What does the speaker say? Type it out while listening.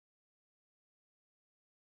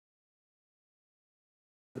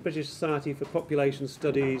the British Society for Population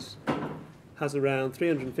Studies has around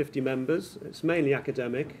 350 members. It's mainly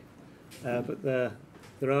academic, but there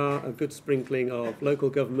are a good sprinkling of local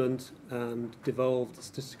government and devolved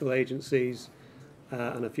statistical agencies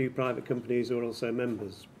and a few private companies who are also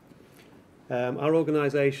members. Our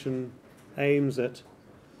organisation aims at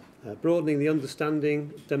broadening the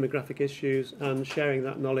understanding of demographic issues and sharing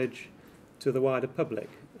that knowledge to the wider public.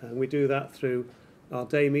 And we do that through our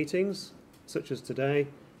day meetings, such as today,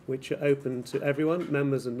 which are open to everyone,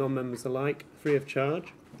 members and non-members alike, free of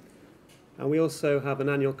charge. And we also have an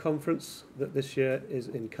annual conference that this year is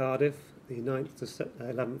in Cardiff, the 9th to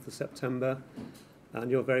 11th of September, and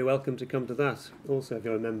you're very welcome to come to that, also if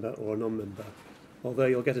you're a member or a non-member, although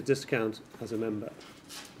you'll get a discount as a member.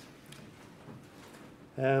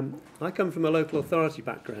 I come from a local authority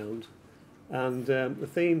background, and the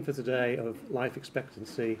theme for today of life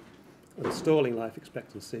expectancy and stalling life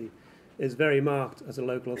expectancy is very marked at a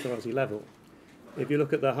local authority level. If you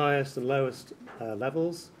look at the highest and lowest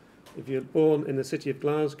levels, if you're born in the city of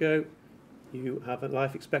Glasgow, you have a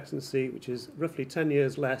life expectancy which is roughly 10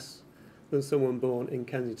 years less than someone born in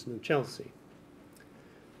Kensington and Chelsea.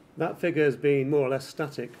 That figure has been more or less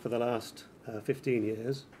static for the last 15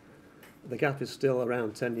 years. The gap is still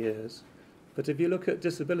around 10 years. But if you look at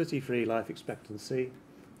disability-free life expectancy,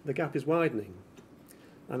 the gap is widening.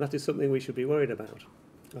 And that is something we should be worried about,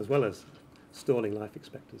 as well as stalling life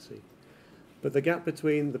expectancy. But the gap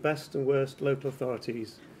between the best and worst local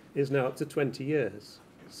authorities is now up to 20 years.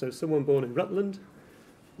 So someone born in Rutland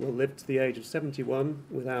will live to the age of 71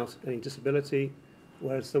 without any disability,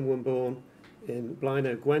 whereas someone born in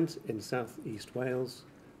Blaenau Gwent in South East Wales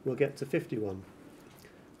will get to 51.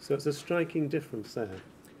 So it's a striking difference there.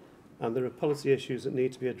 And there are policy issues that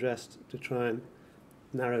need to be addressed to try and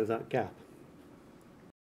narrow that gap.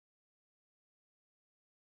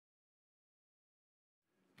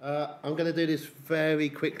 I'm going to do this very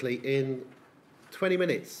quickly in 20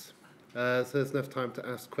 minutes, so there's enough time to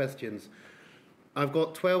ask questions. I've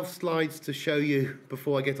got 12 slides to show you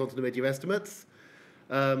before I get onto the mid-year estimates.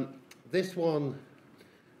 This one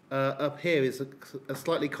up here is a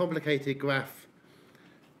slightly complicated graph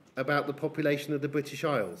about the population of the British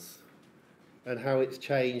Isles and how it's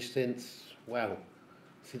changed since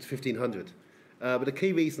 1500. But the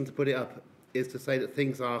key reason to put it up is to say that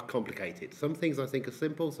things are complicated. Some things I think are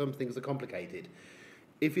simple, some things are complicated.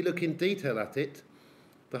 If you look in detail at it,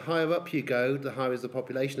 the higher up you go, the higher is the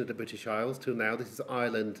population of the British Isles. Till now, this is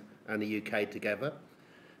Ireland and the UK together.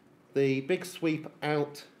 The big sweep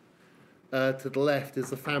out to the left is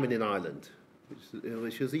the famine in Ireland,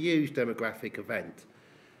 which was a huge demographic event.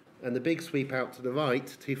 And the big sweep out to the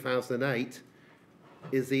right, 2008,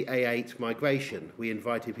 is the A8 migration. We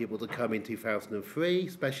invited people to come in 2003,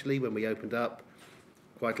 especially when we opened up.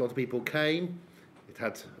 Quite a lot of people came. It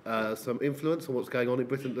had some influence on what's going on in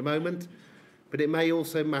Britain at the moment. But it may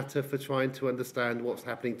also matter for trying to understand what's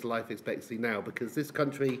happening to life expectancy now, because this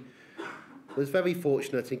country was very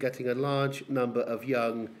fortunate in getting a large number of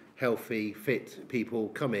young, healthy, fit people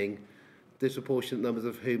coming, disproportionate numbers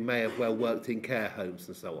of whom may have well worked in care homes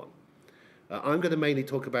and so on. I'm going to mainly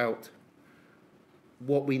talk about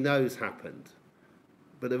what we know has happened,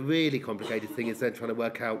 but the really complicated thing is then trying to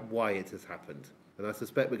work out why it has happened. And I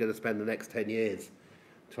suspect we're going to spend the next 10 years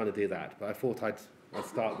trying to do that, but I thought I'd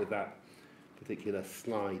start with that particular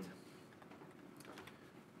slide.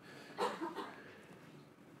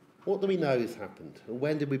 What do we know has happened, and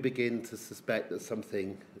when did we begin to suspect that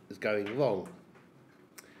something is going wrong?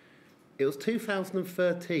 It was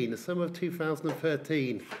 2013, the summer of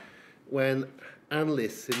 2013, when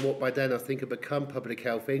analysts in what by then I think had become Public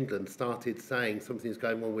Health England started saying something's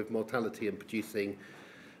going wrong with mortality and producing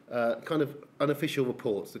kind of unofficial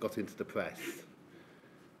reports that got into the press.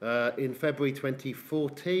 In February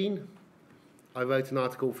 2014, I wrote an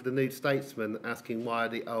article for the New Statesman asking why are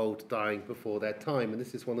the old dying before their time, and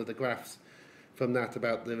this is one of the graphs from that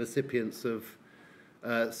about the recipients of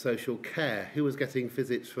social care, who was getting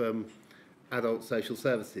visits from adult social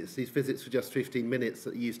services. These visits were just 15 minutes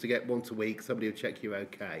that you used to get once a week. Somebody would check you're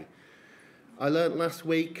okay. I learnt last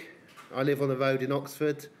week, I live on a road in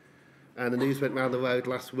Oxford, and the news went round the road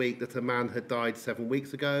last week that a man had died 7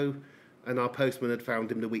 weeks ago, and our postman had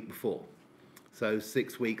found him the week before. So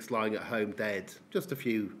 6 weeks lying at home dead, just a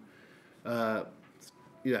few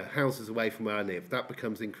houses away from where I live. That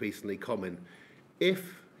becomes increasingly common.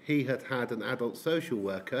 If he had had an adult social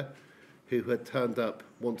worker who had turned up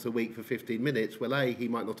once a week for 15 minutes, well, A, he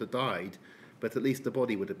might not have died, but at least the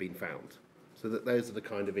body would have been found. So that those are the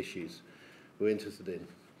kind of issues we're interested in.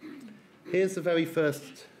 Here's the very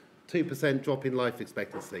first 2% drop in life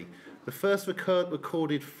expectancy. The first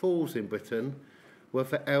recorded falls in Britain were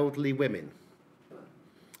for elderly women.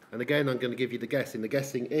 And again, I'm going to give you the guessing. The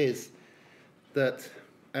guessing is that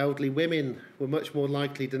elderly women were much more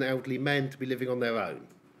likely than elderly men to be living on their own,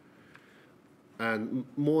 and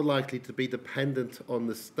more likely to be dependent on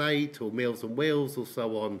the state or Meals on Wheels or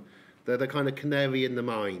so on. They're the kind of canary in the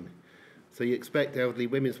mine. So you expect elderly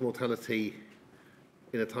women's mortality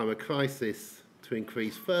in a time of crisis to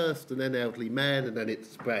increase first, and then elderly men, and then it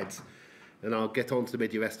spreads. And I'll get on to the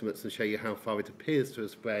mid-year estimates and show you how far it appears to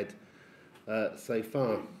have spread so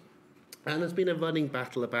far. And there's been a running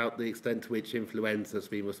battle about the extent to which influenza has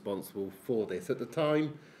been responsible for this. At the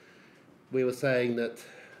time, we were saying that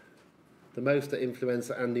the most are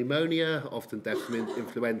influenza and pneumonia, often deaths from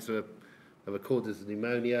influenza are recorded as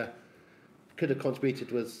pneumonia. Could have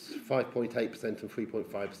contributed was 5.8% and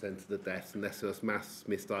 3.5% of the deaths, unless there was mass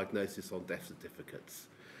misdiagnosis on death certificates.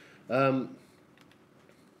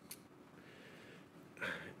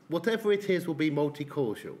 Whatever it is will be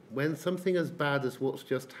multi-causal. When something as bad as what's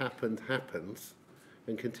just happened happens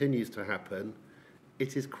and continues to happen,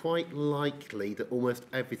 it is quite likely that almost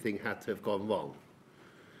everything had to have gone wrong.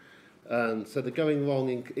 So the going wrong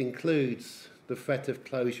includes the threat of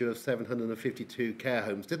closure of 752 care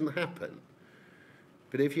homes. Didn't happen.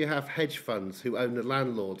 But if you have hedge funds who own the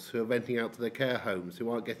landlords who are renting out to their care homes, who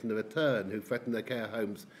aren't getting the return, who threaten their care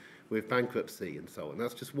homes with bankruptcy and so on,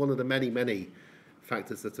 that's just one of the many, many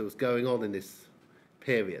factors that was going on in this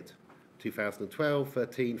period, 2012,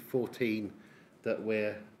 13, 14, that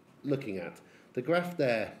we're looking at. The graph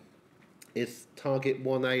there is target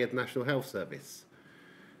 1A of National Health Service,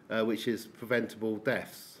 which is preventable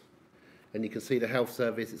deaths. And you can see the health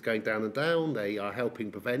service is going down and down. They are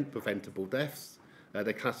helping prevent preventable deaths.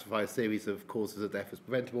 They classify a series of causes of death as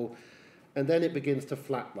preventable. And then it begins to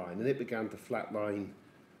flatline. And it began to flatline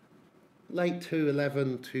late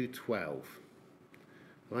 2011 to 12.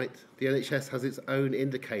 Right? The NHS has its own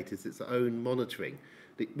indicators, its own monitoring.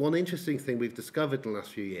 The one interesting thing we've discovered in the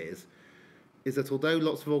last few years is that although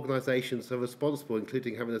lots of organisations are responsible,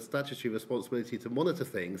 including having a statutory responsibility to monitor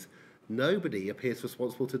things, nobody appears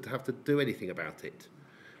responsible to have to do anything about it.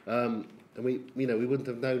 And we wouldn't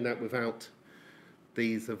have known that without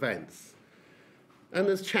these events. And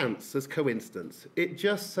there's chance, there's coincidence. It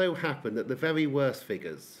just so happened that the very worst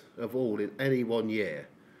figures of all in any one year,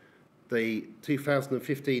 the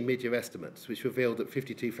 2015 mid-year estimates, which revealed that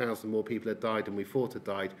 52,000 more people had died than we thought had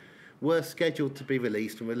died, were scheduled to be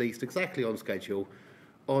released and released exactly on schedule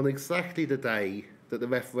on exactly the day that the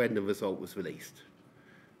referendum result was released.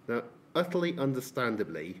 Now, utterly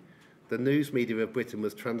understandably, the news media of Britain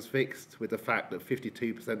was transfixed with the fact that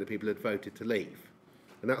 52% of people had voted to leave.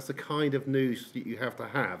 And that's the kind of news that you have to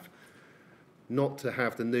have, not to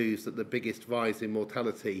have the news that the biggest rise in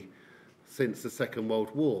mortality since the Second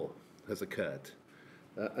World War has occurred.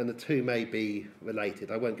 And the two may be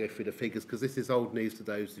related. I won't go through the figures because this is old news to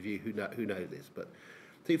those of you who know this. But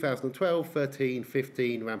 2012, 13,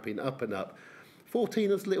 15, ramping up and up.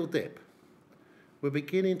 14 is a little dip. We're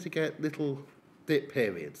beginning to get little dip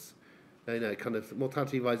periods. Kind of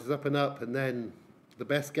mortality rises up, and then the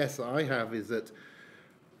best guess that I have is that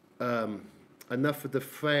enough of the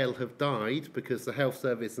frail have died because the health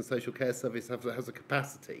service and social care service has a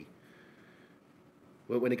capacity.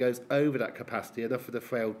 But when it goes over that capacity, enough of the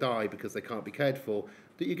frail die because they can't be cared for,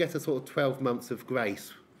 that you get a sort of 12 months of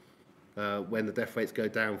grace when the death rates go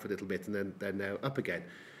down for a little bit and then they're up again.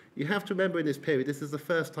 You have to remember in this period, this is the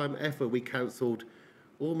first time ever we cancelled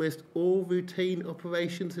almost all routine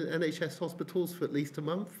operations in NHS hospitals for at least a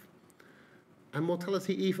month. And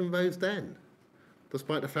mortality even rose then,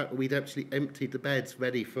 despite the fact that we'd actually emptied the beds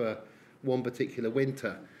ready for one particular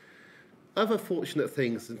winter. Other fortunate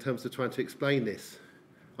things in terms of trying to explain this.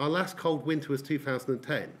 Our last cold winter was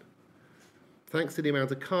 2010. Thanks to the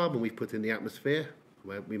amount of carbon we've put in the atmosphere,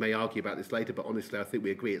 well, we may argue about this later, but honestly I think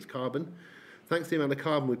we agree it's carbon. Thanks to the amount of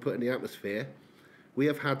carbon we put in the atmosphere, we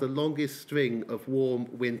have had the longest string of warm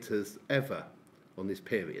winters ever on this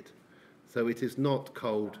period. So it is not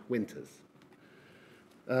cold winters.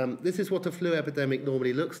 This is what a flu epidemic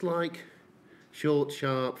normally looks like. Short,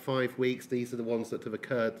 sharp, 5 weeks. These are the ones that have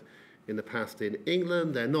occurred in the past in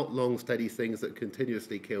England. They're not long, steady things that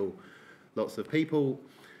continuously kill lots of people.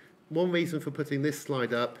 One reason for putting this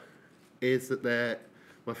slide up is that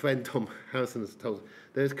my friend Tom Harrison has told us,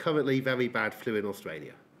 there's currently very bad flu in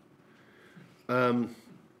Australia.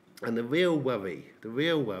 And the real worry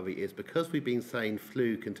is because we've been saying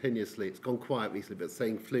flu continuously, it's gone quiet recently, but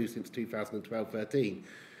saying flu since 2012-13,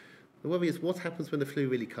 the worry is what happens when the flu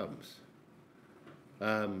really comes?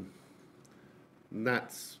 And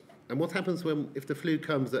what happens if the flu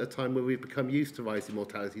comes at a time where we've become used to rising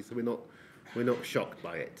mortality, so we're not shocked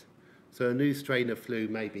by it? So a new strain of flu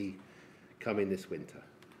may be coming this winter.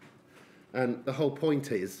 And the whole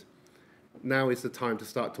point is, now is the time to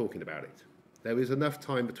start talking about it. There is enough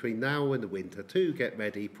time between now and the winter to get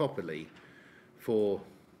ready properly for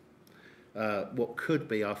what could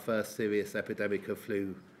be our first serious epidemic of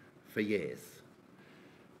flu for years.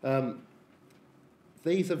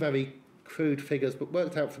 These are very crude figures, but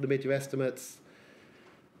worked out from the mid-year estimates,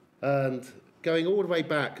 and going all the way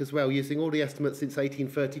back as well, using all the estimates since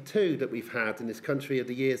 1832 that we've had in this country of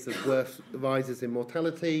the years of worst rises in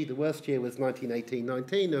mortality. The worst year was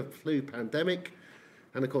 1918-19, a flu pandemic,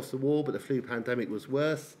 and of course the war, but the flu pandemic was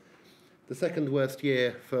worse. The second worst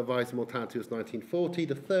year for a rise in mortality was 1940.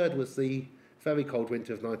 The third was the very cold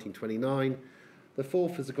winter of 1929. The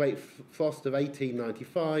fourth was the Great Frost of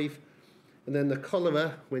 1895. And then the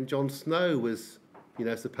cholera, when John Snow was,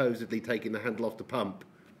 supposedly taking the handle off the pump,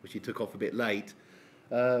 which he took off a bit late,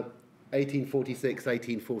 1846,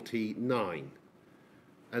 1849,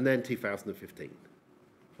 and then 2015.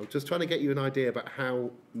 I'm just trying to get you an idea about how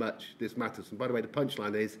much this matters. And by the way, the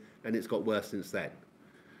punchline is, and it's got worse since then.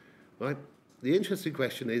 Right? The interesting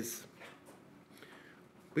question is,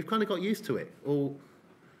 we've kind of got used to it. Or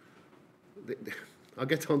I'll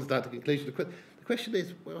get on to that, the conclusion. The question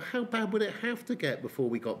is, well, how bad would it have to get before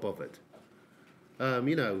we got bothered?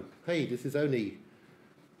 Hey, this is only,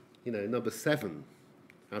 number 7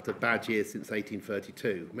 out of bad years since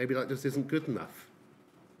 1832. Maybe that just isn't good enough.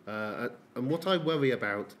 And what I worry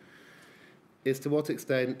about is to what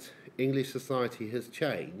extent English society has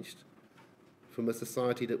changed from a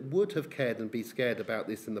society that would have cared and be scared about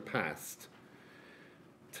this in the past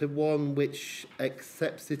to one which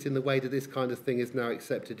accepts it in the way that this kind of thing is now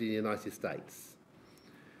accepted in the United States.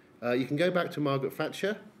 You can go back to Margaret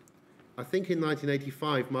Thatcher. I think in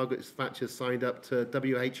 1985, Margaret Thatcher signed up to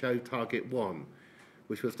WHO Target 1,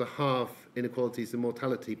 which was to halve inequalities in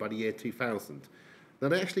mortality by the year 2000. Now,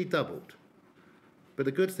 they actually doubled. But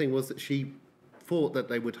the good thing was that she thought that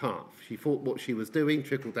they would halve. She thought what she was doing,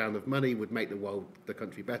 trickle down of money, would make the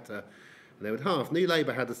country better, and they would halve. New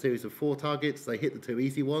Labour had a series of 4 targets. They hit the 2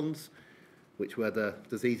 easy ones, which were the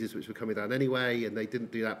diseases which were coming down anyway, and they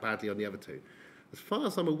didn't do that badly on the other 2. As far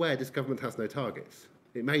as I'm aware, this government has no targets.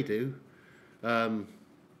 It may do. But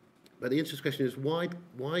the interesting question is, why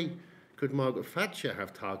could Margaret Thatcher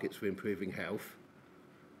have targets for improving health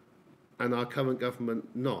and our current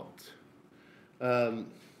government not?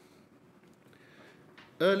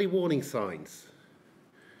 Early warning signs.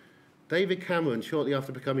 David Cameron, shortly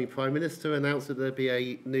after becoming Prime Minister, announced that there'd be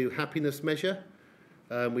a new happiness measure.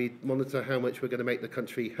 We monitor how much we're going to make the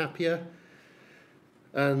country happier.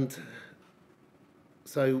 And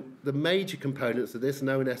so the major components of this, and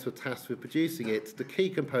ONS were tasked with producing it, the key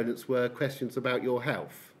components were questions about your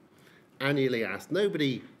health, annually asked.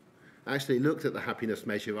 Nobody actually looked at the happiness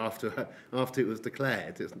measure after it was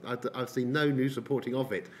declared. I've seen no news reporting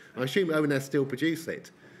of it. I assume ONS still produce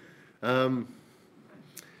it. But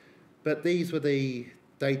these were the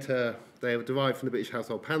data. They were derived from the British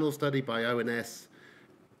Household Panel study by ONS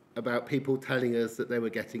about people telling us that they were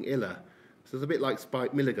getting iller. So it's a bit like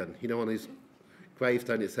Spike Milligan. On his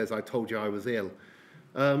gravestone it says, "I told you I was ill."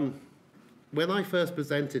 When I first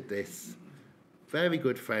presented this, very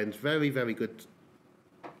good friends, very, very good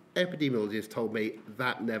epidemiologists told me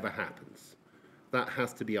that never happens. That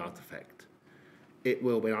has to be artifact. It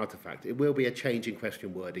will be an artifact. It will be a change in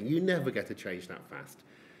question wording. You never get a change that fast.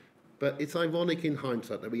 But it's ironic in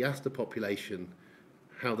hindsight that we asked the population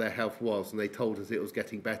how their health was, and they told us it was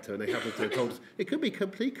getting better, and they happened to have told us it could be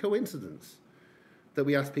complete coincidence that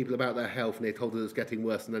we asked people about their health, and they told us it was getting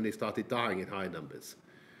worse, and then they started dying in higher numbers.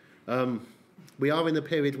 We are in a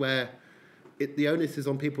period where the onus is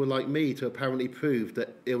on people like me to apparently prove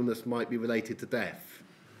that illness might be related to death.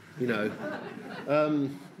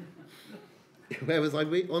 Whereas I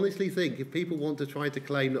honestly think if people want to try to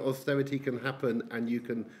claim that austerity can happen and you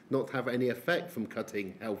can not have any effect from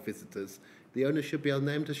cutting health visitors, the onus should be on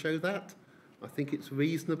them to show that. I think it's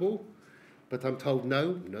reasonable, but I'm told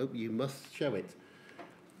no, you must show it.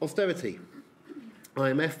 Austerity.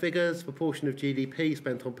 IMF figures, proportion of GDP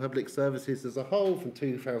spent on public services as a whole from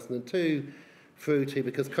 2002 through to,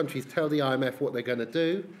 because countries tell the IMF what they're going to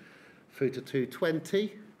do, through to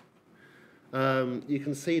 2020. You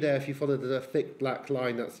can see there, if you follow the thick black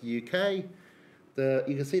line, that's the UK.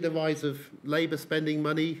 You can see the rise of Labour spending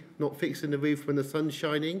money, not fixing the roof when the sun's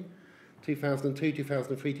shining. 2002,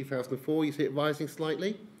 2003, 2004, you see it rising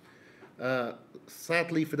slightly.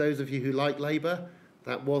 Sadly, for those of you who like Labour,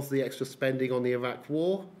 that was the extra spending on the Iraq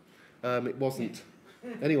war. It wasn't.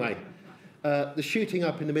 Anyway, the shooting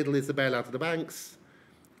up in the middle is the bailout of the banks.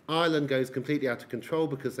 Ireland goes completely out of control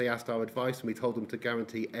because they asked our advice and we told them to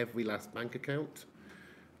guarantee every last bank account.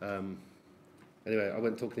 Anyway, I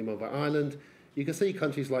won't talk anymore about Ireland. You can see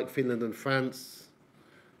countries like Finland and France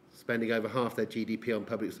spending over half their GDP on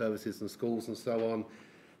public services and schools and so on.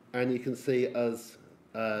 And you can see us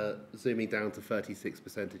zooming down to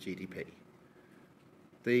 36% of GDP.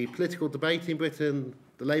 The political debate in Britain,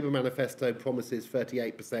 the Labour manifesto promises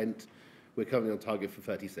 38%. We're currently on target for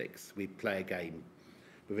 36%. We play a game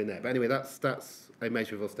within there. But anyway, that's a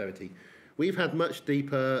measure of austerity. We've had much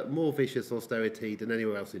deeper, more vicious austerity than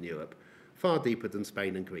anywhere else in Europe, far deeper than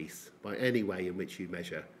Spain and Greece, by any way in which you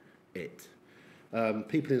measure it.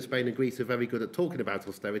 People in Spain and Greece are very good at talking about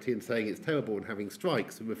austerity and saying it's terrible and having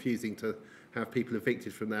strikes and refusing to have people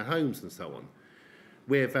evicted from their homes and so on.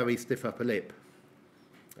 We're very stiff upper lip.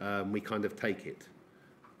 We kind of take it.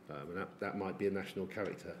 And that might be a national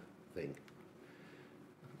character thing.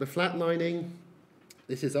 The flatlining,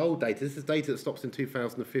 this is old data. This is data that stops in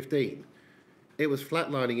 2015. It was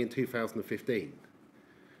flatlining in 2015.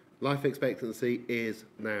 Life expectancy is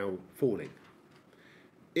now falling.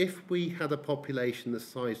 If we had a population the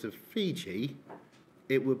size of Fiji,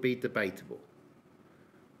 it would be debatable.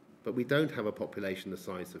 But we don't have a population the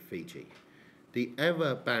size of Fiji. The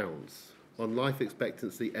error bounds on life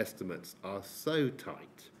expectancy estimates are so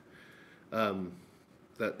tight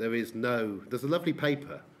that there's a lovely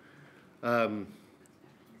paper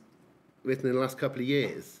written in the last couple of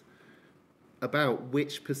years about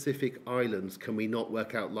which Pacific islands can we not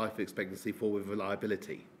work out life expectancy for with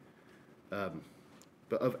reliability.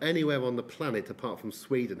 But of anywhere on the planet, apart from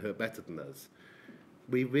Sweden, who are better than us,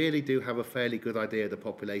 we really do have a fairly good idea of the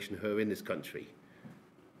population who are in this country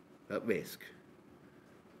at risk.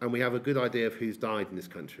 And we have a good idea of who's died in this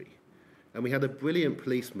country. And we had a brilliant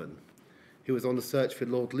policeman who was on the search for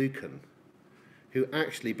Lord Lucan, who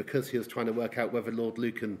actually, because he was trying to work out whether Lord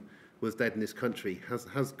Lucan was dead in this country,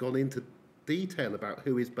 has gone into detail about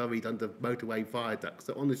who is buried under motorway viaducts.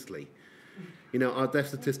 So honestly, our death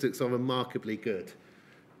statistics are remarkably good.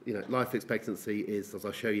 Life expectancy is, as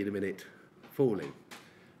I'll show you in a minute, falling.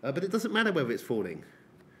 But it doesn't matter whether it's falling.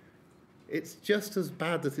 It's just as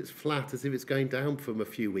bad as it's flat as if it's going down from a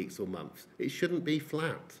few weeks or months. It shouldn't be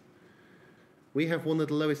flat. We have one of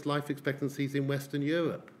the lowest life expectancies in Western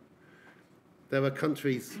Europe. There are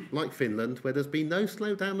countries like Finland where there's been no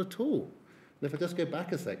slowdown at all. And if I just go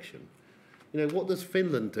back a section, what does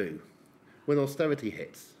Finland do when austerity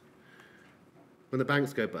hits? When the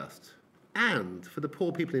banks go bust? And for the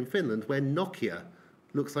poor people in Finland, where Nokia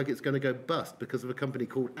looks like it's going to go bust because of a company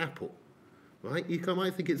called Apple, right? You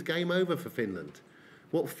might think it's game over for Finland.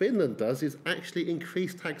 What Finland does is actually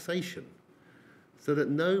increase taxation so that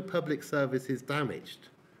no public service is damaged.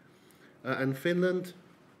 And Finland,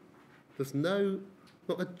 there's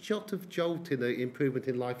not a jot of jolt in the improvement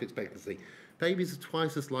in life expectancy. Babies are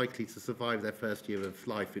twice as likely to survive their first year of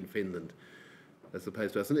life in Finland as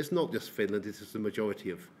opposed to us. And it's not just Finland, it's just the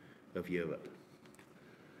majority of Europe.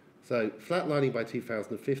 So flatlining by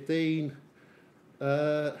 2015,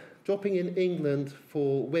 dropping in England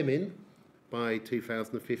for women by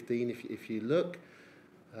 2015, if you look.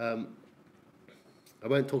 I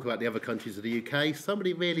won't talk about the other countries of the UK.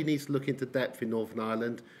 Somebody really needs to look into depth in Northern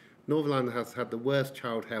Ireland. Northern Ireland has had the worst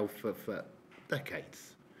child health for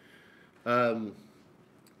decades. The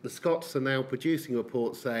Scots are now producing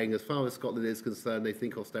reports saying, as far as Scotland is concerned, they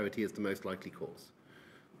think austerity is the most likely cause.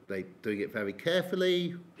 They're doing it very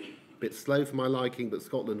carefully, a bit slow for my liking, but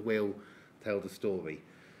Scotland will tell the story.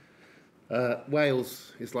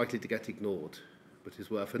 Wales is likely to get ignored, but is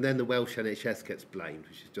worth. And then the Welsh NHS gets blamed,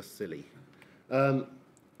 which is just silly.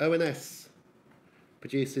 ONS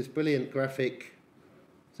produced this brilliant graphic,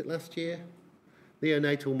 was it last year?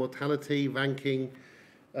 Neonatal mortality ranking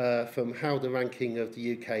from how the ranking of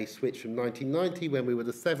the UK switched from 1990, when we were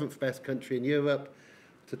the 7th best country in Europe,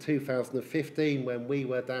 to 2015, when we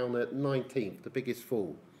were down at 19th, the biggest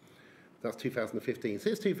fall. That's 2015.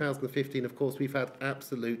 Since 2015, of course, we've had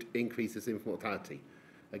absolute increases in mortality.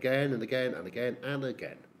 Again and again and again and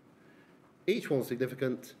again. Each one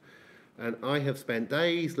significant. And I have spent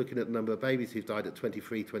days looking at the number of babies who've died at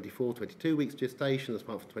 23, 24, 22 weeks gestation, as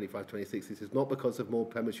part of 25, 26. This is not because of more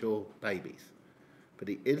premature babies. But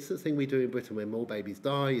the instant thing we do in Britain when more babies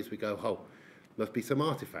die is we go, oh, must be some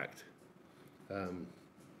artefact.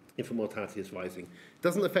 Infant mortality is rising. It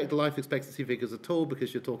doesn't affect the life expectancy figures at all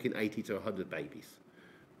because you're talking 80 to 100 babies.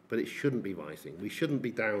 But it shouldn't be rising. We shouldn't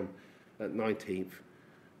be down at 19th.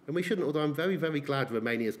 And we shouldn't, although I'm very, very glad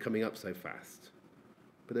Romania is coming up so fast.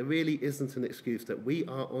 But there really isn't an excuse that we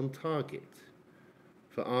are on target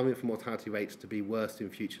for our infant mortality rates to be worse in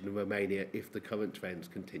future than Romania if the current trends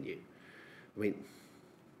continue. I mean,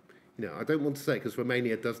 I don't want to say, because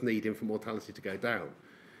Romania does need infant mortality to go down.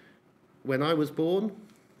 When I was born,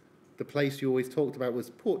 the place you always talked about was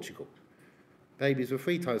Portugal. Babies were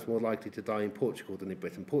 3 times more likely to die in Portugal than in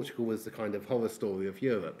Britain. Portugal was the kind of horror story of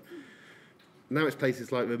Europe. Now it's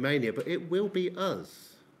places like Romania, but it will be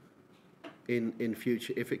us in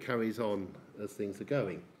future if it carries on as things are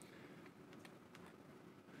going.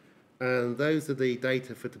 And those are the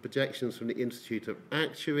data for the projections from the Institute of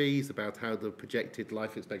Actuaries about how the projected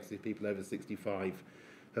life expectancy of people over 65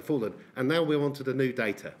 have fallen. And now we're on to the new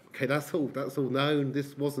data. Okay, that's all known.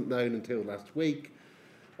 This wasn't known until last week.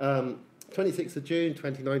 26th of June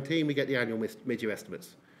 2019, we get the annual mid-year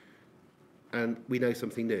estimates. And we know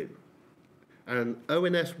something new. And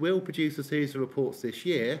ONS will produce a series of reports this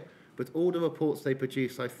year, but all the reports they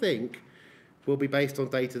produce, I think, will be based on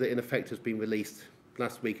data that in effect has been released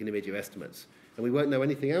last week in the mid-year estimates. And we won't know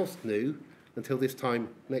anything else new until this time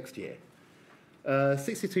next year.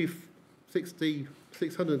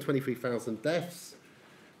 623,000 deaths,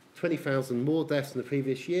 20,000 more deaths than the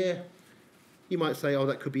previous year. You might say, oh,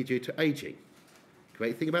 that could be due to ageing.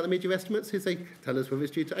 Great thing about the mid-year estimates is they tell us whether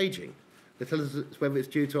it's due to ageing. They tell us whether it's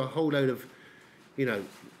due to a whole load of,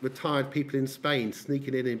 retired people in Spain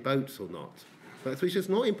sneaking in boats or not. Which is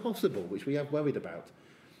not impossible, which we have worried about.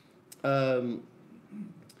 The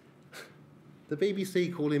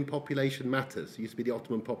BBC call in Population Matters, used to be the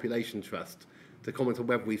Ottoman Population Trust, to comment on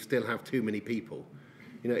whether we still have too many people.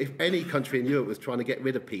 If any country in Europe was trying to get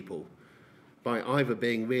rid of people by either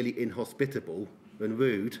being really inhospitable and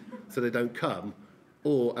rude so they don't come,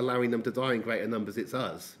 or allowing them to die in greater numbers, it's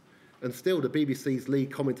us. And still, the BBC's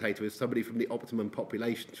lead commentator is somebody from the Optimum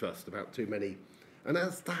Population Trust about too many. And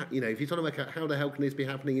that's that. If you're trying to work out how the hell can this be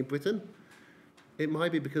happening in Britain, it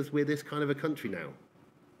might be because we're this kind of a country now.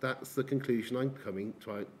 That's the conclusion I'm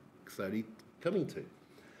slowly coming to.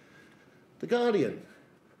 The Guardian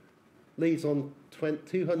leads on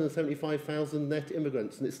 275,000 net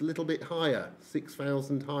immigrants, and it's a little bit higher,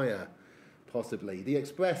 6,000 higher, possibly. The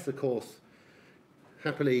Express, of course,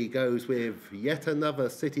 happily goes with yet another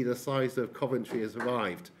city the size of Coventry has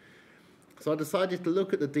arrived. So I decided to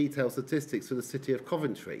look at the detailed statistics for the city of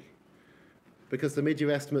Coventry, because the mid-year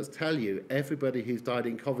estimates tell you everybody who's died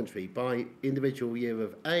in Coventry by individual year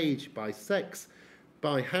of age, by sex,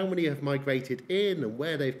 by how many have migrated in and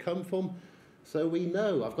where they've come from. So we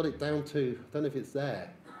know, I've got it down to, I don't know if it's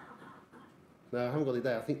there. No, I haven't got it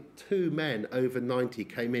there. I think 2 men over 90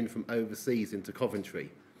 came in from overseas into Coventry,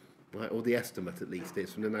 right? Or the estimate at least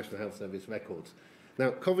is from the National Health Service records.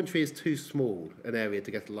 Now, Coventry is too small an area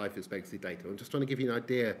to get the life expectancy data. I'm just trying to give you an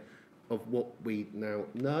idea of what we now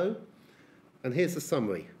know. And here's the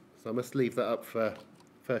summary. So I must leave that up for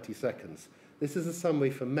 30 seconds. This is a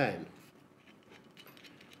summary for men.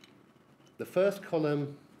 The first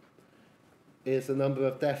column is the number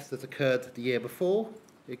of deaths that occurred the year before.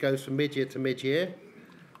 It goes from mid-year to mid-year.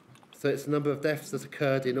 So it's the number of deaths that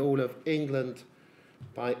occurred in all of England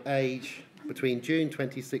by age between June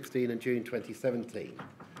 2016 and June 2017.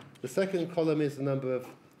 The second column is the number of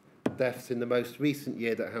deaths in the most recent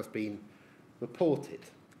year that has been reported.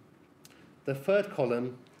 The third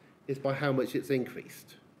column is by how much it's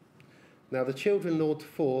increased. Now, the children 0 to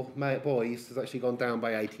 4 boys has actually gone down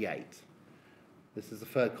by 88. This is the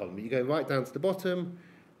third column. You go right down to the bottom,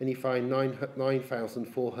 and you find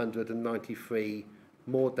 9,493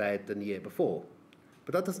 more dead than the year before.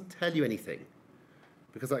 But that doesn't tell you anything,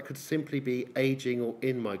 because that could simply be ageing or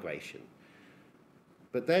in-migration.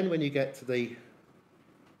 But then when you get to the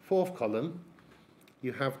fourth column,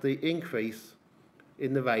 you have the increase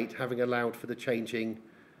in the rate having allowed for the changing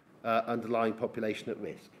underlying population at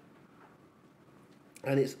risk.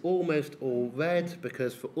 And it's almost all red,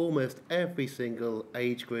 because for almost every single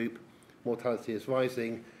age group, mortality is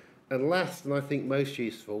rising. And last, and I think most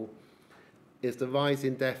useful, is the rise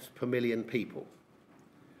in deaths per million people,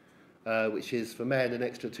 which is for men an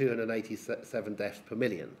extra 287 deaths per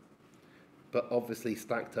million, but obviously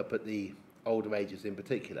stacked up at the older ages in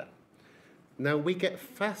particular. Now, we get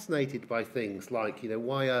fascinated by things like,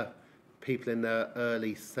 why are people in their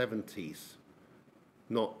early 70s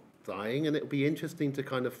not dying? And it'll be interesting to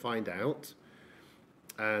kind of find out.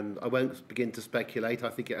 And I won't begin to speculate. I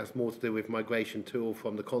think it has more to do with migration to or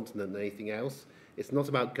from the continent than anything else. It's not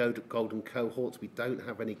about golden cohorts. We don't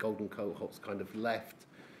have any golden cohorts kind of left,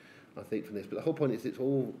 I think, from this. But the whole point is it's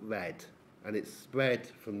all red, and it's spread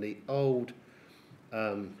from the old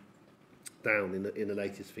down in the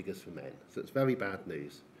latest figures for men. So it's very bad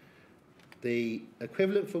news. The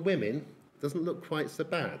equivalent for women doesn't look quite so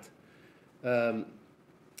bad,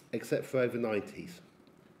 except for over 90s.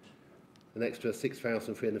 An extra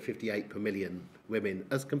 6,358 per million women,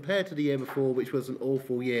 as compared to the year before, which was an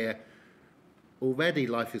awful year already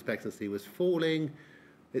life expectancy was falling,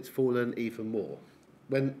 it's fallen even more.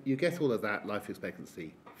 When you get all of that, life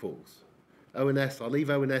expectancy falls. ONS, I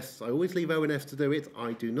always leave ONS to do it.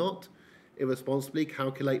 I do not irresponsibly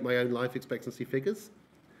calculate my own life expectancy figures.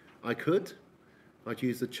 I could. I'd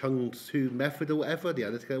use the Chung Tzu method or whatever, the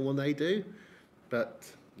analytical one they do.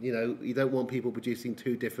 But, you know, you don't want people producing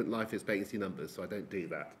two different life expectancy numbers, so I don't do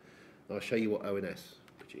that. I'll show you what ONS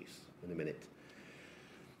produce in a minute.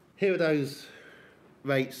 Here are those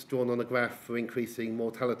rates drawn on a graph for increasing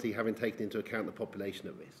mortality, having taken into account the population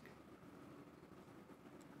at risk.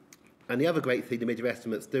 And the other great thing the mid-year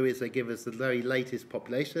estimates do is they give us the very latest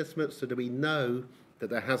population estimates so that we know that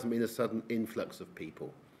there hasn't been a sudden influx of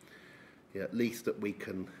people, at least that we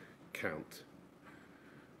can count.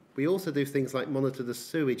 We also do things like monitor the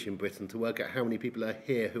sewage in Britain to work out how many people are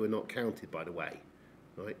here who are not counted, by the way.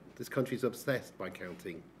 Right? This country's obsessed by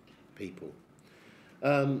counting people.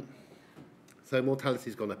 So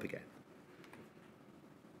mortality's gone up again.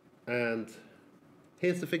 And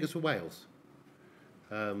here's the figures for Wales.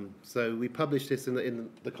 So we published this in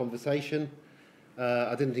the conversation.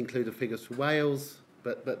 I didn't include the figures for Wales,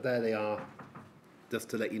 but there they are, just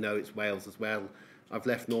to let you know it's Wales as well. I've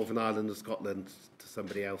left Northern Ireland and Scotland to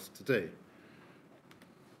somebody else to do.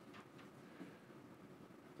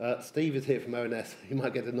 Steve is here from ONS. He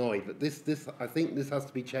might get annoyed, but I think this has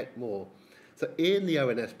to be checked more. So in the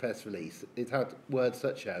ONS press release, it had words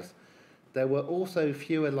such as, there were also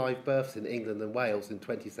fewer live births in England and Wales in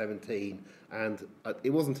 2017, and it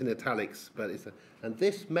wasn't in italics, but and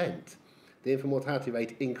this meant the infant mortality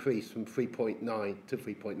rate increased from 3.9 to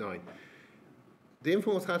 3.9. The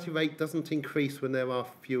infant mortality rate doesn't increase when there are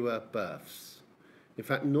fewer births. In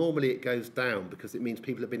fact, normally it goes down because it means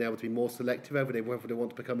people have been able to be more selective over whether they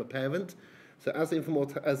want to become a parent. So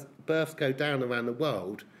as births go down around the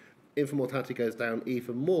world, infant mortality goes down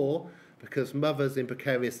even more because mothers in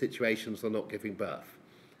precarious situations are not giving birth.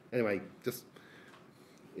 Anyway, just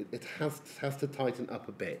it has to tighten up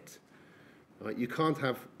a bit. Right? You can't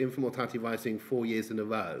have infant mortality rising 4 years in a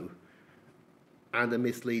row and a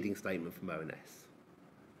misleading statement from ONS.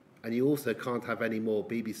 And you also can't have any more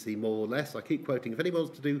BBC more or less. I keep quoting, if anyone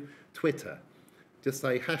wants to do Twitter, just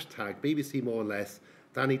say hashtag BBC more or less.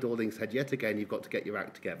 Danny Dorling said, yet again, you've got to get your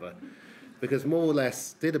act together. Because more or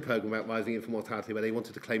less did a programme about rising infant mortality where they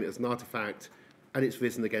wanted to claim it as an artefact, and it's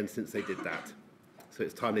risen again since they did that. So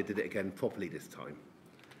it's time they did it again properly this time.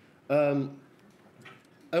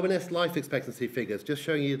 ONS life expectancy figures, just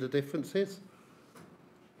showing you the differences.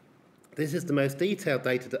 This is the most detailed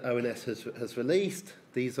data that ONS has released.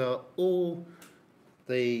 These are all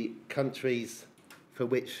the countries for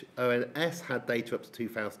which ONS had data up to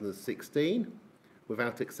 2016,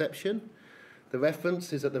 without exception. The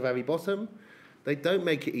reference is at the very bottom. They don't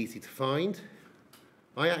make it easy to find.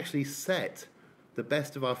 I actually set the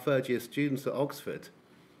best of our third-year students at Oxford.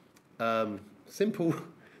 Simple.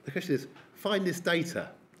 The question is, find this data.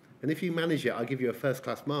 And if you manage it, I'll give you a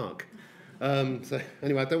first-class mark. So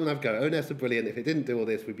anyway, I don't want to have a go. ONS are brilliant. If it didn't do all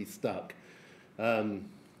this, we'd be stuck.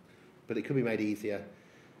 But it could be made easier.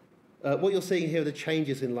 What you're seeing here are the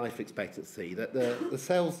changes in life expectancy. That the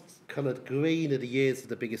cells coloured green are the years of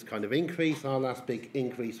the biggest kind of increase. Our last big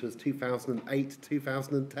increase was 2008 to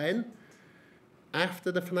 2010.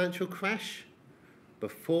 After the financial crash,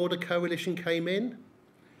 before the coalition came in.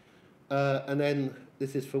 And then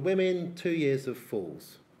this is for women, 2 years of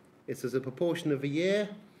falls. It's as a proportion of a year.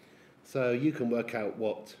 So you can work out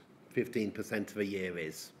what 15% of a year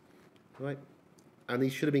is. Right? And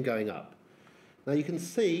these should have been going up. Now you can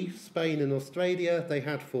see Spain and Australia, they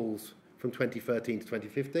had falls from 2013 to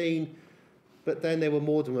 2015, but then they were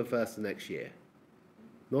more than reversed the next year.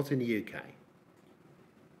 Not in the UK.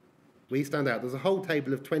 We stand out. There's a whole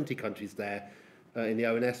table of 20 countries there in the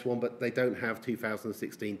ONS one, but they don't have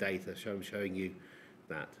 2016 data, so I'm showing you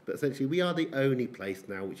that. But essentially, we are the only place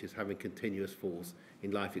now which is having continuous falls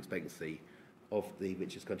in life expectancy of the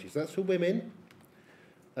richest countries. So that's for women.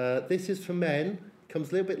 This is for men. Comes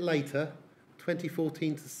a little bit later.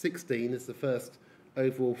 2014 to 16 is the first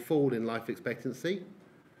overall fall in life expectancy.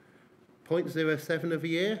 0.07 of a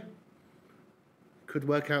year. Could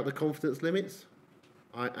work out the confidence limits.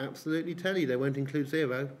 I absolutely tell you they won't include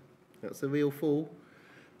zero. That's a real fall.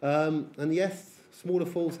 And yes, smaller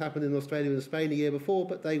falls happened in Australia and Spain the year before,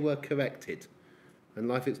 but they were corrected. And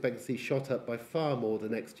life expectancy shot up by far more the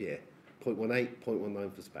next year. 0.18,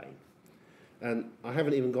 0.19 for Spain. And I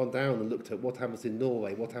haven't even gone down and looked at what happens in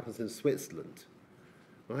Norway, what happens in Switzerland,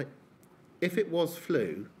 right? If it was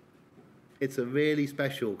flu, it's a really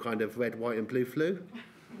special kind of red, white and blue flu,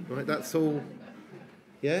 right? That's all,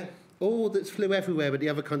 yeah? Or that's flu everywhere, but the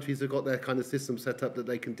other countries have got their kind of system set up that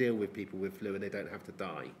they can deal with people with flu and they don't have to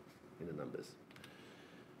die in the numbers.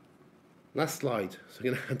 Last slide. So I'm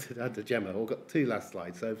going to hand to Gemma. I've got 2 last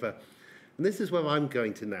slides over. And this is where I'm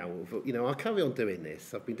going to now. You know, I'll carry on doing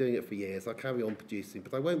this. I've been doing it for years. I'll carry on producing,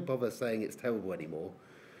 but I won't bother saying it's terrible anymore.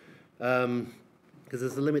 Because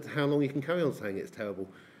there's a limit to how long you can carry on saying it's terrible.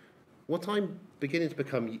 What I'm beginning to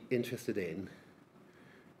become interested in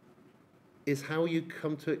is how you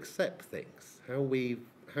come to accept things, how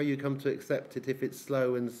you come to accept it if it's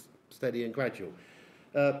slow and steady and gradual.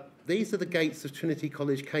 These are the gates of Trinity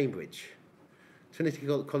College, Cambridge. Trinity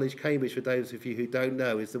College, Cambridge, for those of you who don't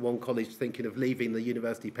know, is the one college thinking of leaving the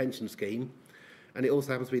university pension scheme, and it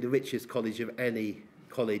also happens to be the richest college of any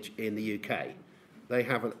college in the UK. They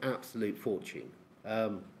have an absolute fortune,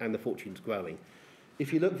 and the fortune's growing.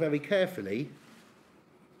 If you look very carefully,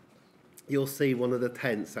 you'll see one of the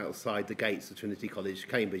tents outside the gates of Trinity College,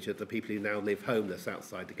 Cambridge, of the people who now live homeless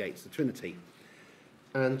outside the gates of Trinity.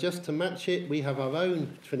 And just to match it, we have our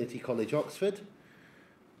own Trinity College, Oxford.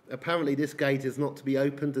 Apparently this gate is not to be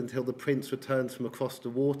opened until the Prince returns from across the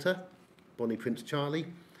water, Bonnie Prince Charlie.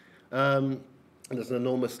 And there's an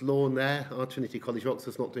enormous lawn there. Our Trinity College,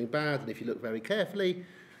 Oxford's not doing bad, and if you look very carefully,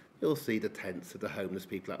 you'll see the tents of the homeless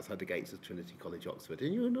people outside the gates of Trinity College, Oxford.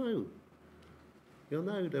 And you'll know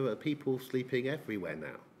there are people sleeping everywhere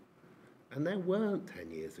now. And there weren't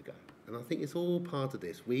 10 years ago. And I think it's all part of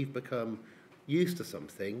this. We've become used to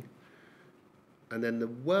something, and then the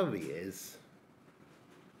worry is,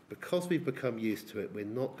 because we've become used to it, we're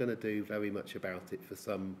not going to do very much about it for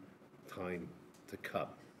some time to come.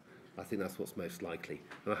 I think that's what's most likely.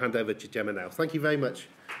 And I'll hand over to Gemma now. Thank you very much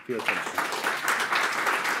for your attention.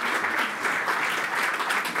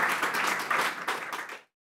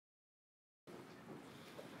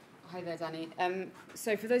 Hi there, Danny.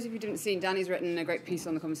 So for those of you who didn't see, Danny's written a great piece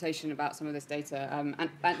on the conversation about some of this data. And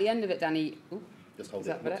at the end of it, Danny... Just hold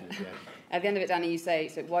it. Yeah. At the end of it, Danny, you say,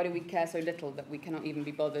 so why do we care so little that we cannot even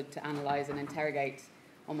be bothered to analyse and interrogate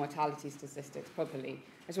on mortality statistics properly?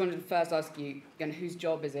 I just wanted to first ask you, whose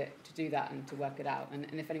job is it to do that and to work it out? And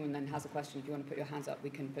if anyone then has a question, if you want to put your hands up, we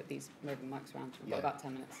can put these roving mics around. We've got about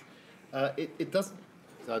 10 minutes. It doesn't...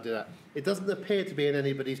 So I'll do that. It doesn't appear to be in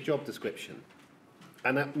anybody's job description.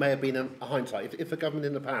 And that may have been a hindsight. If a government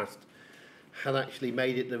in the past had actually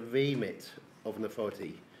made it the remit of an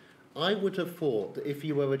authority, I would have thought that if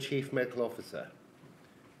you were a chief medical officer,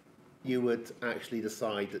 you would actually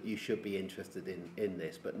decide that you should be interested in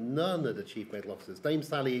this. But none of the chief medical officers, Dame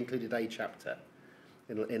Sally included a chapter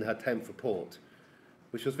in her 10th report,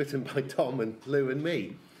 which was written by Tom and Lou and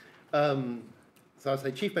me. So I'd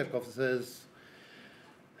say chief medical officers,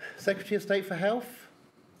 Secretary of State for Health,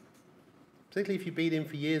 particularly if you've been in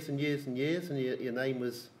for years and years and years and your name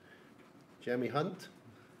was Jeremy Hunt.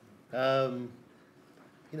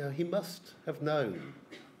 He must have known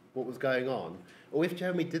what was going on. Or if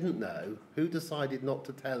Jeremy didn't know, who decided not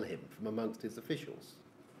to tell him from amongst his officials?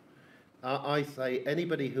 I say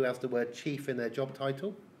anybody who has the word chief in their job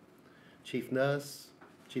title, chief nurse,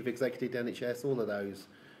 chief executive NHS, all of those,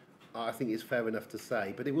 I think it's fair enough to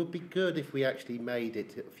say. But it would be good if we actually made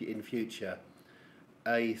it in future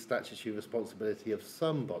a statutory responsibility of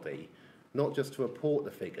somebody, not just to report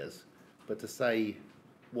the figures, but to say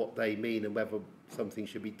what they mean and whether something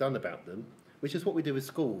should be done about them, which is what we do with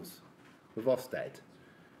schools, with Ofsted.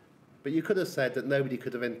 But you could have said that nobody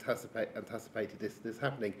could have anticipated this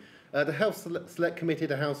happening. The Health Select Committee of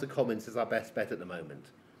the House of Commons is our best bet at the moment.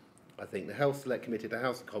 I think the Health Select Committee of the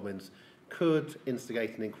House of Commons could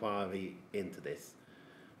instigate an inquiry into this.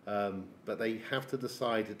 But they have to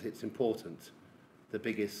decide that it's important. The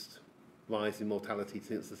biggest rise in mortality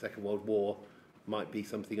since the Second World War might be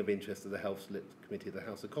something of interest to the Health Select Committee of the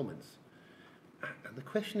House of Commons. And the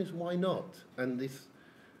question is, why not? And this,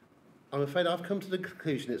 I'm afraid I've come to the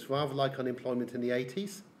conclusion it's rather like unemployment in the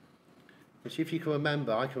 80s, which if you can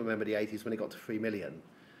remember, I can remember the 80s when it got to 3 million.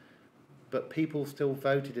 But people still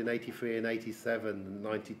voted in 83 and 87 and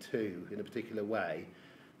 92 in a particular way,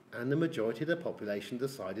 and the majority of the population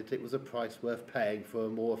decided it was a price worth paying for a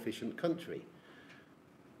more efficient country.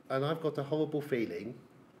 And I've got a horrible feeling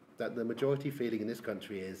that the majority feeling in this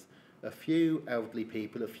country is a few elderly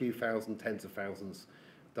people, a few thousand, tens of thousands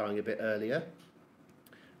dying a bit earlier,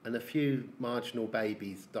 and a few marginal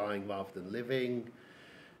babies dying rather than living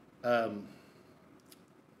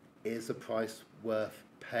is a price worth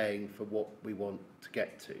paying for what we want to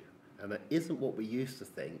get to. And that isn't what we used to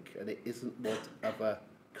think, and it isn't what other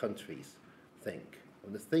countries think.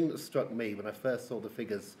 And the thing that struck me when I first saw the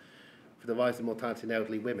figures for the rise in mortality in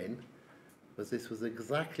elderly women was this was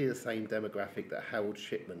exactly the same demographic that Harold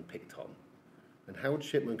Shipman picked on. And Howard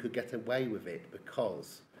Shipman could get away with it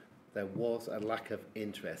because there was a lack of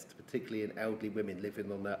interest, particularly in elderly women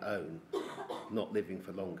living on their own, not living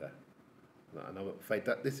for longer. And I'm afraid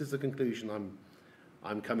that this is the conclusion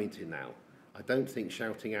I'm coming to now. I don't think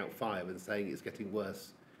shouting out fire and saying it's getting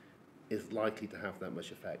worse is likely to have that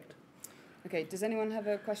much effect. Okay, does anyone have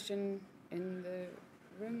a question in the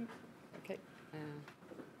room? Okay.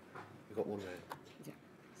 We've got one there. Yeah.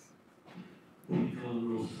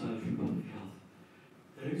 Royal Society for Public Health.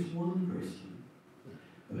 There is one person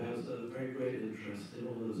who has a very great interest in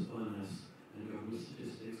all those finance and government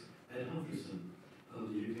statistics, Ed Hutcherson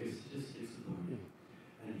of the UK Statistics Authority.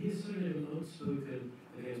 And he is certainly outspoken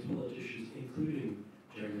against politicians, including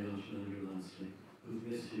Jeremy Hunt and Andrew Lansley, who've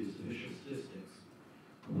misused official statistics.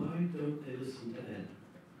 Why don't they listen to Ed?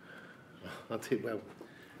 I did well.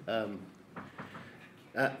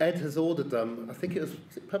 Ed has ordered them, I think it was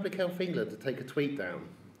Public Health England, to take a tweet down,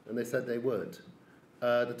 and they said they would.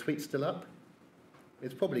 The tweet's still up.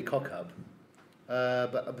 It's probably cock-up,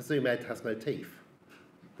 but I presume Ed has no teeth.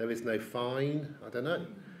 There is no fine, I don't know.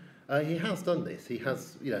 He has done this. He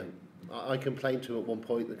has, I complained to him at one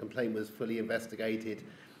point, the complaint was fully investigated.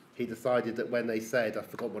 He decided that when they said, I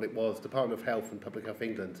forgot what it was, Department of Health and Public Health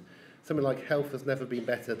England, something like health has never been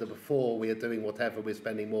better than before, we are doing whatever, we're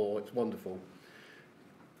spending more, it's wonderful.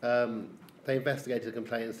 They investigated the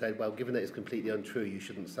complaint and said, well, given that it's completely untrue, you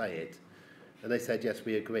shouldn't say it. And they said, yes,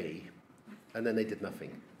 we agree. And then they did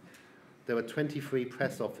nothing. There were 23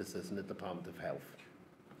 press officers in the Department of Health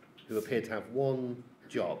who appear to have one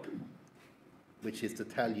job, which is to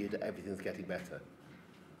tell you that everything's getting better.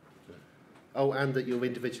 Oh, and that you're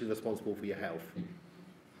individually responsible for your health.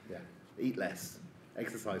 Yeah, eat less,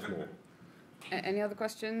 exercise more. Any other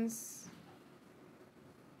questions?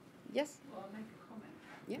 Yes? Well, I'll make a comment.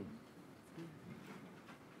 Yeah.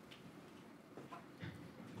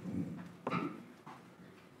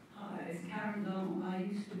 Hi, it's Karen Dunnell. I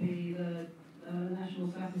used to be the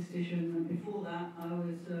national statistician, and before that I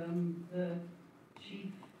was the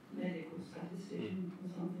chief medical statistician or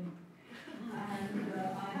something. And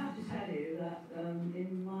I have to tell you that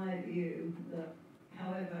in my view, that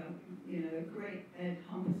however great Ed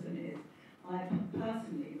Humperson is, I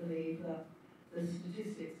personally believe that the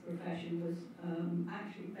statistics profession was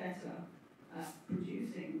actually better at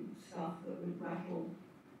producing stuff that would rattle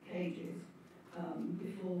cages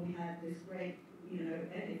before we had this great,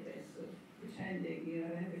 edifice of pretending,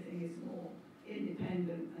 everything is more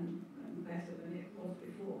independent and better than it was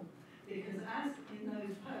before. Because as in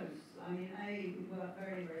those posts, I mean, A, we work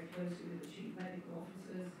very, very closely with the chief medical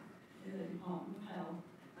officers in the Department of Health,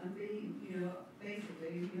 and B,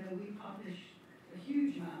 basically, we publish a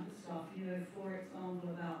huge amount of stuff, for example,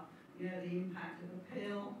 about, the impact of a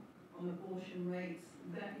pill on abortion rates,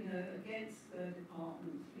 that, against the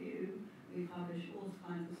department's view. We publish all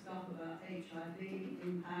kinds of stuff about HIV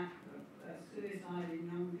impact, suicide in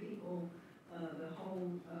young people,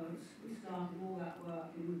 we started all that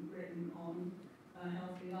work in Britain on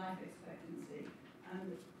healthy life expectancy.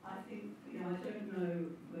 And I think, I don't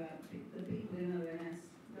know the people in ONS,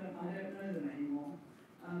 I don't know them anymore.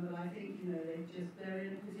 But I think, they're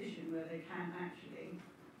in a position where they can actually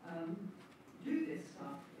do this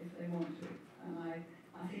stuff if they want to. And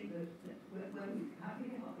I think that when we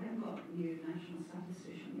haven't got a new national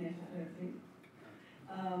statistician yet, I don't think.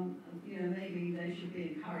 Maybe they should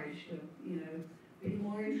be encouraged to, be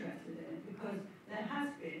more interested in it, because there has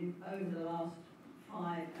been, over the last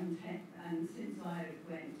 5 and 10, and since I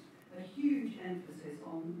went, a huge emphasis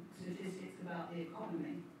on statistics about the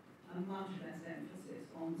economy, and much less emphasis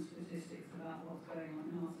on statistics about what's going on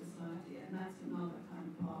in our society, and that's another kind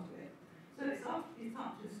of part of it. So it's up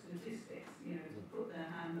to statistics, to put their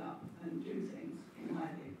hand up and do things, in my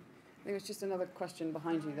view. There was just another question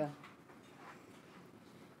behind you there.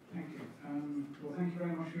 Thank you. Well, thank you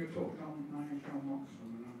very much for your talk. My name is John Watson,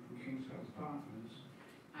 and I'm from King's Health Partners.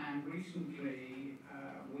 And recently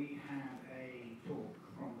we had a talk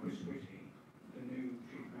from Chris Whitty, the new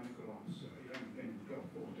Chief Medical Officer. He's only been in the job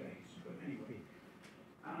 4 days, but anyway.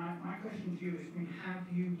 And my question to you is, have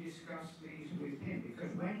you discussed these with him?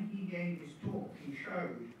 Because when he gave his talk, he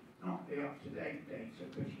showed, not the up-to-date data,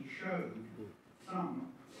 but he showed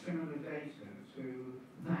some similar data to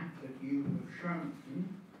that you have shown.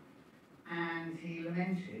 And he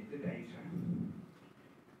lamented the data,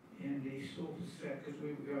 and he sort of said, because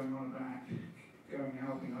we were going on about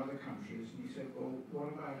helping other countries, and he said, well,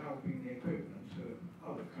 what about helping the equivalent of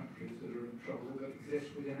other countries that are in trouble that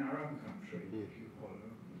exist within our own country, if you follow?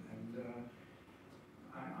 And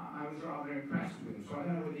I was rather impressed with him, so I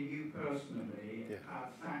don't know whether you personally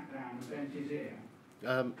sat down and bent his ear.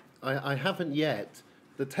 I haven't yet,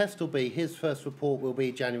 the test will be, his first report will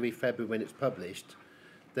be January, February when it's published.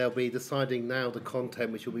 They'll be deciding now the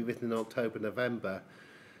content, which will be written in October, November.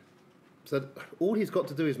 So all he's got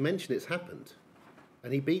to do is mention it's happened.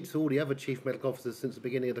 And he beats all the other chief medical officers since the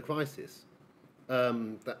beginning of the crisis.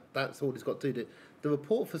 That's all he's got to do. The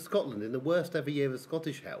report for Scotland, in the worst ever year of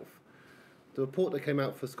Scottish health, the report that came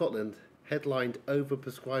out for Scotland headlined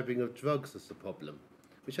over-prescribing of drugs as the problem.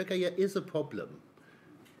 Which, okay, yeah, is a problem.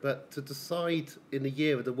 But to decide in the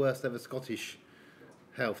year of the worst ever Scottish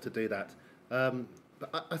health to do that,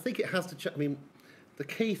 but I think it has to. I mean, the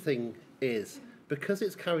key thing is because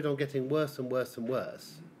it's carried on getting worse and worse and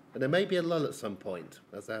worse, and there may be a lull at some point,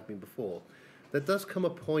 as there have been before. There does come a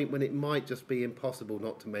point when it might just be impossible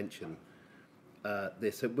not to mention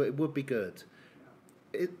this. It would be good.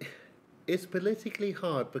 It's politically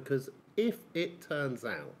hard because if it turns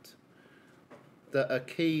out that a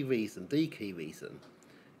key reason, the key reason,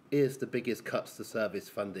 is the biggest cuts to service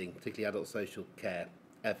funding, particularly adult social care,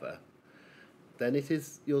 ever, then it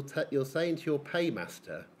is you're saying to your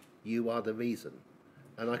paymaster, you are the reason.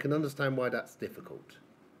 And I can understand why that's difficult.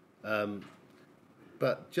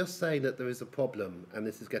 But just saying that there is a problem and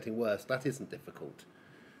this is getting worse, that isn't difficult.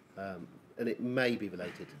 And it may be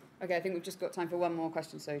related. Okay, I think we've just got time for one more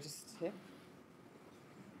question, so just here.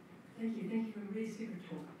 Thank you for a really super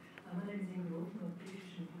talk. My name is Ingrid Wolf, I'm a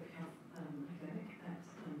pediatrician public health academic at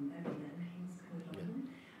Veena Raleigh.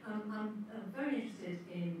 I'm very interested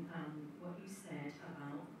in what you said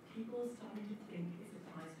about people starting to think it's a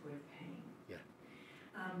price worth paying. Yeah.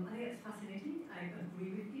 I think that's fascinating. I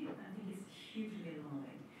agree with you. I think it's hugely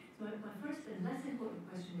alarming. So my first and less important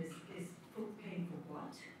question is paying for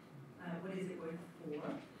what? What is it worth for?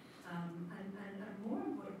 And a more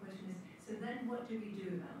important question is, so then what do we do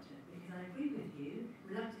about it? Because I agree with you,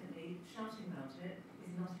 reluctantly, shouting about it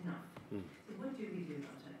is not enough. So what do we do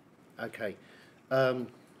about it? Okay.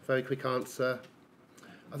 Very quick answer.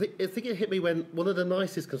 I think it hit me when one of the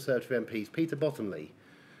nicest Conservative MPs, Peter Bottomley,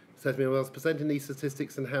 said to me when I was presenting these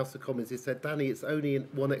statistics in House of Commons, he said, Danny, it's only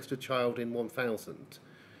one extra child in 1,000.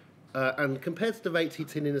 And compared to the rates he'd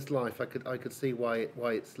seen in his life, I could see why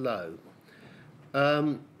it's low.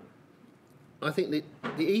 I think the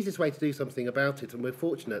easiest way to do something about it, and we're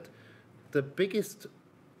fortunate, the biggest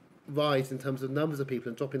rise in terms of numbers of people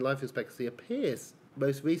and drop in life expectancy appears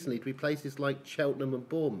most recently to be places like Cheltenham and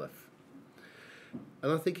Bournemouth.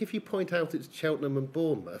 And I think if you point out it's Cheltenham and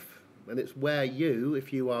Bournemouth, and it's where you,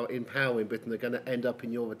 if you are in power in Britain, are going to end up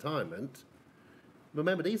in your retirement,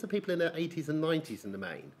 remember, these are people in their 80s and 90s in the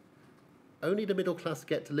main. Only the middle class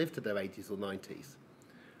get to live to their 80s or 90s.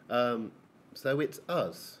 So it's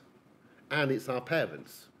us, and it's our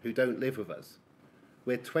parents who don't live with us.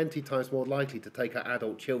 We're 20 times more likely to take our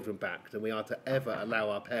adult children back than we are to ever allow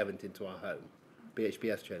our parent into our home.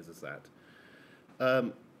 BSPS shows us that.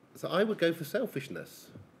 So I would go for selfishness.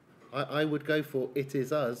 I would go for it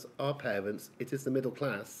is us, our parents, it is the middle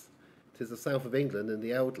class, it is the south of England and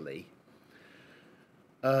the elderly,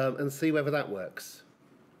 and see whether that works.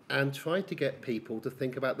 And try to get people to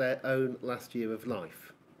think about their own last year of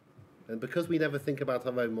life. And because we never think about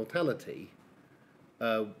our own mortality,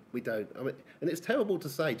 we don't. I mean, and it's terrible to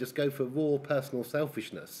say, just go for raw personal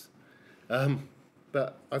selfishness.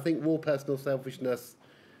 But I think raw personal selfishness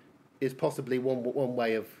is possibly one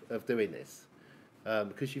way of doing this.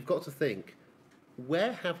 Because you've got to think,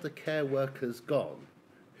 where have the care workers gone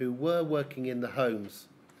who were working in the homes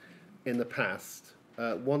in the past?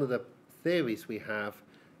 One of the theories we have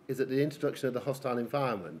is that the introduction of the hostile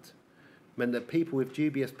environment meant that people with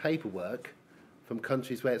dubious paperwork from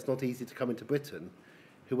countries where it's not easy to come into Britain,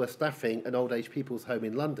 who were staffing an old age people's home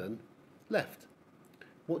in London, left.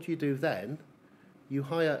 What do you do then? You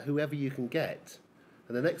hire whoever you can get,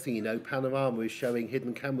 and the next thing you know, Panorama is showing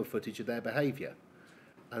hidden camera footage of their behaviour.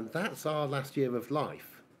 And that's our last year of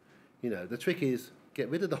life. You know, the trick is get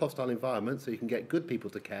rid of the hostile environment so you can get good people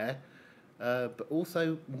to care, but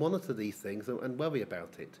also monitor these things and worry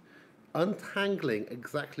about it. Untangling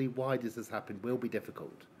exactly why this has happened will be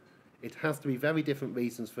difficult. It has to be very different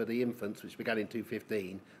reasons for the infants, which began in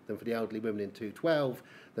 2015, than for the elderly women in 2012,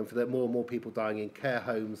 than for the more and more people dying in care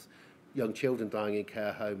homes, young children dying in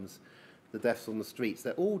care homes, the deaths on the streets.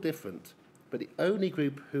 They're all different. But the only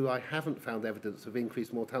group who I haven't found evidence of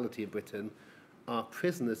increased mortality in Britain are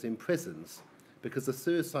prisoners in prisons, because the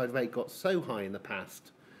suicide rate got so high in the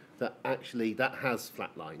past that actually that has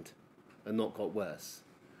flatlined and not got worse.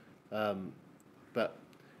 But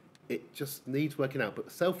it just needs working out.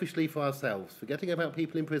 But selfishly for ourselves, forgetting about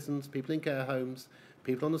people in prisons, people in care homes,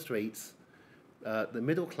 people on the streets, the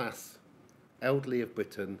middle class, elderly of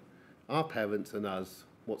Britain, our parents and us,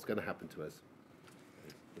 what's going to happen to us?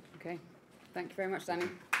 Okay. Thank you very much, Danny.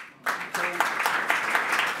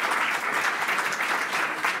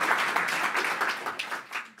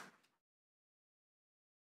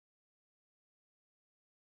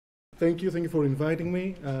 Thank you for inviting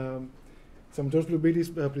me. So I'm George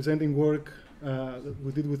Ploubidis, presenting work that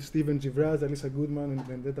we did with Stephen Givraz, Alisa Goodman, and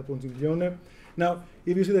Vendetta Pontiglione. Now,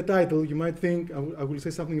 if you see the title, you might think I will say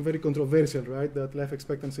something very controversial, right? That life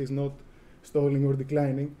expectancy is not stalling or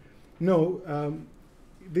declining. No,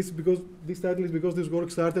 this title is because this work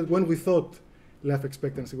started when we thought life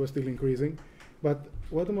expectancy was still increasing. But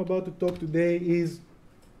what I'm about to talk today is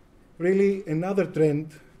really another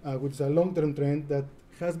trend, which is a long-term trend that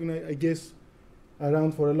has been, I guess,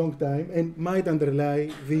 around for a long time and might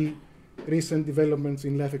underlie the recent developments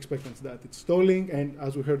in life expectancy, that it's stalling, and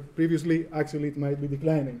as we heard previously, actually it might be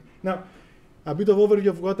declining. Now, a bit of overview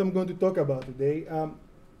of what I'm going to talk about today.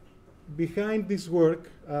 Behind this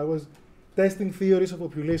work was testing theories of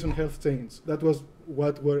population health change. That was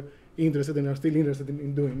what we're interested and are still interested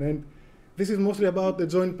in doing. And this is mostly about the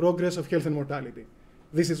joint progress of health and mortality.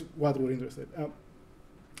 This is what we're interested in.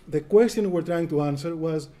 The question we're trying to answer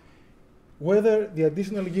was whether the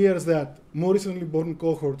additional years that more recently born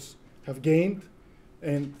cohorts have gained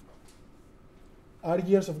and are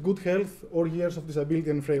years of good health or years of disability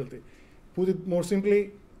and frailty. Put it more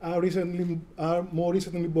simply, are more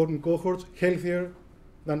recently born cohorts healthier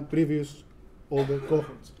than previous older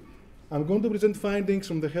cohorts? I'm going to present findings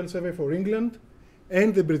from the Health Survey for England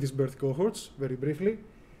and the British birth cohorts, very briefly.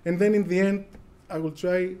 And then in the end, I will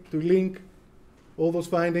try to link all those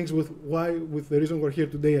findings with the reason we're here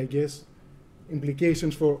today, I guess,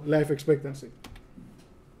 implications for life expectancy.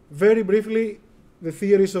 Very briefly, the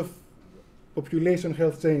theories of population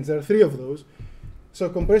health change. There are three of those. So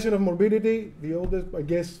compression of morbidity, the oldest, I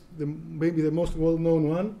guess, maybe the most well-known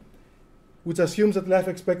one, which assumes that life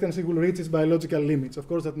expectancy will reach its biological limits. Of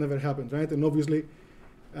course, that never happens, right? And obviously,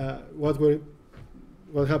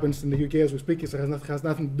 what happens in the UK as we speak has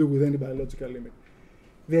nothing to do with any biological limit.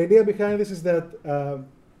 The idea behind this is that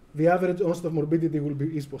the average onset of morbidity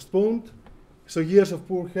is postponed, so years of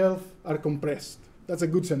poor health are compressed. That's a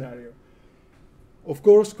good scenario. Of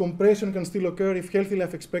course, compression can still occur if healthy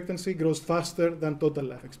life expectancy grows faster than total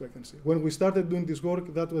life expectancy. When we started doing this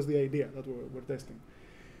work, that was the idea that we were testing.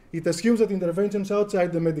 It assumes that interventions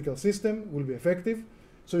outside the medical system will be effective,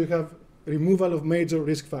 so you have removal of major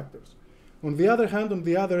risk factors. On the other hand, on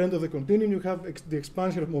the other end of the continuum, you have the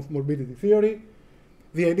expansion of morbidity theory.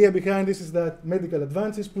 The idea behind this is that medical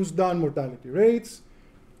advances push down mortality rates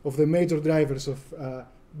of the major drivers of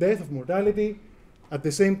death, of mortality. At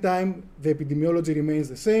the same time, the epidemiology remains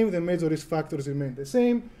the same, the major risk factors remain the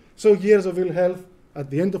same, so years of ill health at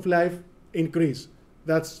the end of life increase.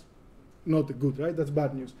 That's not good, right? That's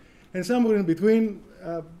bad news. And somewhere in between,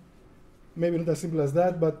 maybe not as simple as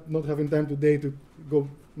that, but not having time today to go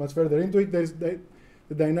much further into it, there's the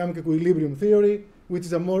dynamic equilibrium theory, which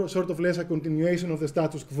is a more sort of less a continuation of the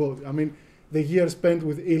status quo. I mean, the years spent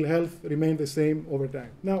with ill health remain the same over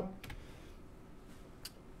time. Now,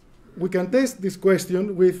 we can test this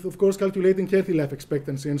question with, of course, calculating healthy life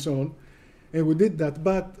expectancy and so on, and we did that.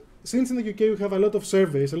 But since in the UK we have a lot of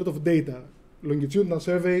surveys, a lot of data, longitudinal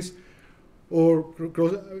surveys, or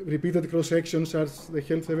repeated cross-sections as the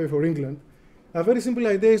Health Survey for England, a very simple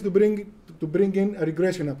idea is to bring in a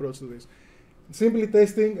regression approach to this. Simply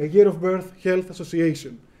testing a year of birth health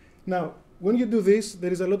association. Now, when you do this,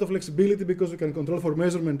 there is a lot of flexibility because you can control for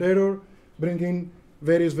measurement error, bring in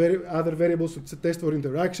various other variables to test for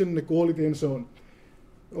interaction, inequality, and so on.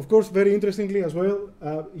 Of course, very interestingly as well,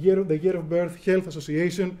 the year of birth health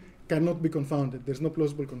association cannot be confounded. There's no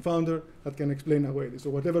plausible confounder that can explain away this. So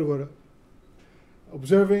whatever we're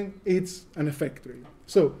observing, it's an effect, really.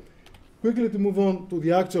 So quickly to move on to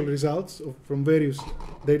the actual results from various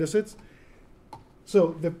data sets.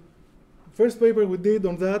 So the first paper we did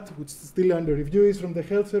on that, which is still under review, is from the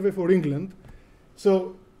Health Survey for England.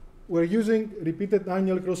 So we're using repeated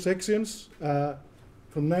annual cross-sections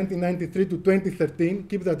from 1993 to 2013.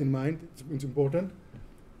 Keep that in mind, it's important.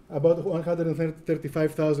 About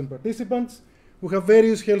 135,000 participants who have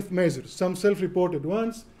various health measures, some self-reported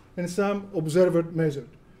ones and some observer measured.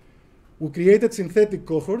 We created synthetic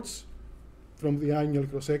cohorts from the annual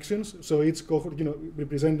cross-sections, so each cohort,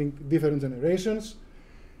 representing different generations.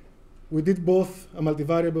 We did both a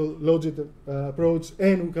multivariable logit approach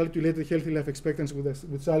and we calculated healthy life expectancy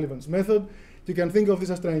with Sullivan's method. You can think of this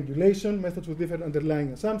as triangulation, methods with different underlying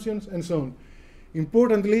assumptions, and so on.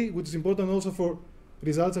 Importantly, which is important also for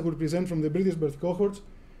results that we present from the British birth cohorts,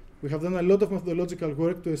 we have done a lot of methodological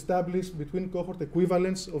work to establish between cohort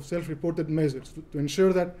equivalence of self-reported measures to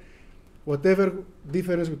ensure that whatever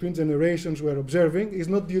difference between generations we're observing is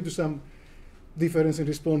not due to some difference in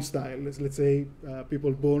response style. Let's say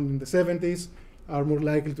people born in the 70s are more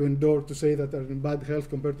likely to endure, to say that they're in bad health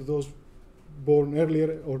compared to those born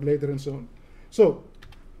earlier or later, and so on. So,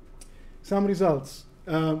 some results.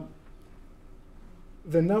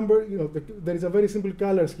 The number, there is a very simple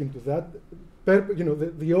color scheme to that.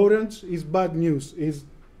 The orange is bad news, is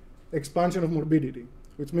expansion of morbidity,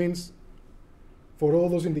 which means for all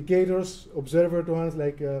those indicators, observed ones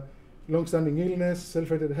like long-standing illness,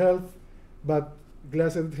 self-rated health, but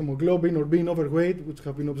glycated hemoglobin or being overweight, which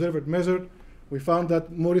have been observed measured, we found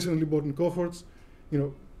that more recently born cohorts,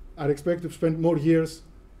 are expected to spend more years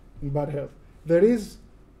in bad health. There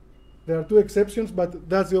are two exceptions, but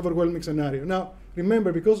that's the overwhelming scenario. Now,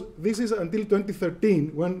 remember, because this is until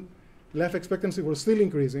 2013, when life expectancy was still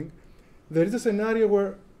increasing, there is a scenario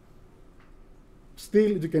where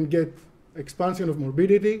still you can get expansion of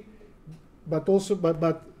morbidity, but also,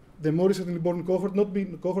 but the more recently born cohorts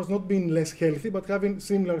not being less healthy, but having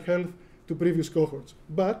similar health to previous cohorts.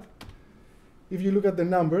 But if you look at the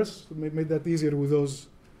numbers, to make that easier with those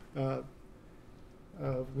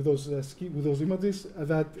images,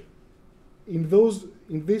 that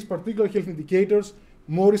in these particular health indicators,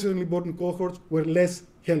 more recently born cohorts were less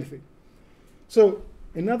healthy. So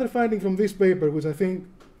another finding from this paper, which I think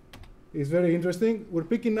is very interesting, we're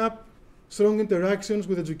picking up strong interactions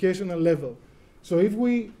with educational level. So if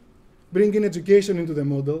we bring in education into the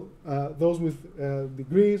model, those with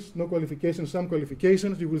degrees, no qualifications, some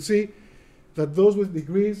qualifications, you will see that those with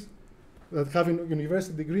degrees, that have a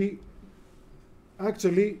university degree,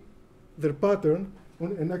 actually their pattern,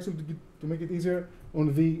 and actually to make it easier,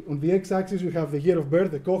 on the x-axis you have the year of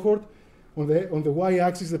birth, the cohort, on the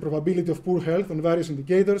y-axis the probability of poor health on various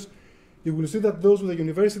indicators. You will see that those with a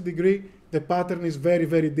university degree, the pattern is very,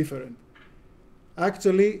 very different.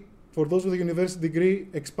 Actually, for those with a university degree,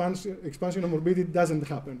 expansion of morbidity doesn't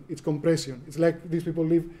happen. It's compression. It's like these people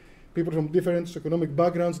from different socioeconomic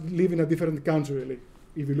backgrounds live in a different country, really,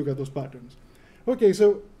 if you look at those patterns. Okay,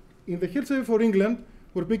 so in the health survey for England,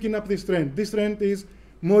 we're picking up this trend. This trend is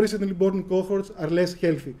more recently born cohorts are less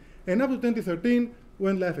healthy. And up to 2013,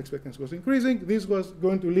 when life expectancy was increasing, this was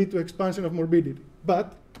going to lead to expansion of morbidity.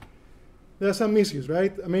 But there are some issues,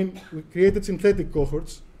 right? I mean, we created synthetic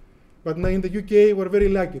cohorts, but now in the UK, we're very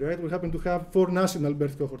lucky, right? We happen to have 4 national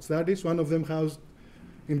birth cohort studies. One of them housed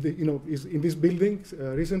is in this building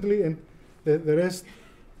recently, and the rest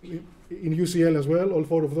in UCL as well, all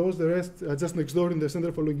 4 of those. The rest just next door in the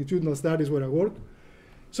Center for Longitudinal Studies where I work.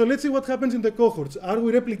 So let's see what happens in the cohorts. Are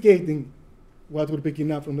we replicating what we're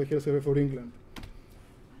picking up from the Health Survey for England?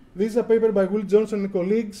 This is a paper by Will Johnson and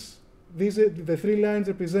colleagues. The 3 lines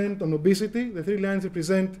represent on obesity. The 3 lines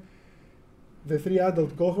represent the 3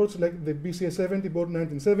 adult cohorts, like the BCS 70, born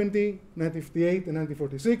 1970, 1958, and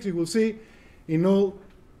 1946. You will see in all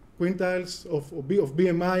quintiles of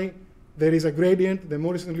BMI, there is a gradient. The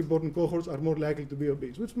more recently born cohorts are more likely to be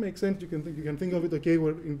obese, which makes sense. You can think of it, okay,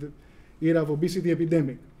 we're in the era of obesity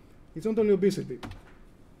epidemic. It's not only obesity.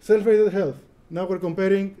 Self-rated health. Now we're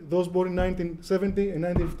comparing those born in 1970 and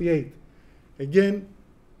 1958. Again,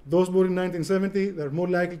 those born in 1970, they're more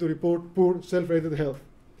likely to report poor self-rated health.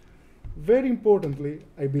 Very importantly,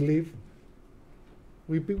 I believe,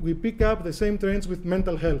 we pick up the same trends with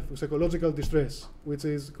mental health, with psychological distress, which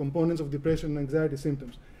is components of depression and anxiety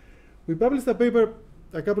symptoms. We published a paper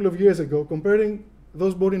a couple of years ago comparing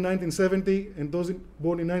those born in 1970 and those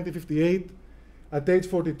born in 1958 at age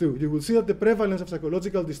 42. You will see that the prevalence of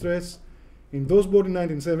psychological distress in those born in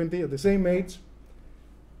 1970 at the same age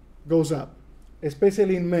goes up,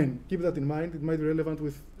 especially in men. Keep that in mind. It might be relevant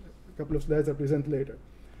with a couple of slides I present later.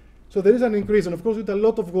 So there is an increase, and of course, we did a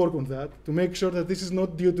lot of work on that to make sure that this is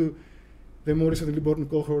not due to the more recently born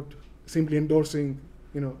cohort simply endorsing,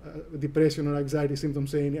 depression or anxiety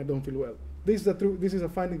symptoms, saying I don't feel well. This is a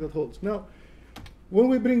finding that holds. Now, when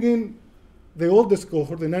we bring in the oldest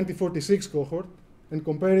cohort, the 1946 cohort, and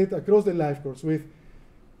compare it across the life course with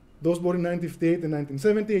those born in 1958 and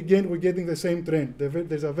 1970, again, we're getting the same trend.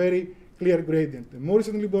 There's a very clear gradient. The more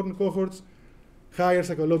recently born cohorts, higher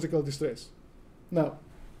psychological distress. Now,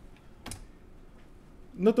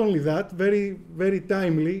 not only that, very, very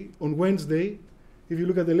timely, on Wednesday, if you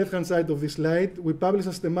look at the left-hand side of this slide, we published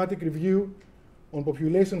a systematic review on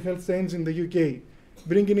population health trends in the UK,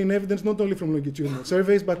 bringing in evidence not only from longitudinal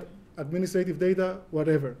surveys, but administrative data,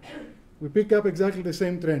 whatever. We pick up exactly the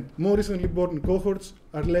same trend. More recently born cohorts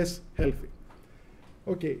are less healthy.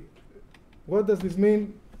 Okay, what does this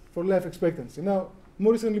mean for life expectancy? Now,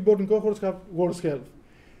 more recently born cohorts have worse health.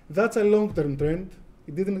 That's a long-term trend.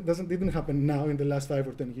 It didn't happen now in the last 5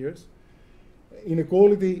 or 10 years.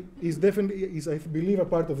 Inequality is definitely, I believe, a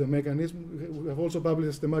part of the mechanism. We have also published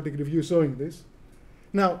a systematic review showing this.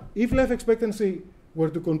 Now, if life expectancy were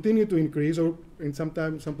to continue to increase, or in some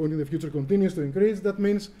point in the future continues to increase, that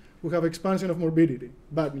means we have expansion of morbidity.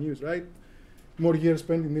 Bad news, right? More years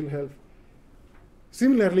spent in ill health.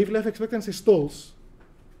 Similarly, if life expectancy stalls,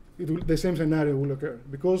 the same scenario will occur,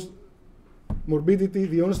 because morbidity,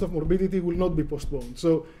 the onset of morbidity will not be postponed.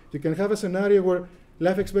 So you can have a scenario where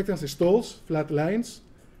life expectancy stalls, flat lines,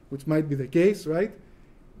 which might be the case, right?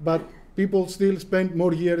 But people still spend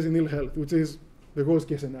more years in ill health, which is the worst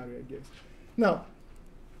case scenario, I guess. Now,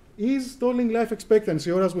 is stalling life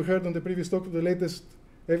expectancy, or as we heard on the previous talk, the latest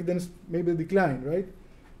evidence, maybe a decline, right?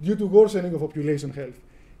 Due to worsening of population health.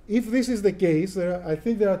 If this is the case, I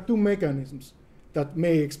think there are two mechanisms that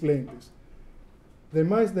may explain this. There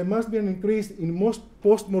must be an increase in most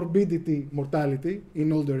post-morbidity mortality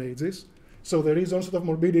in older ages. So there is onset of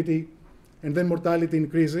morbidity, and then mortality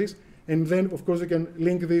increases. And then, of course, you can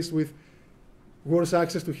link this with worse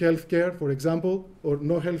access to health care, for example, or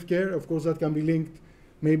no health care. Of course, that can be linked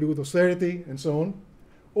maybe with austerity and so on.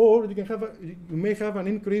 Or you may have an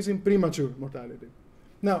increase in premature mortality.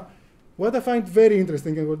 Now, what I find very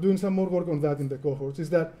interesting, and we're doing some more work on that in the cohorts, is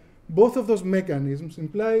that both of those mechanisms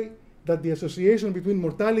imply that the association between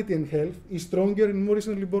mortality and health is stronger in more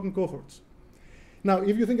recently born cohorts. Now,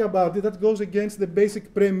 if you think about it, that goes against the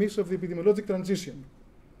basic premise of the epidemiologic transition,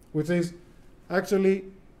 which is actually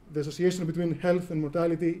the association between health and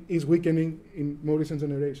mortality is weakening in more recent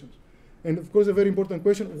generations. And of course, a very important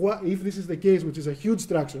question, if this is the case, which is a huge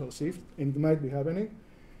structural shift, and it might be happening,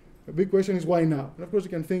 a big question is why now? And of course,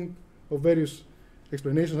 you can think of various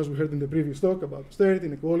explanations, as we heard in the previous talk, about austerity,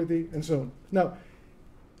 inequality, and so on. Now,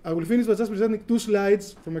 I will finish by just presenting two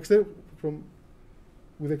slides with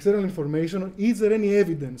external information. Is there any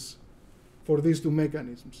evidence for these two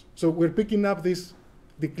mechanisms? So we're picking up this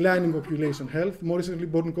declining population health, more recently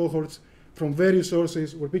born cohorts from various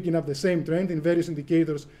sources. We're picking up the same trend in various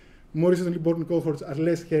indicators. More recently born cohorts are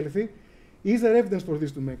less healthy. Is there evidence for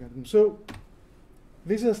these two mechanisms? So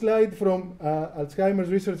this is a slide from Alzheimer's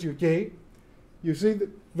Research UK. You see the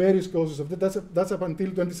various causes of that. That's up until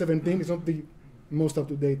 2017. It's not the most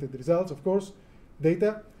up-to-date results, of course,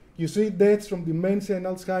 data. You see deaths from dementia and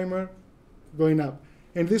Alzheimer going up.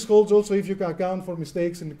 And this holds also if you can account for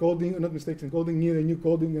mistakes in coding, not mistakes in coding, near new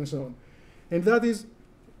coding, and so on. And that is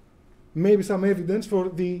maybe some evidence for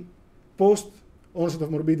the post-onset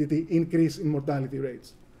of morbidity increase in mortality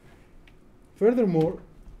rates. Furthermore,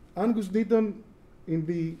 Angus Deaton in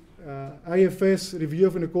the IFS review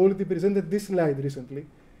of inequality presented this slide recently.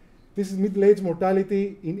 This is middle-age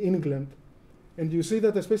mortality in England. And you see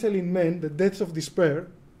that especially in men, the deaths of despair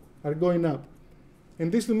are going up.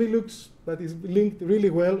 And this to me looks that is linked really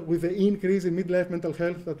well with the increase in midlife mental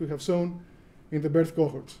health that we have shown in the birth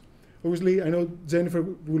cohorts. Obviously, I know Jennifer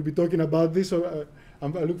will be talking about this, so I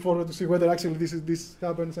look forward to see whether actually this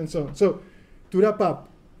happens and so on. So to wrap up,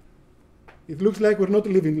 it looks like we're not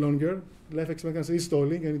living longer. Life expectancy is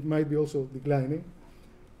stalling, and it might be also declining.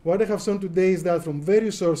 What I have shown today is that from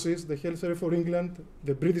various sources, the Health Survey for England,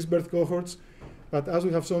 the British birth cohorts, but as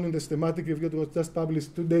we have shown in the systematic review that was just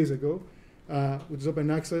published 2 days ago, which is open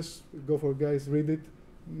access, go for guys, read it,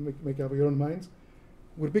 make up your own minds.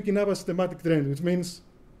 We're picking up a systematic trend,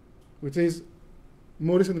 which is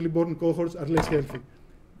more recently born cohorts are less healthy.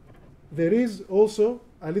 There is also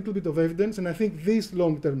a little bit of evidence, and I think this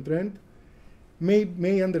long-term trend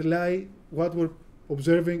may underlie what we're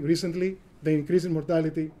observing recently, the increase in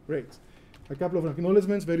mortality rates. A couple of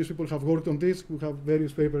acknowledgements. Various people have worked on this. We have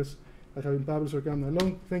various papers that have been published or come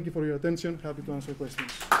along. Thank you for your attention. Happy to answer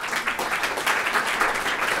questions.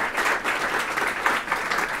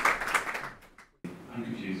 I'm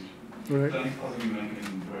confused. All right. Danny's positing a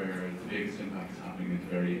mechanism where the biggest impact is happening at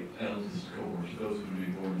the very eldest cohort, those who have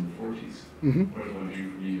been born in the 40s. Mm-hmm. Whereas what I'm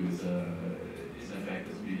hearing from you is an effect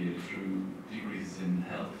that's mediated through decreases in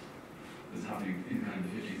health that's happening in kind of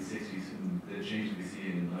the 50s and 60s, and the changes we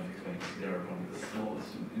see in life expectancy there are probably the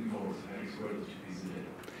smallest in cohorts. How do you square those two pieces of data?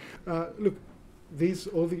 Look,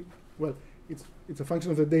 it's a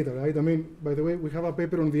function of the data, right? I mean, by the way, we have a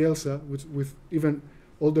paper on the ELSA, which with even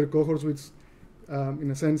older cohorts, which in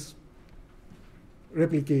a sense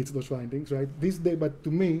replicates those findings, right? But to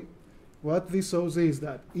me, what this shows is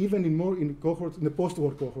that even in cohorts, in the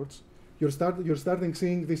post-war cohorts, you're starting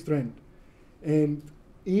seeing this trend. And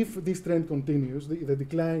if this trend continues, the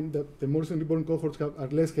decline that the more recently born cohorts are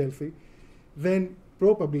less healthy, then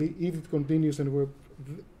probably if it continues and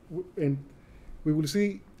we will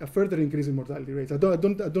see a further increase in mortality rates. I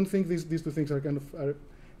don't think these two things are I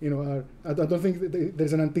don't think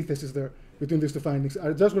there's an antithesis there. between these two findings.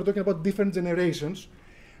 Just we're talking about different generations.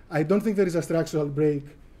 I don't think there is a structural break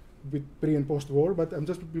with pre and post-war, but I'm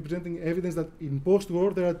just presenting evidence that in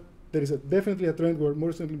post-war there is definitely a trend where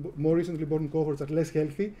more recently born cohorts are less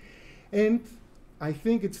healthy, and I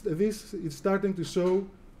think this is starting to show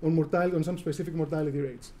on mortality, on some specific mortality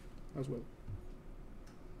rates as well.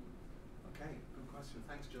 Okay, good question.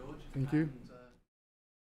 Thanks, George. Thank you.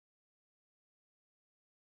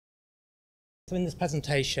 So in this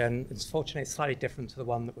presentation, it's fortunately slightly different to the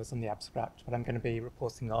one that was in the abstract, but I'm going to be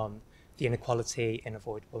reporting on the inequality in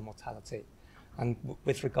avoidable mortality, and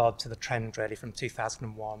with regard to the trend really from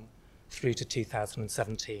 2001 through to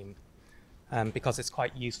 2017, because it's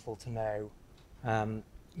quite useful to know,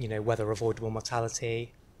 whether avoidable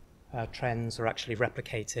mortality trends are actually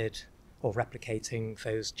replicated or replicating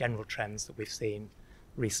those general trends that we've seen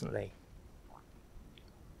recently.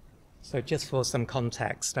 So just for some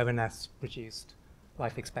context, ONS produced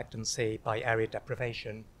life expectancy by area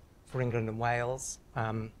deprivation for England and Wales.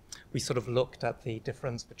 We sort of looked at the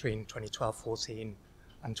difference between 2012-14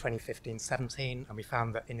 and 2015-17, and we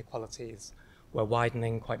found that inequalities were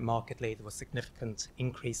widening quite markedly. There were significant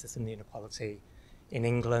increases in the inequality in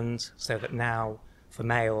England, so that now for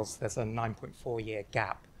males there's a 9.4-year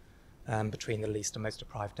gap between the least and most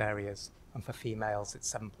deprived areas, and for females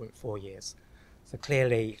it's 7.4 years. So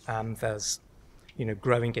clearly there's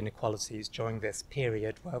growing inequalities during this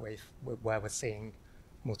period where we're seeing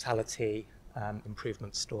mortality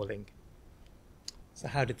improvement stalling. So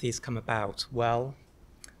how did these come about? Well,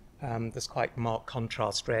 there's quite marked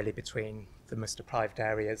contrast really between the most deprived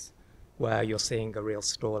areas, where you're seeing a real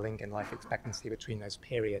stalling in life expectancy between those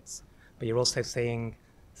periods, but you're also seeing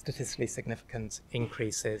statistically significant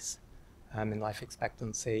increases in life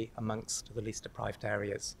expectancy amongst the least deprived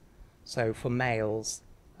areas. So for males,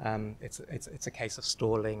 it's a case of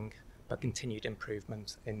stalling, but continued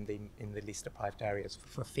improvement in the least deprived areas.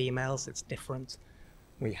 For females, it's different.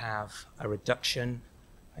 We have a reduction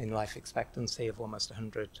in life expectancy of almost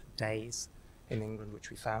 100 days in England, which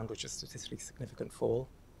we found, which is a statistically significant fall.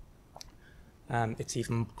 It's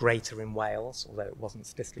even greater in Wales, although it wasn't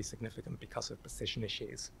statistically significant because of precision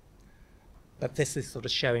issues. But this is sort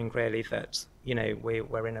of showing really that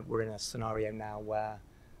we're in a scenario now where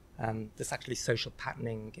there's actually social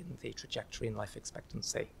patterning in the trajectory in life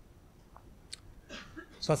expectancy.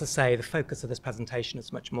 So as I say, the focus of this presentation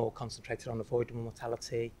is much more concentrated on avoidable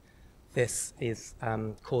mortality. This is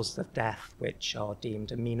causes of death which are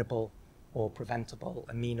deemed amenable or preventable.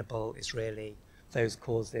 Amenable is really those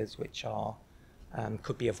causes which are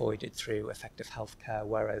could be avoided through effective healthcare,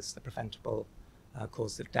 whereas the preventable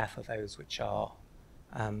causes of death are those which are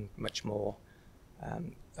much more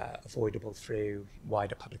avoidable through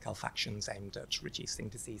wider public health actions aimed at reducing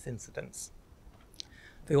disease incidence.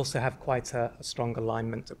 They also have quite a strong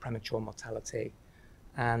alignment to premature mortality,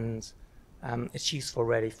 and it's useful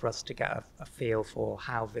really for us to get a feel for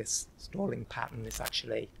how this stalling pattern is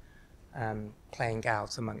actually playing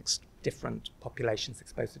out amongst different populations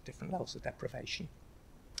exposed to different levels of deprivation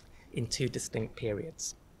in two distinct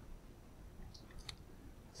periods.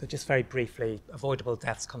 So just very briefly, avoidable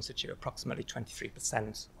deaths constitute approximately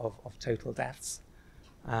 23% of total deaths,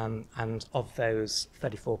 and of those,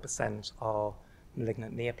 34% are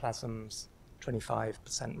malignant neoplasms,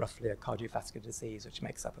 25% roughly are cardiovascular disease, which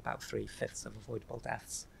makes up about 3/5 of avoidable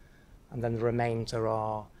deaths. And then the remainder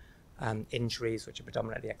are injuries, which are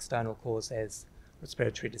predominantly external causes,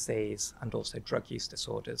 respiratory disease, and also drug use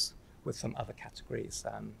disorders, with some other categories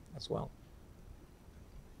as well.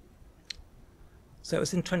 So it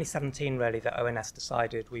was in 2017 really that ONS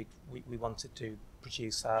decided we wanted to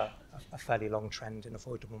produce a fairly long trend in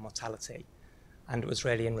avoidable mortality. And it was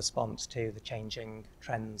really in response to the changing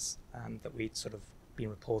trends that we'd sort of been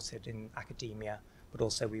reported in academia, but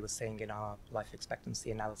also we were seeing in our life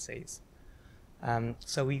expectancy analyses.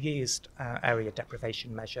 So we used area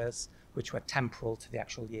deprivation measures, which were temporal to the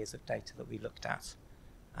actual years of data that we looked at.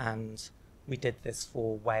 And we did this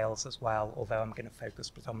for Wales as well, although I'm going to focus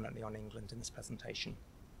predominantly on England in this presentation.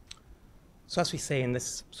 So as we see in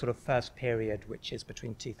this sort of first period, which is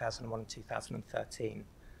between 2001 and 2013,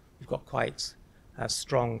 we've got quite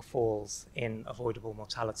strong falls in avoidable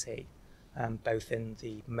mortality, both in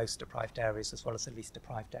the most deprived areas as well as the least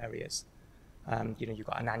deprived areas. You've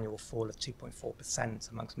got an annual fall of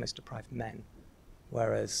 2.4% amongst most deprived men,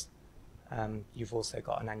 whereas you've also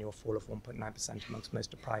got an annual fall of 1.9% amongst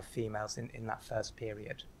most deprived females in that first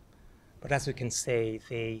period. But as we can see,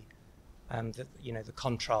 the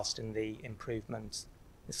contrast in the improvement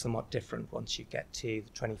is somewhat different once you get to the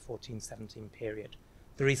 2014-17 period.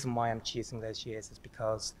 The reason why I'm choosing those years is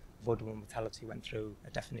because avoidable mortality went through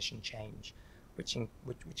a definition change,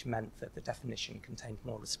 which meant that the definition contained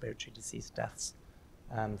more respiratory disease deaths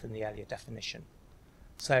than the earlier definition.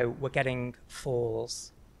 So we're getting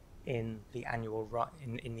falls in the annual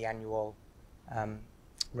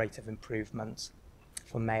rate of improvement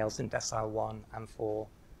for males in decile 1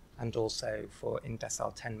 and also for in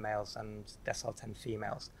decile 10 males and decile 10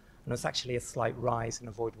 females. And there's actually a slight rise in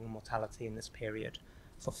avoidable mortality in this period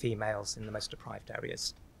for females in the most deprived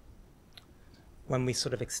areas. When we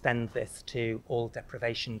sort of extend this to all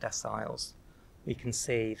deprivation deciles, we can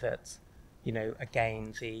see that, you know,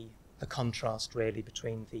 again, the contrast really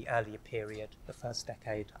between the earlier period, the first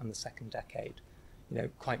decade and the second decade, you know,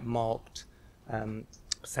 quite marked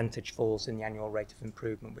percentage falls in the annual rate of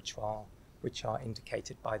improvement, which are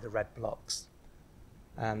indicated by the red blocks.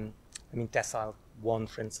 I mean, decile 1,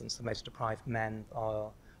 for instance, the most deprived men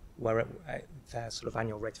their sort of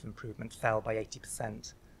annual rate of improvement fell by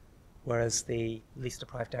 80%, whereas the least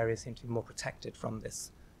deprived areas seem to be more protected from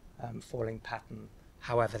this falling pattern.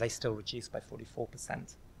 However, they still reduced by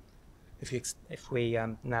 44%. If we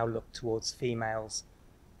now look towards females,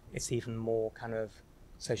 it's even more kind of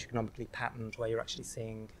socioeconomically patterned, where you're actually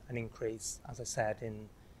seeing an increase, as I said, in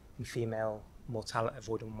female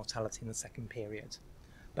avoidable mortality in the second period.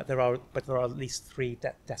 But there are at least 3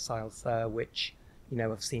 deciles there which, you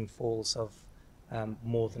know, have seen falls of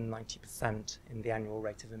more than 90% in the annual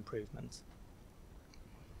rate of improvement.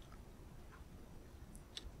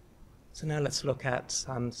 So now let's look at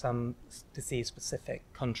some disease-specific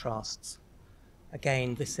contrasts.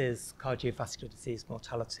 Again, this is cardiovascular disease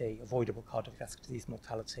mortality, avoidable cardiovascular disease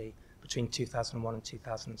mortality between 2001 and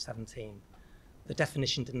 2017. The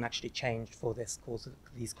definition didn't actually change for these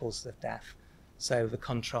causes of death. So the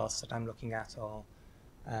contrasts that I'm looking at are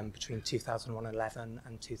between 2001-11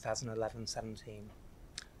 and 2011-17.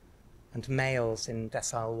 And males in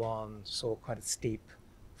decile 1 saw quite a steep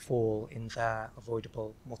fall in their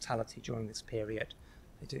avoidable mortality during this period.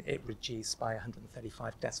 It reduced by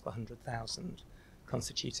 135 deaths per 100,000,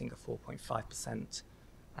 constituting a 4.5%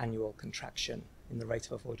 annual contraction in the rate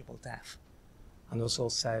of avoidable death. And there was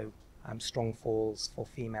also strong falls for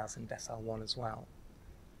females in decile 1 as well.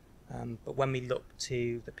 But when we look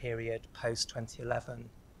to the period post-2011,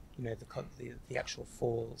 you know, the actual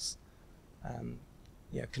falls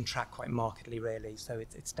you know, contract quite markedly, really. So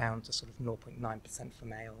it's down to sort of 0.9% for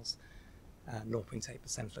males,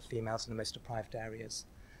 0.8% for females in the most deprived areas.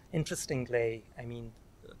 Interestingly, I mean,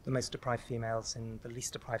 the most deprived females in the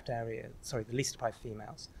least deprived the least deprived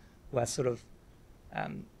females were sort of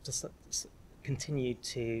just continued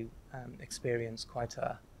to experience quite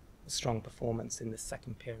a strong performance in this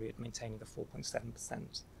second period, maintaining a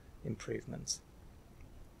 4.7% improvement.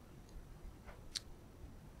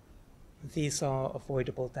 These are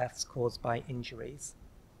avoidable deaths caused by injuries.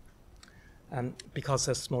 Because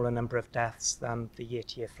there's a smaller number of deaths, the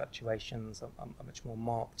year-to-year fluctuations are much more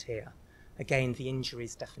marked here. Again, the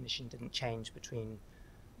injuries definition didn't change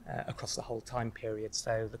across the whole time period,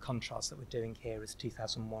 so the contrast that we're doing here is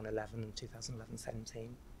 2001-11 and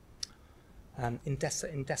 2011-17. In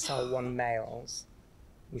decile 1 males,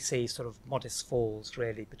 we see sort of modest falls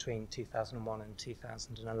really between 2001 and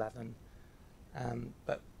 2011.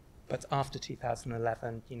 But after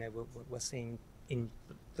 2011, you know, we're seeing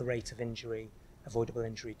the rate of avoidable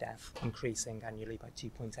injury death, increasing annually by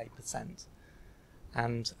 2.8%.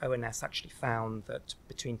 And ONS actually found that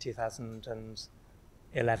between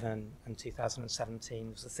 2011 and 2017,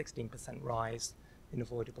 there was a 16% rise in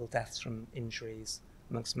avoidable deaths from injuries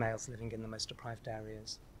amongst males living in the most deprived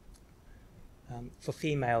areas. For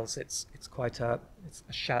females, it's quite a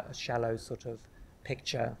shallow sort of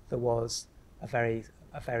picture. There was a very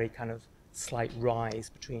kind of slight rise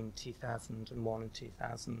between 2001 and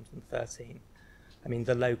 2013. I mean,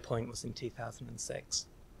 the low point was in 2006,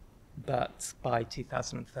 but by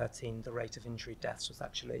 2013, the rate of injury deaths was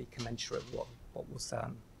actually commensurate with what was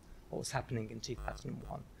happening in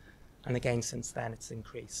 2001. And again, since then, it's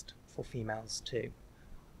increased for females too,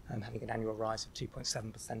 having an annual rise of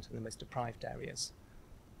 2.7% in the most deprived areas.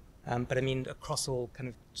 But I mean, across all kind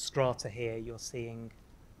of strata here, you're seeing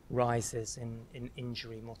rises in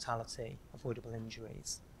injury mortality, avoidable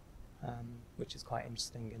injuries, which is quite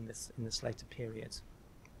interesting in this later period.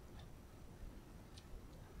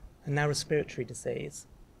 And now respiratory disease.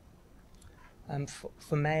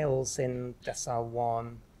 For males in decile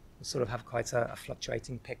 1, we sort of have quite a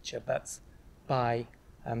fluctuating picture, but by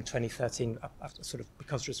 2013,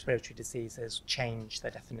 because respiratory diseases change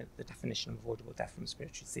the definition of avoidable death from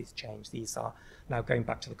respiratory disease change. These are now going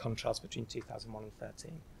back to the contrast between 2001 and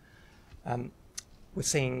 13. We're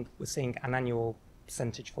seeing an annual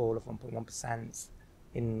percentage fall of 1.1%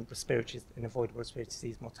 in avoidable respiratory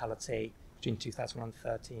disease mortality between 2001 and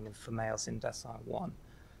 2013, and for males in decile 1,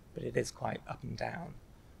 but it is quite up and down.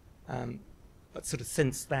 But sort of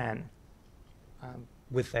since then,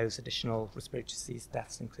 with those additional respiratory disease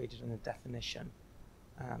deaths included in the definition,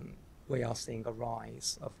 we are seeing a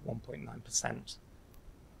rise of 1.9%.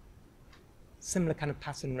 Similar kind of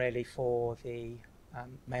pattern really for the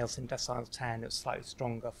males in decile 10. It was slightly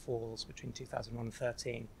stronger falls between 2001 and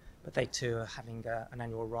 13, but they too are having an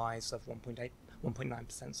annual rise of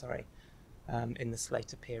 1.9%, sorry, in this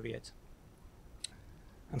later period.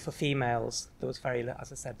 And for females, there was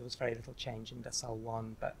as I said, there was very little change in decile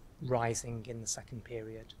 1, but rising in the second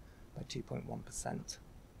period by 2.1%.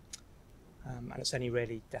 And it's only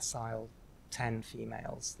really decile 10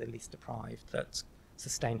 females, the least deprived, that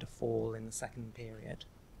sustained a fall in the second period.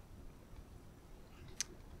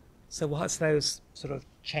 So what has those sort of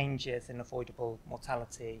changes in avoidable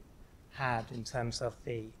mortality had in terms of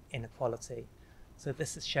the inequality? So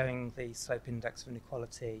this is showing the slope index of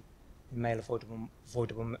inequality in male avoidable,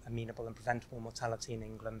 amenable and preventable mortality in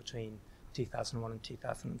England between 2001 and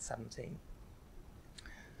 2017.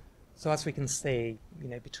 So as we can see,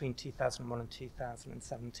 between 2001 and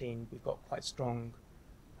 2017, we've got quite strong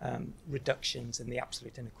reductions in the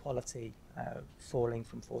absolute inequality, falling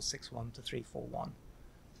from 461 to 341.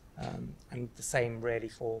 And the same really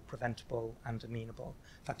for preventable and amenable.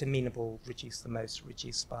 In fact, amenable reduced the most,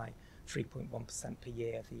 reduced by 3.1% per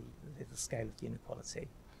year, the scale of the inequality.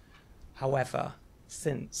 However,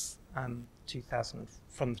 since from the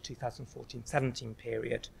 2014-17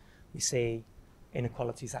 period, we see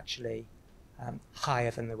inequalities actually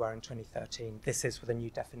higher than they were in 2013. This is with a new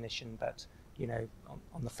definition, but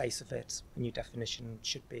on the face of it, a new definition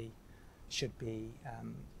should be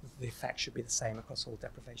the effect should be the same across all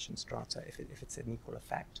deprivation strata if it's an equal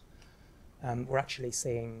effect. We're actually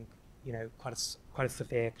seeing quite a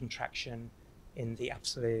severe contraction in the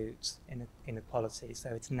absolute inequality, so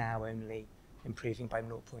it's now only improving by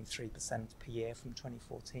 0.3% per year from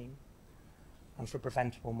 2014. And for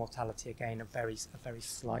preventable mortality, again, a very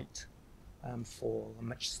slight fall, a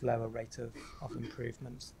much slower rate of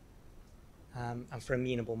improvement. And for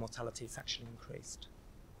amenable mortality, it's actually increased.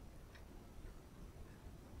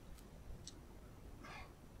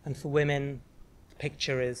 And for women, the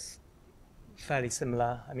picture is fairly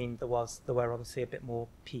similar. I mean, there were obviously a bit more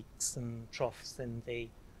peaks and troughs in the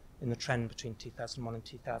trend between 2001 and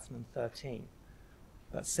 2013.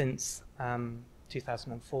 But since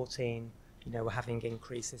 2014, we're having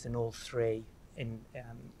increases in all three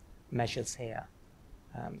measures here,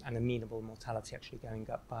 and amenable mortality actually going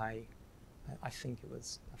up by, I think it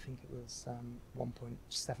was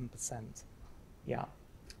 1.7%. Yeah.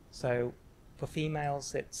 So for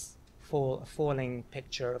females, it's a falling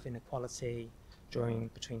picture of inequality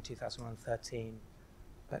between 2001 and 2013,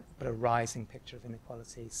 but a rising picture of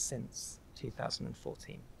inequality since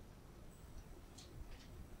 2014.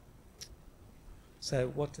 So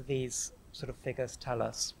what do these sort of figures tell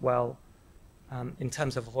us? Well, in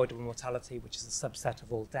terms of avoidable mortality, which is a subset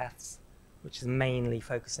of all deaths, which is mainly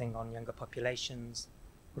focusing on younger populations,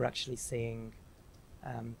 we're actually seeing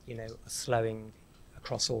a slowing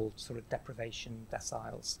across all sort of deprivation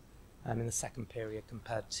deciles in the second period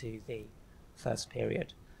compared to the first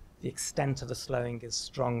period. The extent of the slowing is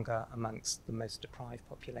stronger amongst the most deprived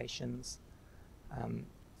populations. And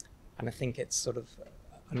I think it's sort of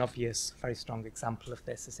an obvious, very strong example of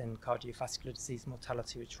this is in cardiovascular disease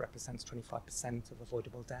mortality, which represents 25% of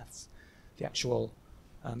avoidable deaths. The actual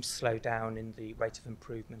slowdown in the rate of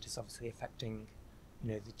improvement is obviously affecting,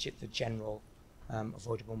 the general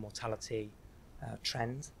avoidable mortality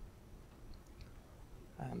trend.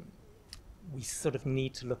 We sort of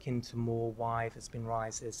need to look into more why there's been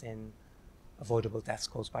rises in avoidable deaths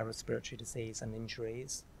caused by respiratory disease and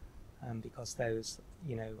injuries, because those,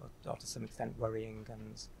 are to some extent worrying,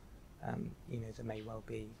 and there may well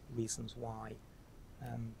be reasons why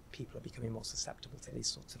people are becoming more susceptible to these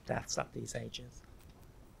sorts of deaths at these ages.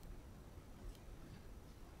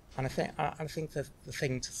 And I think that the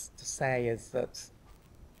thing to say is that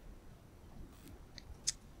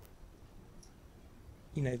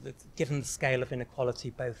that given the scale of inequality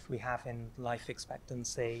both we have in life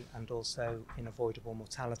expectancy and also in avoidable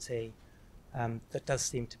mortality, there does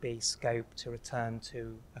seem to be scope to return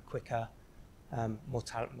to a quicker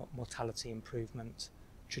mortality improvement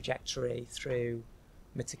trajectory through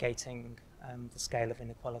mitigating the scale of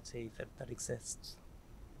inequality that exists.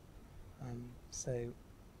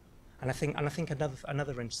 And I think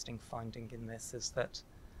another interesting finding in this is that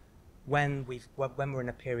when we're in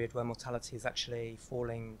a period where mortality is actually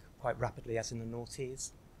falling quite rapidly, as in the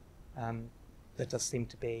noughties, there does seem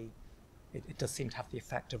to be, it does seem to have the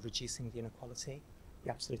effect of reducing the inequality. the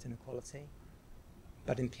absolute inequality.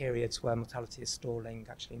 But in periods where mortality is stalling,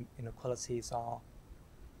 actually inequalities are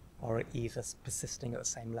either persisting at the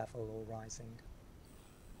same level or rising.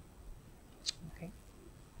 Okay.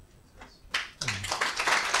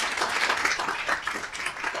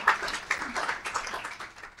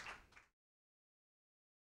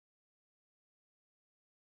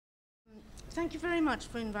 Thank you very much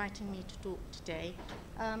for inviting me to talk today.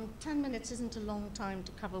 10 minutes isn't a long time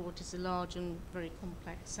to cover what is a large and very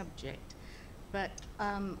complex subject, but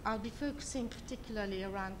I'll be focusing particularly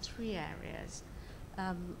around 3 areas.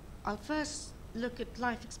 I'll first look at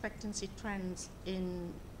life expectancy trends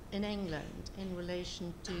in England in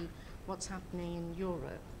relation to what's happening in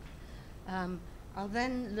Europe. I'll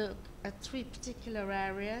then look at 3 particular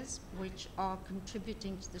areas which are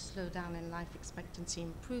contributing to the slowdown in life expectancy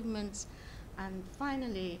improvements. And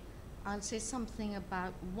finally, I'll say something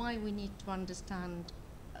about why we need to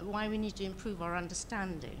improve our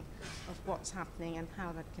understanding of what's happening and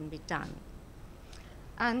how that can be done.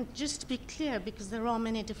 And just to be clear, because there are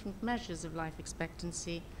many different measures of life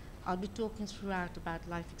expectancy, I'll be talking throughout about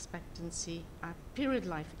life expectancy period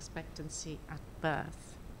life expectancy at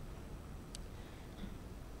birth.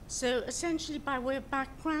 So essentially, by way of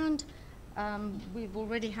background, we've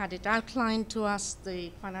already had it outlined to us,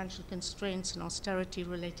 the financial constraints and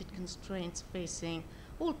austerity-related constraints facing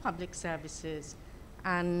all public services,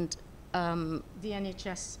 and the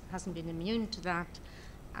NHS hasn't been immune to that,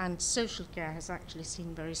 and social care has actually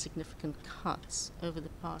seen very significant cuts over the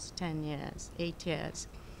past 8 years.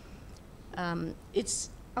 It's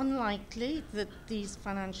unlikely that these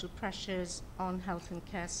financial pressures on health and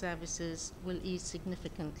care services will ease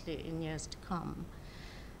significantly in years to come.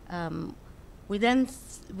 We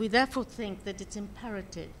therefore think that it's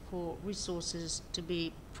imperative for resources to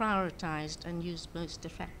be prioritized and used most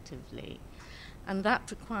effectively. And that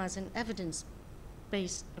requires an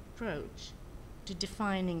evidence-based approach to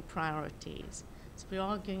defining priorities. So we're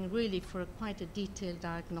arguing really for quite a detailed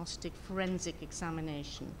diagnostic forensic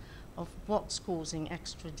examination of what's causing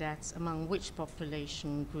extra deaths among which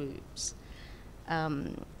population groups.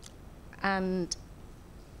 And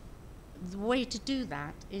the way to do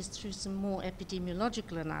that is through some more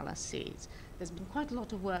epidemiological analyses. There's been quite a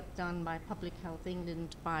lot of work done by Public Health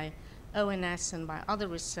England, by ONS and by other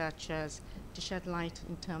researchers to shed light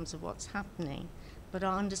in terms of what's happening. But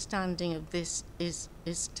our understanding of this is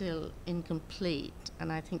still incomplete,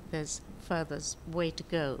 and I think there's further way to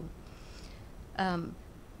go.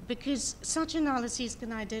 Because such analyses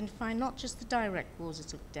can identify not just the direct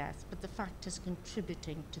causes of death, but the factors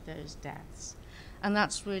contributing to those deaths. And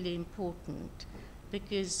that's really important,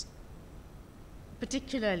 because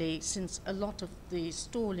particularly since a lot of the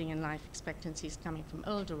stalling in life expectancy is coming from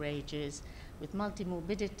older ages, with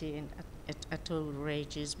multimorbidity at older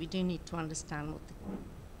ages, we do need to understand what the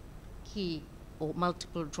key or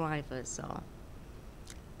multiple drivers are.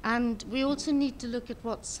 And we also need to look at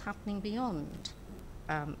what's happening beyond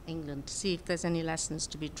England to see if there's any lessons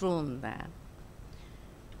to be drawn there.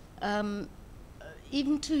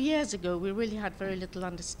 Even 2 years ago, we really had very little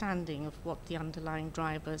understanding of what the underlying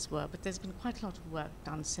drivers were, but there's been quite a lot of work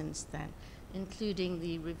done since then, including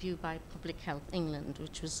the review by Public Health England,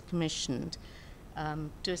 which was commissioned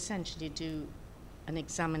to essentially do an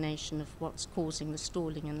examination of what's causing the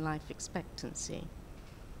stalling in life expectancy.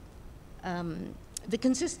 The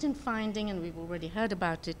consistent finding, and we've already heard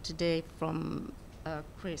about it today from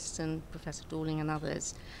Chris and Professor Dorling and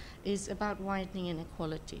others, is about widening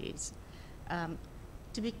inequalities.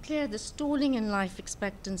 To be clear, the stalling in life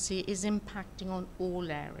expectancy is impacting on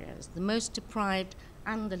all areas, the most deprived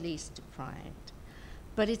and the least deprived.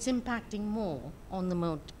 But it's impacting more on the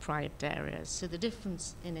more deprived areas. So the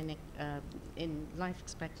difference in life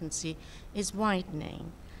expectancy is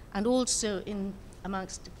widening. And also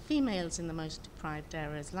amongst females in the most deprived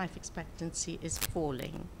areas, life expectancy is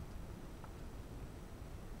falling.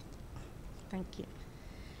 Thank you.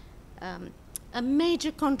 A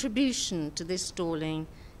major contribution to this stalling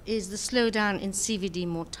is the slowdown in CVD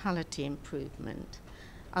mortality improvement.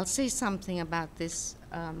 I'll say something about this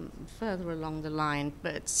further along the line,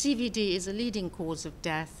 but CVD is a leading cause of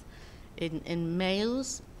death in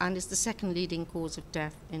males and is the second leading cause of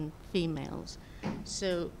death in females.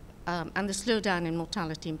 So, and the slowdown in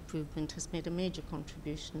mortality improvement has made a major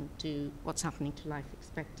contribution to what's happening to life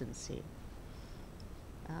expectancy.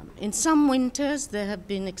 In some winters, there have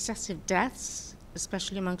been excessive deaths,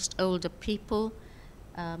 especially amongst older people,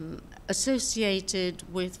 associated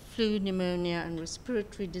with flu, pneumonia, and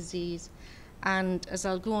respiratory disease. And as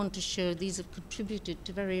I'll go on to show, these have contributed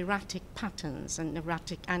to very erratic patterns and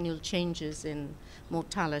erratic annual changes in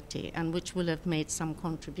mortality, and which will have made some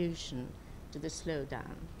contribution to the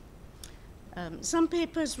slowdown. Some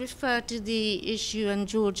papers refer to the issue, and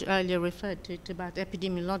George earlier referred to it, about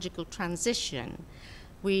epidemiological transition.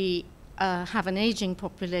 We have an aging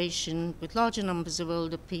population with larger numbers of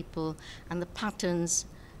older people, and the patterns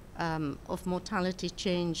of mortality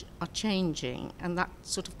change are changing, and that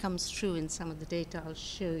sort of comes through in some of the data I'll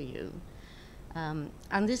show you.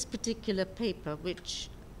 And this particular paper, which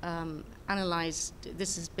analyzed,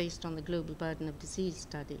 this is based on the Global Burden of Disease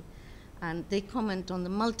study, and they comment on the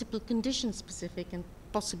multiple condition-specific and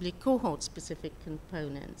possibly cohort-specific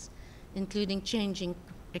components, including changing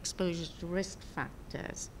exposure to risk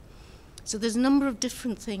factors. So there's a number of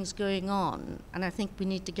different things going on, and I think we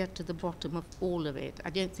need to get to the bottom of all of it.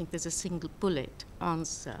 I don't think there's a single bullet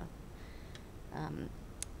answer.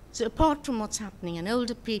 So apart from what's happening in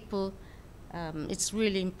older people, it's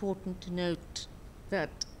really important to note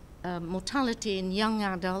that mortality in young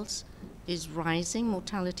adults is rising.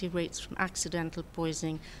 Mortality rates from accidental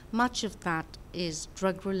poisoning, much of that is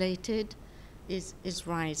drug-related, is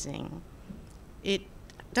rising. It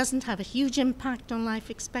doesn't have a huge impact on life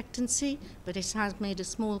expectancy, but it has made a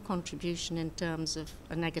small contribution in terms of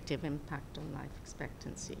a negative impact on life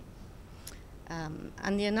expectancy.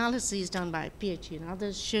 And the analysis done by PhD and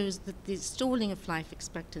others shows that the stalling of life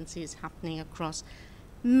expectancy is happening across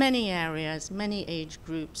many areas, many age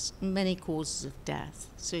groups, many causes of death.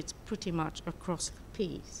 So it's pretty much across the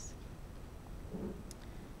piece.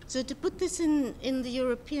 So to put this in the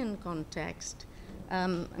European context,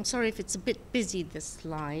 I'm sorry if it's a bit busy, this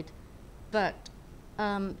slide, but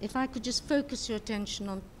if I could just focus your attention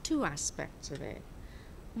on two aspects of it.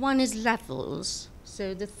 One is levels.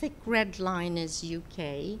 So the thick red line is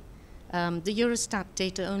UK. The Eurostat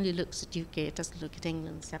data only looks at UK. It doesn't look at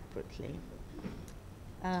England separately.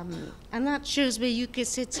 And that shows where UK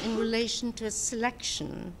sits in relation to a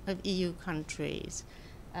selection of EU countries.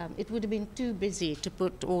 It would have been too busy to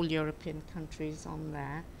put all European countries on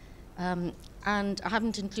there. And I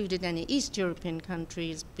haven't included any East European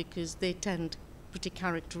countries because they tend pretty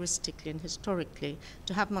characteristically and historically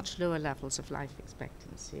to have much lower levels of life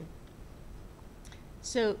expectancy.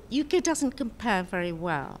 So UK doesn't compare very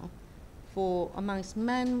well. For amongst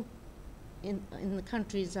men in the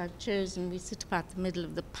countries I've chosen, we sit about the middle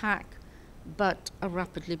of the pack, but are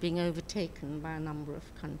rapidly being overtaken by a number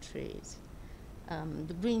of countries.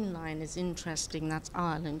 The green line is interesting, that's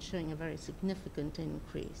Ireland, showing a very significant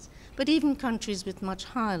increase. But even countries with much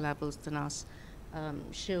higher levels than us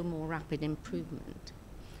show more rapid improvement.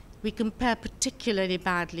 We compare particularly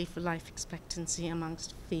badly for life expectancy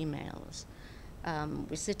amongst females.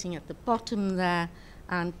 We're sitting at the bottom there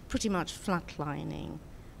and pretty much flatlining,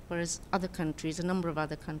 whereas other countries, a number of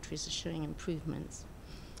other countries, are showing improvements.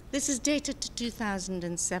 This is data to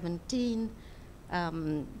 2017.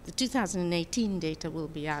 The 2018 data will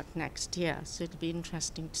be out next year, so it'll be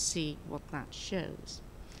interesting to see what that shows.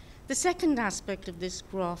 The second aspect of this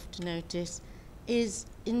graph to notice is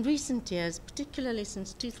in recent years, particularly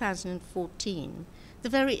since 2014, the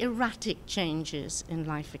very erratic changes in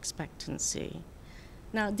life expectancy.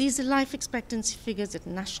 Now, these are life expectancy figures at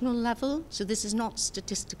national level, so this is not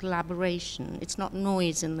statistical aberration. It's not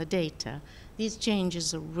noise in the data. These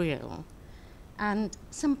changes are real. And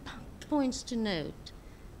some points to note.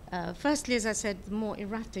 Firstly, as I said, the more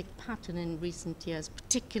erratic pattern in recent years,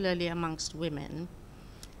 particularly amongst women.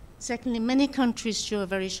 Secondly, many countries show a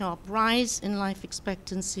very sharp rise in life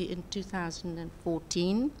expectancy in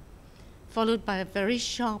 2014, followed by a very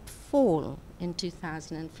sharp fall in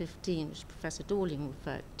 2015, which Professor Dorling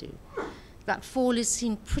referred to. That fall is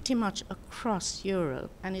seen pretty much across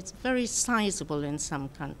Europe, and it's very sizable in some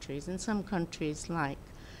countries. In some countries like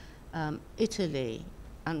Italy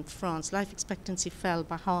and France, life expectancy fell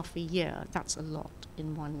by half a year. That's a lot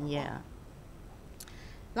in 1 year.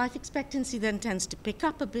 Life expectancy then tends to pick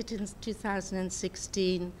up a bit in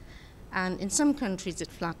 2016, and in some countries it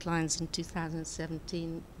flatlines in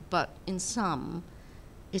 2017, but in some,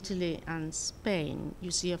 Italy and Spain,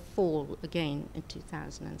 you see a fall again in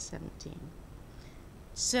 2017.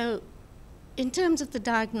 So in terms of the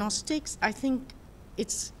diagnostics, I think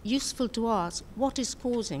it's useful to ask, what is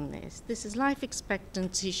causing this? This is life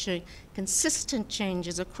expectancy showing consistent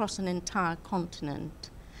changes across an entire continent,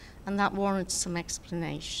 and that warrants some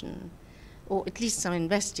explanation, or at least some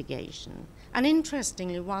investigation. And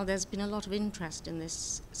interestingly, while there's been a lot of interest in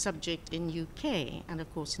this subject in UK, and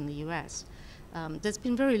of course in the US, there's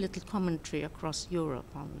been very little commentary across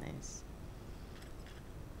Europe on this.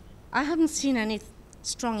 I haven't seen any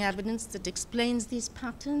strong evidence that explains these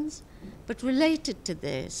patterns, but related to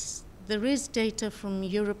this, there is data from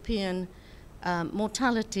European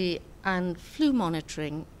mortality and flu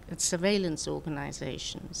monitoring and surveillance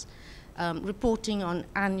organizations reporting on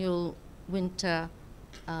annual winter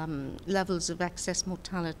levels of excess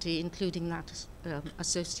mortality, including that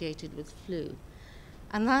associated with flu.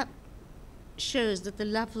 And that shows that the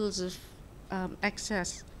levels of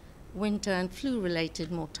excess winter and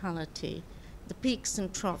flu-related mortality, the peaks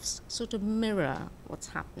and troughs, sort of mirror what's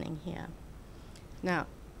happening here. Now,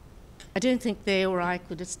 I don't think they or I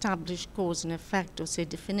could establish cause and effect or say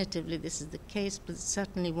definitively this is the case, but it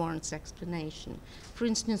certainly warrants explanation. For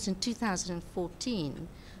instance, in 2014,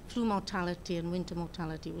 flu mortality and winter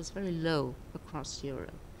mortality was very low across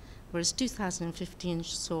Europe, whereas 2015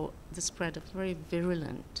 saw the spread of a very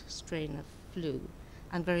virulent strain of flu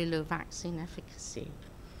and very low vaccine efficacy.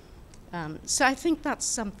 So I think that's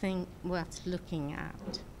something worth looking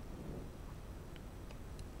at.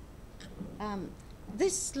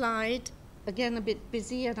 This slide, again a bit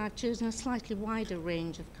busy, and I've chosen a slightly wider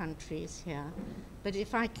range of countries here, but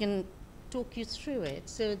if I can talk you through it.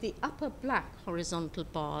 So the upper black horizontal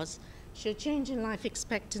bars show change in life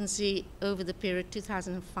expectancy over the period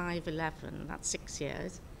 2005-11, that's 6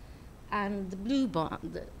 years, and the blue bar,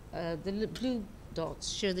 the blue dots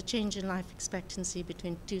show the change in life expectancy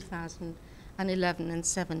between 2011 and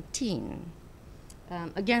 17.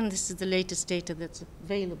 Again, this is the latest data that's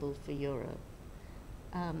available for Europe.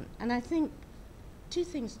 And I think two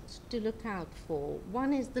things to look out for.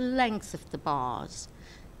 One is the length of the bars.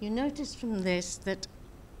 You notice from this that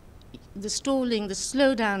the stalling, the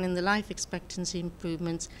slowdown in the life expectancy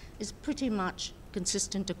improvements is pretty much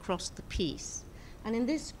consistent across the piece. And in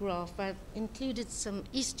this graph, I've included some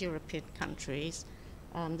East European countries,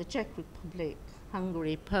 the Czech Republic,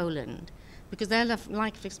 Hungary, Poland, because their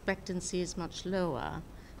life expectancy is much lower,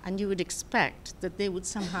 and you would expect that they would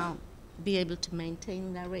somehow be able to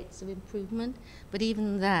maintain their rates of improvement, but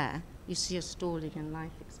even there, you see a stalling in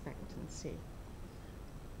life expectancy.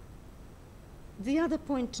 The other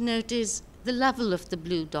point to note is the level of the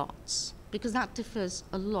blue dots, because that differs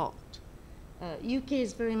a lot. UK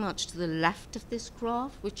is very much to the left of this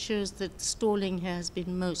graph, which shows that the stalling here has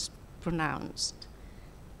been most pronounced.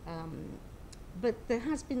 But there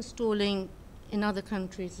has been stalling in other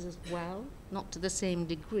countries as well, not to the same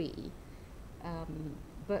degree.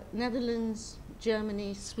 But Netherlands,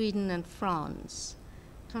 Germany, Sweden, and France,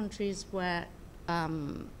 countries where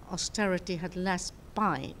austerity had less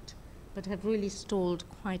bite, but have really stalled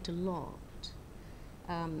quite a lot.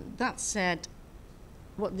 That said,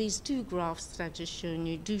 what these two graphs that I've just shown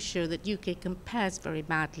you do show that UK compares very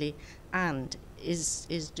badly and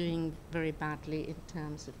is doing very badly in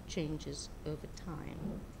terms of changes over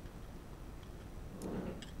time.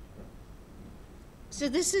 So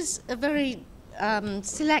this is a very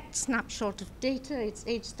select snapshot of data. It's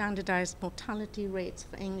age-standardized mortality rates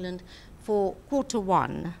for England for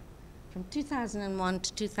Q1 from 2001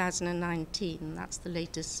 to 2019. That's the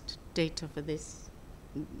latest data for this,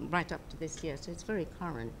 right up to this year, so it's very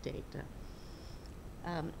current data.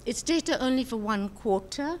 It's data only for 1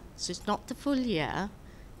 quarter, so it's not the full year,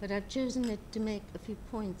 but I've chosen it to make a few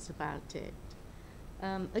points about it.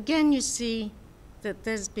 Again, you see that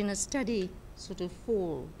there's been a steady sort of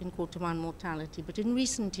fall in Q1 mortality, but in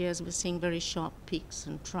recent years we're seeing very sharp peaks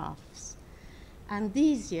and troughs. And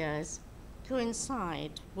these years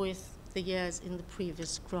coincide with the years in the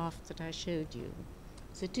previous graph that I showed you.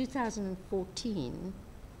 So 2014,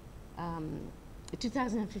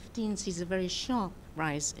 2015 sees a very sharp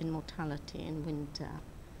rise in mortality in winter,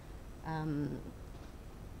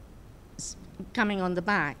 coming on the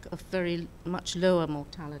back of very much lower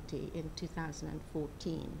mortality in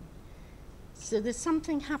 2014. So there's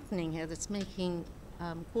something happening here that's making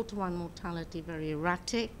Q1 mortality very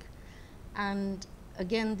erratic, and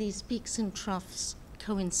again these peaks and troughs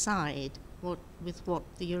coincide with what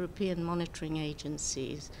the European monitoring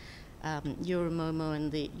agencies, Euromomo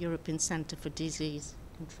and the European Centre for Disease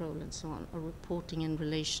Control and so on, are reporting in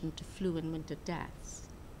relation to flu and winter deaths.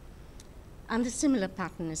 And a similar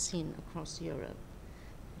pattern is seen across Europe.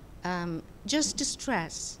 Just to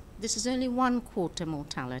stress, this is only 1 quarter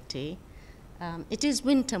mortality. It is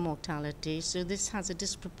winter mortality, so this has a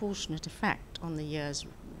disproportionate effect on the year's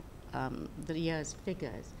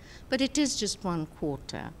figures. But it is just 1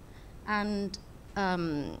 quarter. And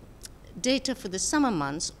data for the summer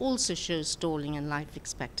months also shows stalling in life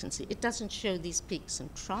expectancy. It doesn't show these peaks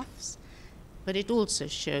and troughs, but it also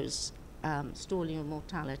shows stalling of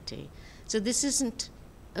mortality. So this isn't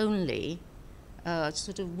only a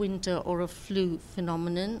sort of winter or a flu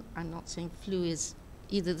phenomenon. I'm not saying flu is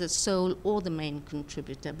either the sole or the main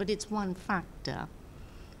contributor, but it's one factor.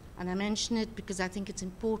 And I mention it because I think it's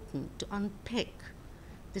important to unpick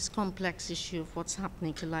this complex issue of what's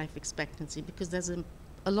happening to life expectancy, because there's a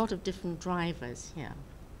lot of different drivers here.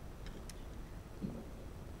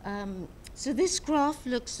 So this graph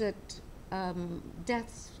looks at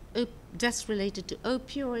deaths related to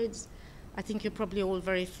opioids. I think you're probably all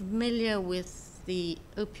very familiar with the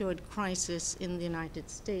opioid crisis in the United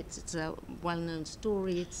States. It's a well-known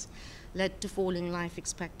story. It's led to falling life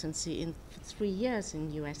expectancy for 3 years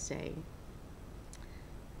in USA.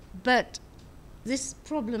 But this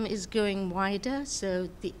problem is going wider. So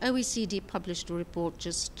the OECD published a report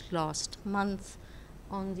just last month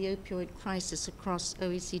on the opioid crisis across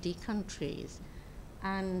OECD countries.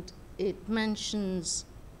 And it mentions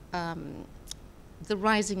the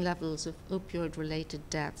rising levels of opioid-related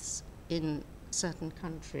deaths in certain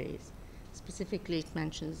countries. Specifically, it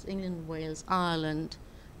mentions England, Wales, Ireland,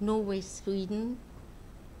 Norway, Sweden,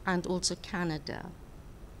 and also Canada.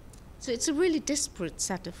 So it's a really disparate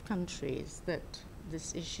set of countries that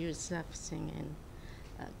this issue is surfacing in.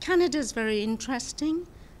 Canada is very interesting.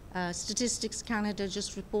 Statistics Canada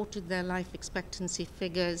just reported their life expectancy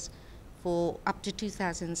figures for up to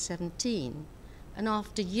 2017. And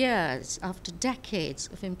after years, after decades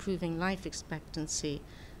of improving life expectancy,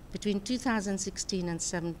 between 2016 and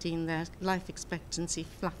 17, their life expectancy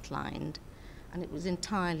flatlined, and it was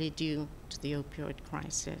entirely due to the opioid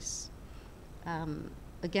crisis.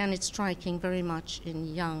 Again, it's striking very much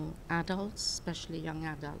in young adults, especially young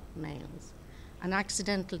adult males. And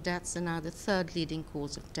accidental deaths are now the third leading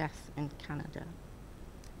cause of death in Canada.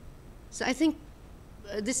 So I think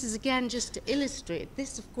this is, again, just to illustrate.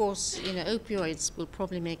 This, of course, opioids will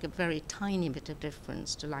probably make a very tiny bit of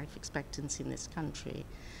difference to life expectancy in this country.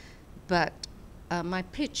 But my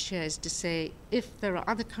pitch here is to say, if there are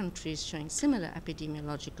other countries showing similar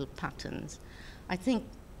epidemiological patterns, I think,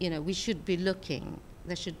 we should be looking.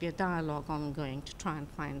 There should be a dialogue ongoing to try and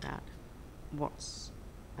find out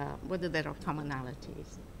whether there are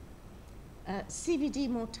commonalities. CVD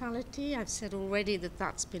mortality, I've said already that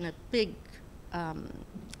that's been a big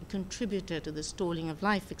contributor to the stalling of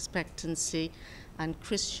life expectancy, and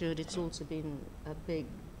Chris showed it's also been a big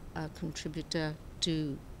contributor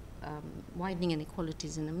to widening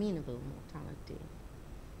inequalities in amenable mortality.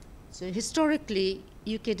 So historically,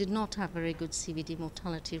 UK did not have very good CVD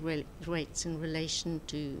mortality rates in relation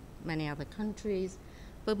to many other countries,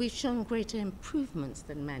 but we've shown greater improvements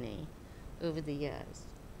than many over the years.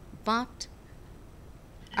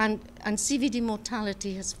 And CVD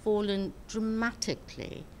mortality has fallen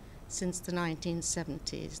dramatically since the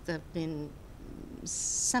 1970s. There have been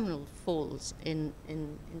seminal falls in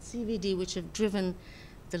CVD, which have driven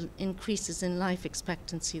the increases in life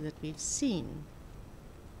expectancy that we've seen.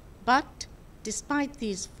 But despite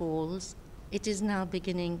these falls, it is now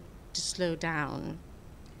beginning to slow down.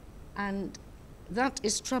 And that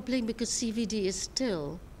is troubling because CVD is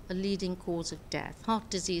still a leading cause of death.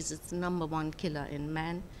 Heart disease is the #1 killer in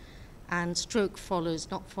men, and stroke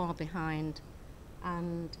follows not far behind,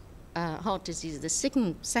 and heart disease is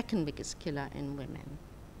the second biggest killer in women.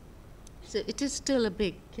 So it is still a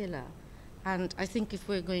big killer, and I think if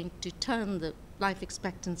we're going to turn the life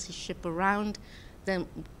expectancy ship around, then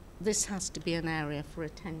this has to be an area for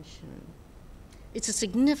attention. It's a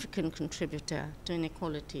significant contributor to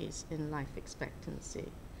inequalities in life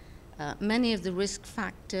expectancy. Many of the risk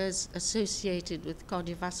factors associated with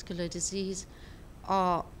cardiovascular disease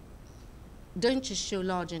don't just show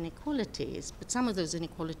large inequalities, but some of those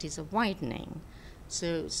inequalities are widening.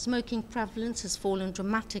 So smoking prevalence has fallen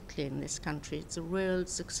dramatically in this country. It's a real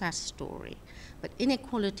success story. But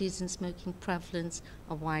inequalities in smoking prevalence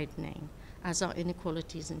are widening, as are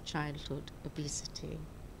inequalities in childhood obesity.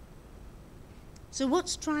 So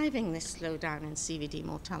what's driving this slowdown in CVD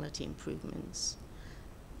mortality improvements?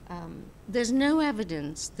 There's no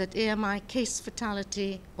evidence that AMI case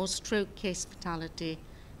fatality or stroke case fatality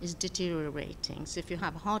is deteriorating. So if you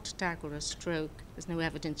have a heart attack or a stroke, there's no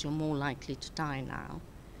evidence you're more likely to die now.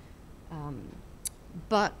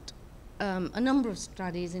 But a number of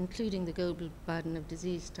studies, including the Global Burden of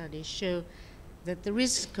Disease study, show that there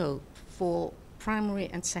is scope for primary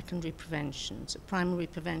and secondary prevention. So primary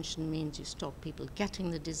prevention means you stop people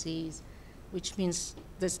getting the disease, which means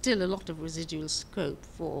there's still a lot of residual scope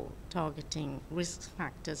for targeting risk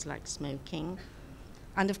factors like smoking.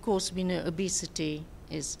 And of course, we know obesity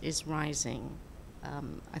is rising.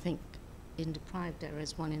 I think in deprived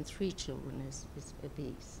areas, 1 in 3 children is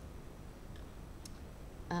obese.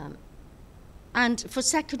 And for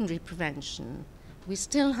secondary prevention, we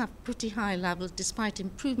still have pretty high levels, despite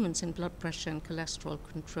improvements in blood pressure and cholesterol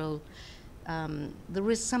control.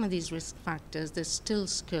 Some of these risk factors, there's still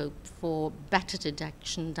scope for better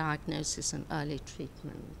detection, diagnosis, and early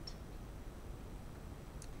treatment.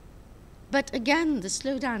 But again, the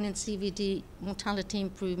slowdown in CVD mortality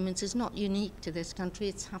improvements is not unique to this country.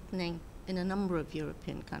 It's happening in a number of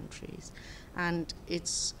European countries, and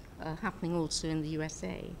it's happening also in the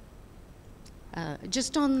USA.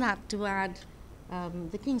 Just on that to add,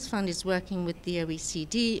 the King's Fund is working with the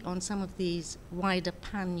OECD on some of these wider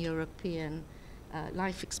pan-European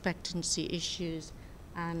life expectancy issues,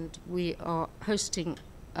 and we are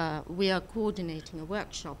coordinating a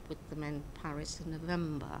workshop with them in Paris in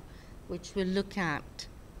November, which will look at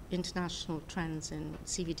international trends in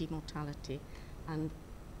CVD mortality and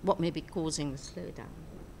what may be causing the slowdown.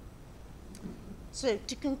 So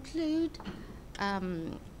to conclude,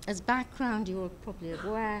 as background, you're probably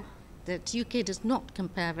aware that UK does not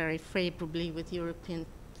compare very favorably with European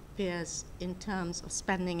peers in terms of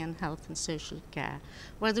spending on health and social care,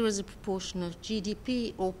 whether as a proportion of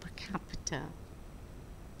GDP or per capita.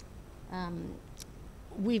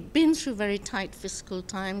 We've been through very tight fiscal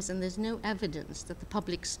times, and there's no evidence that the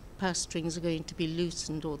public purse strings are going to be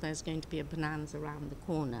loosened or there's going to be a bonanza around the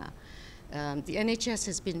corner. The NHS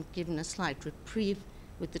has been given a slight reprieve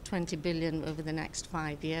with the 20 billion over the next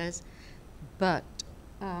 5 years, but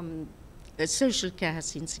social care has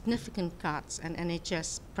seen significant cuts, and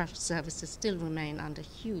NHS services still remain under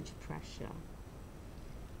huge pressure.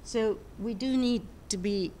 So we do need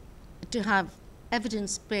to have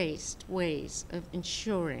evidence-based ways of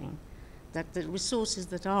ensuring that the resources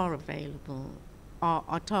that are available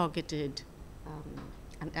are targeted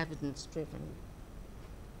and evidence-driven.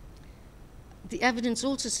 The evidence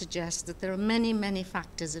also suggests that there are many, many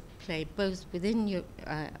factors at play, both within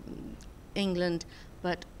England,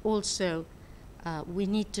 but also we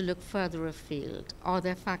need to look further afield. Are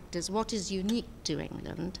there factors, what is unique to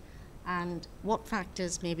England, and what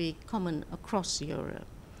factors may be common across Europe?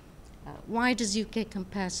 Why does UK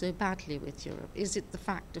compare so badly with Europe? Is it the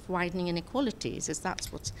fact of widening inequalities? Is that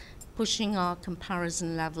what's pushing our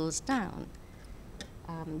comparison levels down?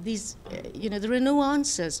 There are no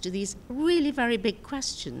answers to these really very big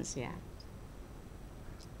questions yet.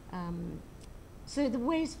 So the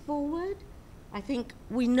ways forward, I think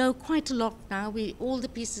we know quite a lot now. All the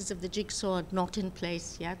pieces of the jigsaw are not in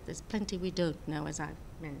place yet. There's plenty we don't know, as I've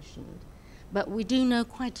mentioned. But we do know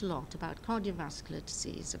quite a lot about cardiovascular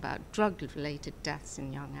disease, about drug-related deaths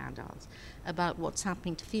in young adults, about what's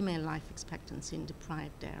happening to female life expectancy in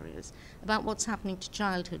deprived areas, about what's happening to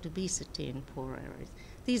childhood obesity in poor areas.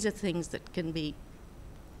 These are things that can be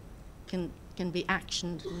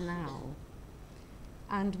actioned now.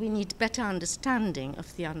 And we need better understanding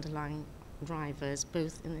of the underlying drivers,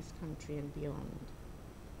 both in this country and beyond.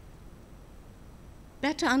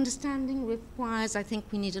 Better understanding requires, I think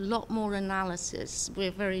we need a lot more analysis. We're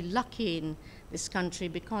very lucky in this country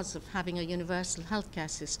because of having a universal healthcare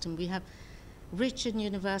system. We have rich and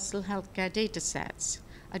universal healthcare data sets.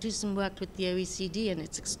 I do some work with the OECD, and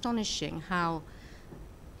it's astonishing how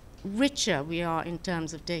richer we are in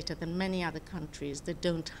terms of data than many other countries that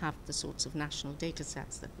don't have the sorts of national data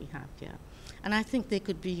sets that we have here. And I think they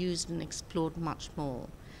could be used and explored much more.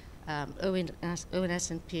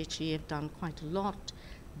 ONS and PHE have done quite a lot,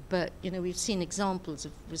 but we've seen examples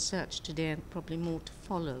of research today and probably more to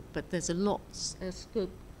follow, but there's a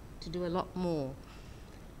scope to do a lot more.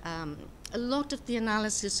 A lot of the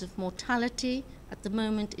analysis of mortality at the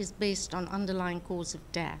moment is based on underlying cause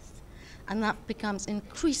of death, and that becomes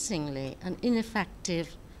increasingly an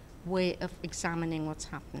ineffective way of examining what's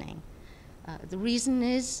happening. The reason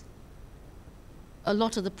is a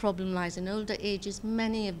lot of the problem lies in older ages.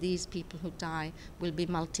 Many of these people who die will be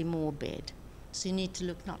multimorbid. So you need to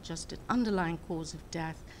look not just at underlying cause of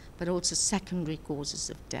death, but also secondary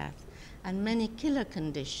causes of death. And many killer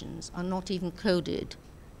conditions are not even coded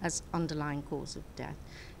as underlying cause of death.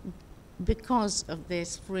 Because of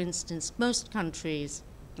this, for instance, most countries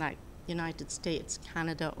like the United States,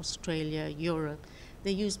 Canada, Australia, Europe,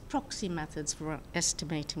 they use proxy methods for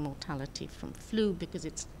estimating mortality from flu because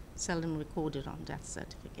it's seldom recorded on death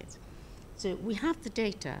certificates. So we have the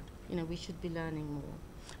data, we should be learning more.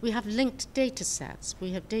 We have linked data sets.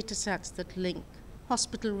 We have data sets that link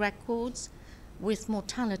hospital records with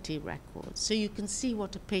mortality records. So you can see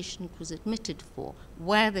what a patient was admitted for,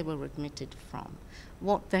 where they were admitted from,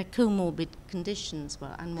 what their comorbid conditions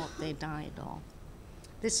were, and what they died of.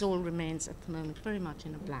 This all remains at the moment very much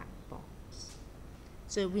in a black box.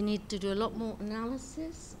 So we need to do a lot more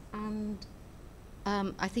analysis, and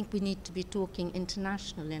I think we need to be talking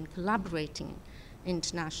internationally and collaborating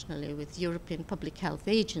internationally with European public health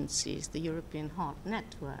agencies, the European Heart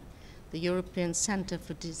Network, the European Centre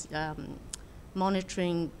for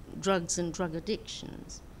Monitoring Drugs and Drug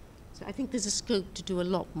Addictions. So I think there's a scope to do a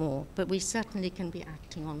lot more, but we certainly can be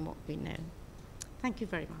acting on what we know. Thank you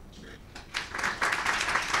very much.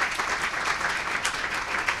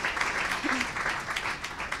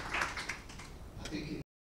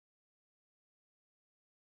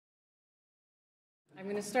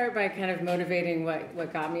 to start by kind of motivating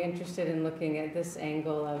what got me interested in looking at this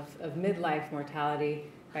angle of midlife mortality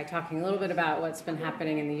by talking a little bit about what's been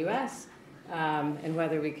happening in the U.S. And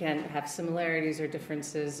whether we can have similarities or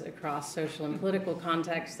differences across social and political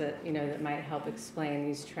contexts that, that might help explain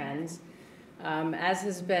these trends. As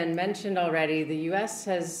has been mentioned already, the U.S.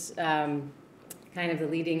 has kind of the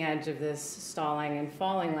leading edge of this stalling and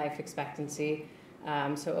falling life expectancy.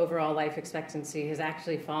 So overall life expectancy has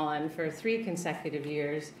actually fallen for 3 consecutive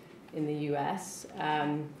years in the U.S.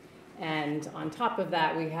 And on top of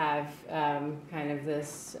that, we have kind of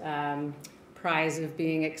this prize of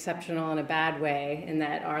being exceptional in a bad way, in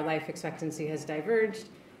that our life expectancy has diverged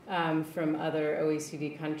from other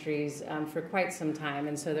OECD countries for quite some time.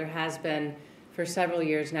 And so there has been, for several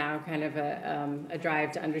years now, kind of a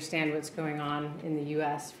drive to understand what's going on in the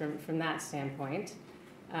U.S. from that standpoint.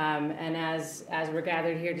 And as we're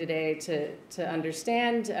gathered here today to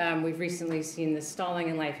understand, we've recently seen the stalling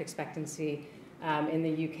in life expectancy in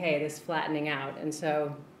the UK, this flattening out. And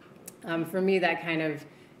so for me, that kind of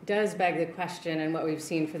does beg the question, and what we've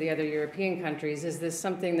seen for the other European countries, is this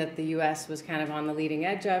something that the US was kind of on the leading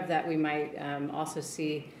edge of that we might also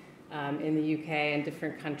see in the UK and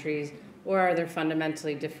different countries, or are there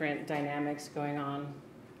fundamentally different dynamics going on?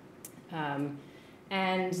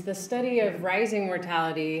 And the study of rising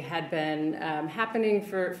mortality had been happening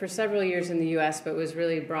for several years in the US, but was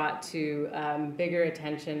really brought to bigger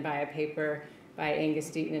attention by a paper by Angus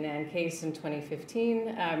Deaton and Ann Case in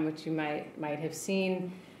 2015, which you might have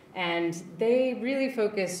seen. And they really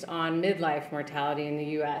focused on midlife mortality in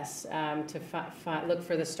the US to look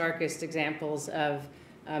for the starkest examples of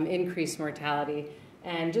increased mortality.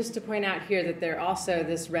 And just to point out here that they're also,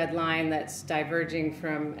 this red line that's diverging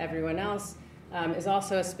from everyone else is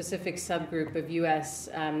also a specific subgroup of US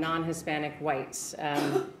non-Hispanic whites.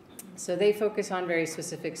 So they focus on very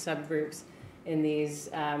specific subgroups in these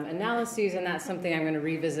analyses, and that's something I'm going to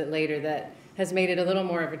revisit later that has made it a little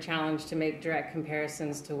more of a challenge to make direct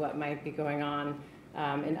comparisons to what might be going on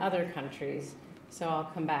in other countries. So I'll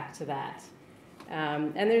come back to that.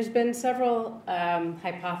 And there's been several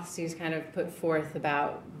hypotheses kind of put forth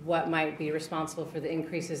about what might be responsible for the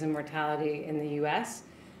increases in mortality in the US.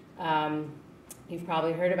 You've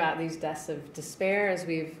probably heard about these deaths of despair, as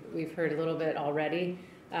we've heard a little bit already.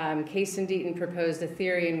 Case and Deaton proposed a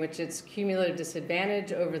theory in which it's cumulative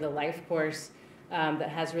disadvantage over the life course that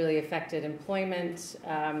has really affected employment,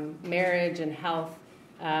 marriage, and health,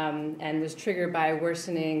 and was triggered by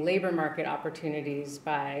worsening labor market opportunities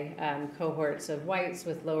by cohorts of whites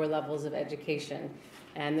with lower levels of education.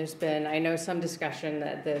 And there's been, I know, some discussion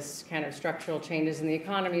that this kind of structural changes in the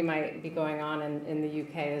economy might be going on in the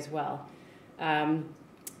UK as well.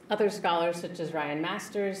 Other scholars, such as Ryan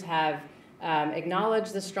Masters, have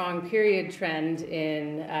acknowledged the strong period trend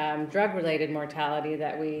in drug-related mortality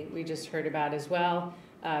that we just heard about as well,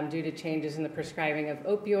 due to changes in the prescribing of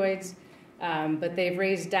opioids. But they've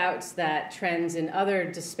raised doubts that trends in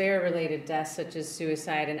other despair-related deaths, such as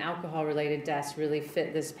suicide and alcohol-related deaths, really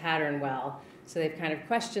fit this pattern well. So they've kind of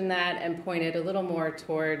questioned that and pointed a little more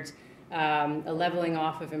towards a leveling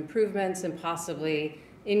off of improvements and possibly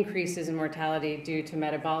increases in mortality due to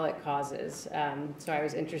metabolic causes. So I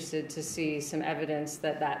was interested to see some evidence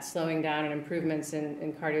that slowing down and improvements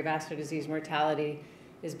in cardiovascular disease mortality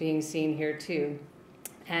is being seen here too.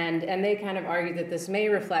 And they kind of argue that this may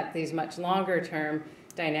reflect these much longer term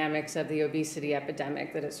dynamics of the obesity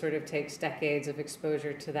epidemic, that it sort of takes decades of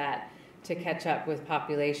exposure to that to catch up with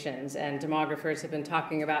populations. And demographers have been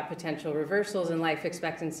talking about potential reversals in life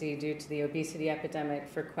expectancy due to the obesity epidemic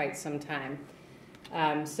for quite some time.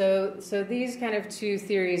 So these kind of two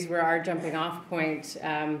theories were our jumping off point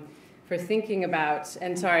for thinking about,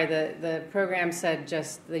 and sorry, the program said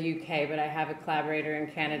just the UK, but I have a collaborator in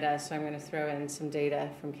Canada, so I'm going to throw in some data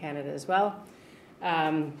from Canada as well.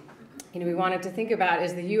 We wanted to think about,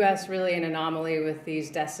 is the US really an anomaly with these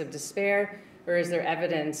deaths of despair, or is there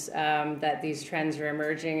evidence that these trends are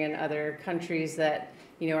emerging in other countries that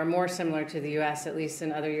are more similar to the US, at least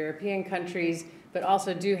in other European countries, but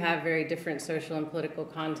also do have very different social and political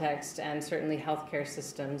contexts and certainly healthcare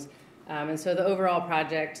systems. And so the overall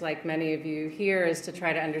project, like many of you here, is to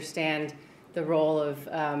try to understand the role of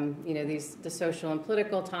the social and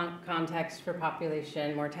political context for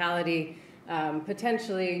population mortality,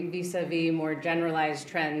 potentially vis-a-vis more generalized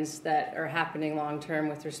trends that are happening long-term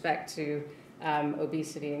with respect to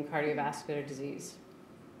obesity and cardiovascular disease.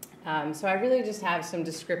 So I really just have some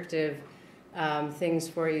descriptive things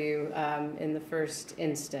for you in the first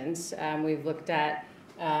instance. We've looked at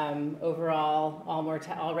overall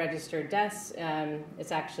all registered deaths.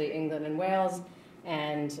 It's actually England and Wales.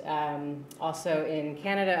 and also in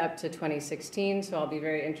Canada up to 2016. So I'll be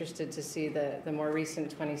very interested to see the more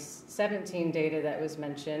recent 2017 data that was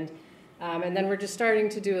mentioned. And then we're just starting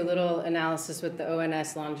to do a little analysis with the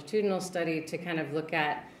ONS longitudinal study to kind of look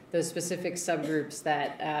at those specific subgroups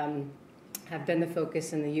that have been the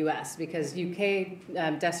focus in the US, because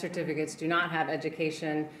UK death certificates do not have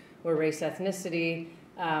education or race ethnicity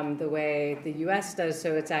the way the US does,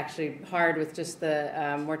 so it's actually hard with just the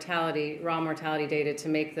raw mortality data to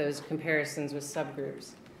make those comparisons with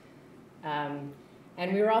subgroups.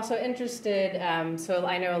 And we were also interested, so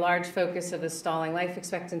I know a large focus of the stalling life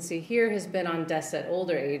expectancy here has been on deaths at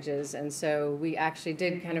older ages, and so we actually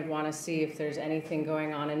did kind of want to see if there's anything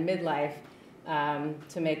going on in midlife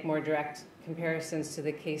to make more direct comparisons to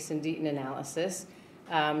the case and Deaton analysis.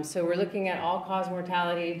 So we're looking at all-cause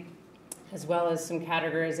mortality, as well as some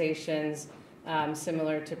categorizations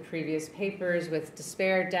similar to previous papers with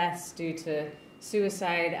despair deaths due to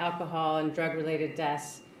suicide, alcohol, and drug-related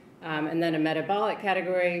deaths, and then a metabolic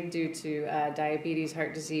category due to diabetes,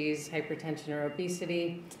 heart disease, hypertension, or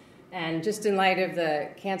obesity. And just in light of the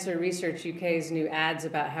Cancer Research UK's new ads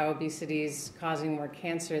about how obesity is causing more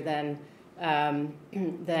cancer than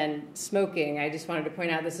smoking, I just wanted to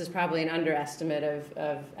point out this is probably an underestimate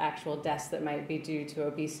of actual deaths that might be due to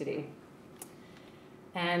obesity.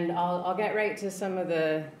 And I'll get right to some of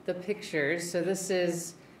the pictures. So this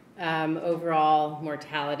is overall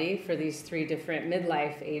mortality for these three different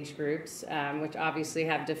midlife age groups, which obviously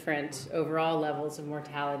have different overall levels of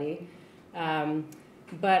mortality.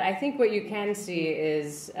 But I think what you can see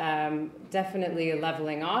is definitely a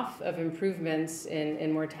leveling off of improvements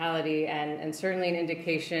in mortality, and certainly an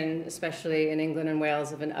indication, especially in England and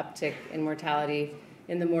Wales, of an uptick in mortality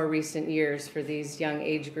in the more recent years for these young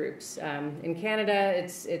age groups. In Canada,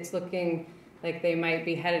 it's looking like they might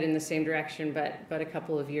be headed in the same direction, but a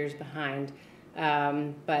couple of years behind.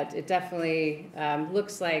 But it definitely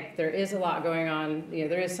looks like there is a lot going on.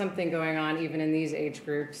 There is something going on even in these age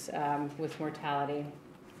groups with mortality,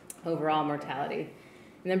 overall mortality.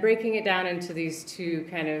 And then breaking it down into these two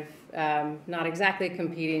kind of not exactly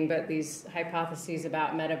competing, but these hypotheses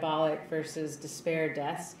about metabolic versus despair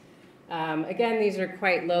deaths. Again, these are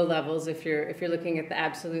quite low levels if you're looking at the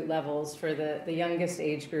absolute levels for the youngest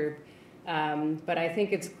age group. But I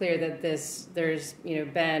think it's clear that there's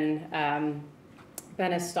been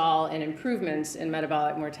a stall in improvements in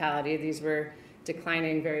metabolic mortality. These were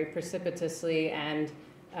declining very precipitously, and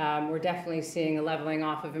we're definitely seeing a leveling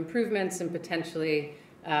off of improvements and potentially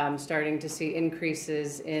starting to see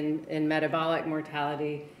increases in metabolic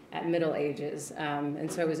mortality at middle ages.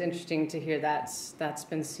 And so it was interesting to hear that's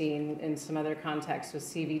been seen in some other contexts with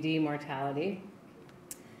CVD mortality.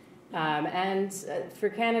 And for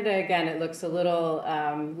Canada, again, it looks a little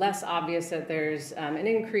less obvious that there's an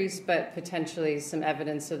increase, but potentially some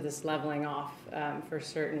evidence of this leveling off for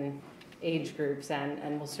certain age groups,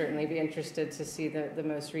 and we'll certainly be interested to see the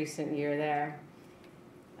most recent year there.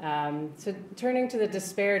 So turning to the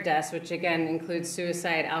despair deaths, which again includes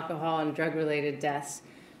suicide, alcohol, and drug-related deaths,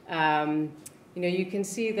 you can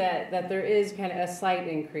see that there is kind of a slight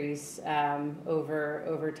increase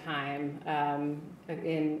over time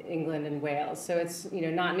in England and Wales. So it's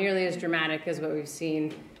not nearly as dramatic as what we've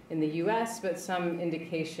seen in the U.S., but some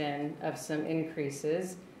indication of some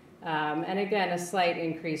increases. And again, a slight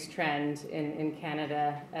increased trend in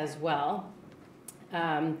Canada as well.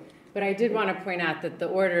 But I did want to point out that the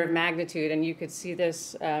order of magnitude, and you could see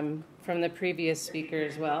this from the previous speaker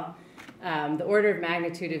as well, the order of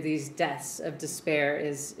magnitude of these deaths of despair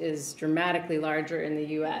is dramatically larger in the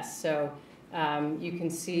U.S. So you can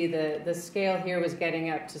see the scale here was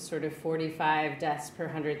getting up to sort of 45 deaths per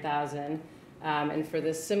 100,000. And for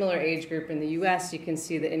the similar age group in the U.S., you can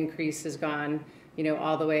see the increase has gone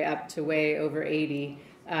all the way up to way over 80.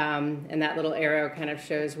 And that little arrow kind of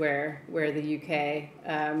shows where the UK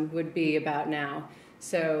would be about now.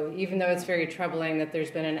 So even though it's very troubling that there's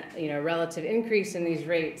been a relative increase in these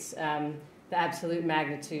rates, the absolute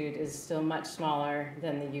magnitude is still much smaller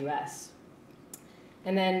than the U.S.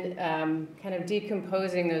 And then kind of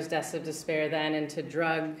decomposing those deaths of despair then into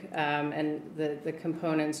drug and the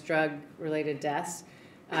components, drug-related deaths,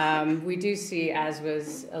 we do see, as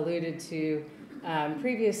was alluded to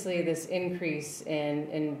previously, this increase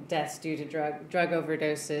in deaths due to drug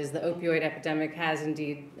overdoses. The opioid epidemic has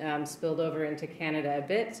indeed spilled over into Canada a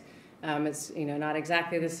bit. It's not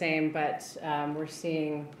exactly the same, but we're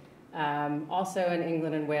seeing also in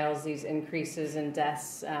England and Wales these increases in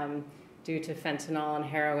deaths due to fentanyl and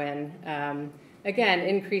heroin. Again,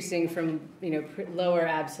 increasing from lower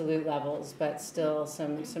absolute levels, but still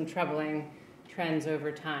some troubling trends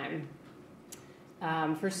over time.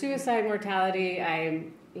 For suicide mortality,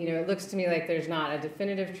 it looks to me like there's not a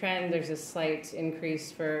definitive trend. There's a slight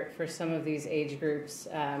increase for some of these age groups,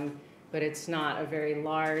 but it's not a very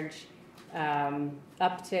large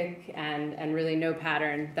uptick, and really no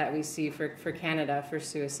pattern that we see for Canada for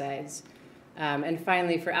suicides. And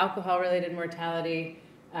finally, for alcohol-related mortality,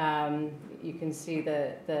 you can see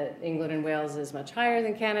that England and Wales is much higher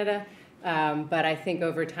than Canada, but I think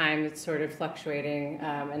over time it's sort of fluctuating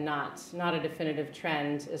and not a definitive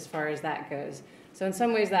trend as far as that goes. So in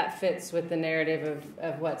some ways that fits with the narrative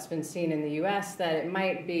of what's been seen in the US, that it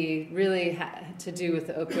might be really to do with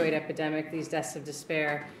the opioid epidemic, these deaths of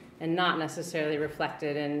despair, and not necessarily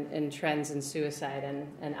reflected in trends in suicide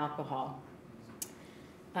and alcohol.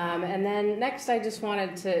 And then next I just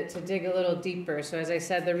wanted to dig a little deeper. So as I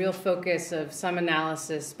said, the real focus of some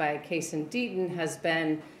analysis by Case and Deaton has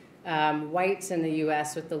been whites in the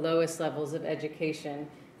US with the lowest levels of education.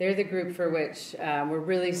 They're the group for which we're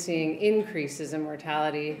really seeing increases in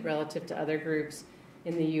mortality relative to other groups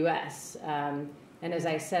in the US. And as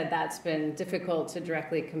I said, that's been difficult to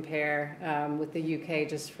directly compare with the UK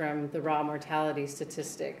just from the raw mortality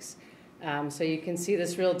statistics. So you can see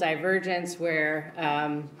this real divergence where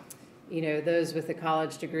those with a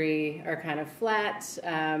college degree are kind of flat,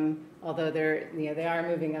 although they are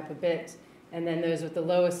moving up a bit, and then those with the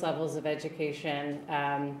lowest levels of education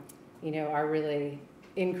are really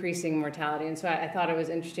increasing mortality. And so I thought it was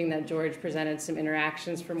interesting that George presented some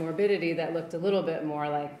interactions for morbidity that looked a little bit more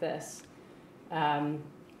like this.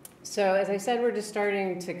 So as I said, we're just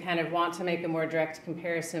starting to kind of want to make a more direct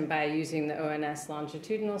comparison by using the ONS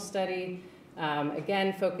longitudinal study,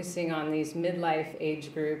 again focusing on these midlife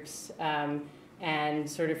age groups, and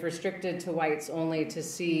sort of restricted to whites only to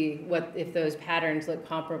see if those patterns look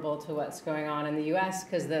comparable to what's going on in the US,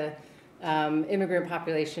 because the immigrant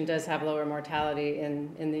population does have lower mortality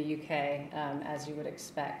in the UK, as you would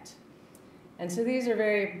expect. And so these are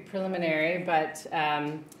very preliminary, but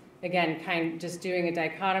again, just doing a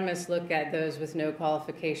dichotomous look at those with no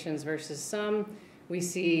qualifications versus some, we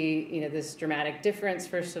see this dramatic difference,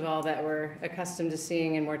 first of all, that we're accustomed to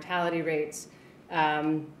seeing in mortality rates.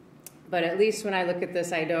 But at least when I look at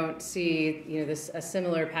this, I don't see a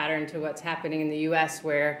similar pattern to what's happening in the US,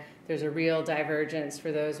 where there's a real divergence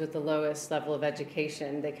for those with the lowest level of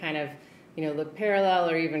education. They kind of look parallel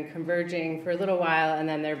or even converging for a little while, and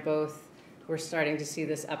then we're starting to see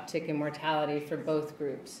this uptick in mortality for both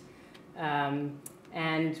groups.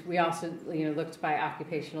 And we also looked by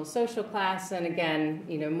occupational social class, and again,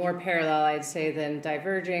 more parallel, I'd say, than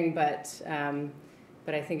diverging, but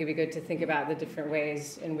I think it'd be good to think about the different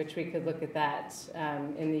ways in which we could look at that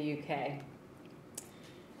in the UK.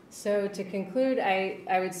 So to conclude,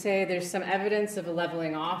 I would say there's some evidence of a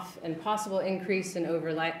leveling off and possible increase in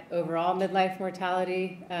overall midlife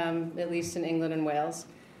mortality, at least in England and Wales,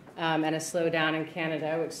 and a slowdown in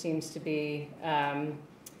Canada, which seems to be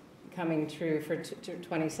coming true for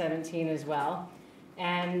 2017 as well.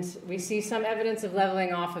 And we see some evidence of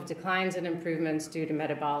leveling off of declines and improvements due to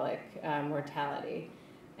metabolic mortality.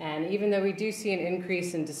 And even though we do see an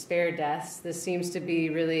increase in despair deaths, this seems to be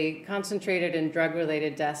really concentrated in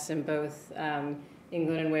drug-related deaths in both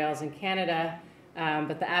England and Wales and Canada,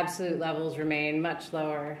 but the absolute levels remain much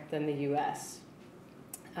lower than the US.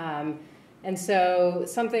 And so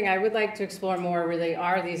something I would like to explore more really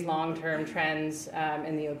are these long-term trends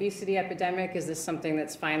in the obesity epidemic. Is this something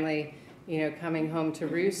that's finally coming home to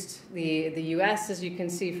roost? The US, as you can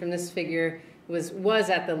see from this figure, was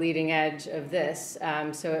at the leading edge of this.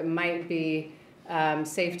 So it might be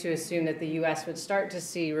safe to assume that the US would start to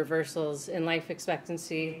see reversals in life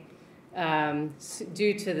expectancy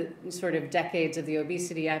due to the sort of decades of the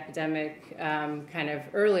obesity epidemic kind of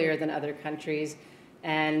earlier than other countries.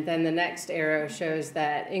 And then the next arrow shows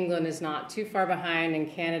that England is not too far behind and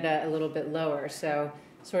Canada a little bit lower. So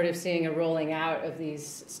sort of seeing a rolling out of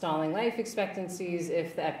these stalling life expectancies,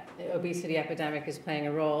 if the obesity epidemic is playing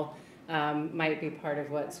a role, might be part of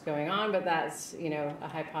what's going on, but that's a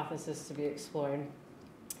hypothesis to be explored.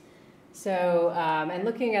 So, and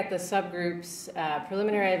looking at the subgroups,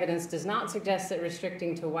 preliminary evidence does not suggest that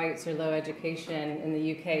restricting to whites or low education in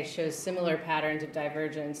the UK shows similar patterns of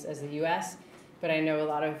divergence as the US, but I know a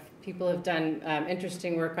lot of people have done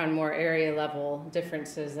interesting work on more area level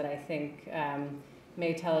differences that I think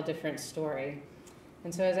may tell a different story.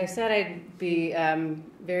 And so, as I said, I'd be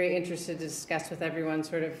very interested to discuss with everyone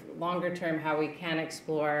sort of longer term how we can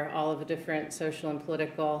explore all of the different social and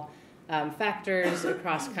political factors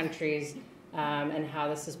across countries and how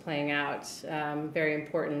this is playing out, very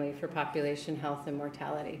importantly, for population health and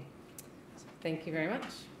mortality. So thank you very much.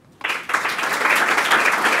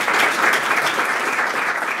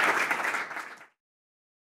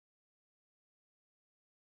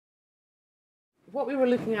 what we were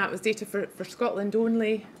looking at was data for Scotland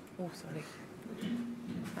only. Oh, sorry.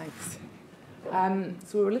 Thanks.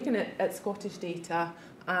 So we were looking at Scottish data,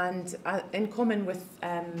 and in common with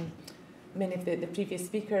many of the previous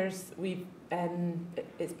speakers,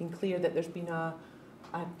 it's been clear that there's been a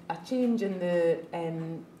change in the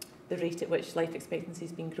rate at which life expectancy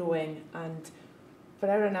has been growing. And for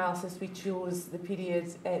our analysis, we chose the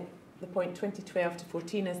period at the point 2012 to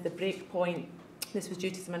 14 as the break point. This was due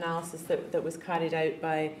to some analysis that was carried out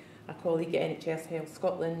by a colleague at NHS Health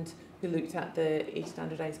Scotland, who looked at the age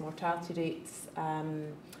standardised mortality rates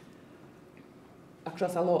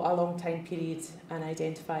across a long time period, and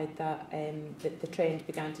identified that the trend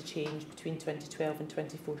began to change between 2012 and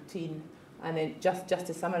 2014. And then just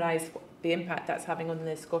to summarise the impact that's having on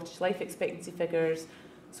the Scottish life expectancy figures.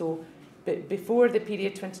 So before the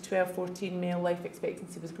period 2012-14, male life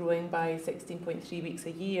expectancy was growing by 16.3 weeks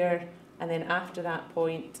a year, and then after that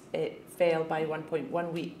point it fell by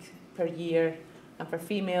 1.1 week per year. And for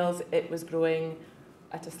females, it was growing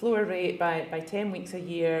at a slower rate by 10 weeks a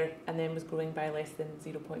year, and then was growing by less than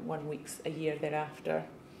 0.1 weeks a year thereafter.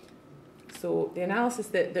 So the analysis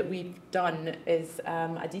that we've done is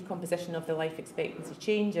a decomposition of the life expectancy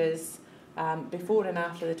changes before and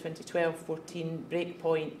after the 2012-14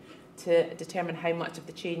 breakpoint to determine how much of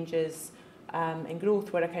the changes in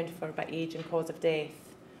growth were accounted for by age and cause of death.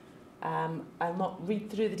 I'll not read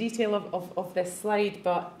through the detail of this slide,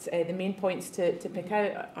 but the main points to pick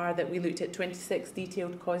out are that we looked at 26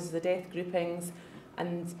 detailed causes of death groupings,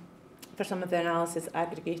 and for some of the analysis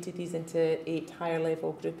aggregated these into 8 higher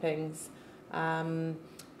level groupings. And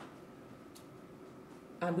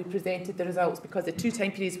we presented the results because the 2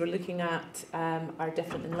 time periods we're looking at are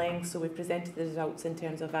different in length, so we presented the results in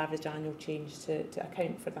terms of average annual change to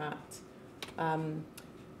account for that.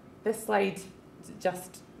 This slide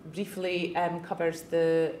just briefly covers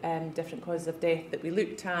the different causes of death that we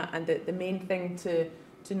looked at, and the main thing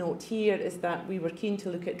to note here is that we were keen to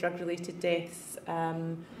look at drug-related deaths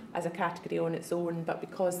as a category on its own, but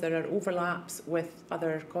because there are overlaps with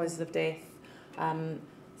other causes of death,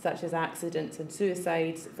 such as accidents and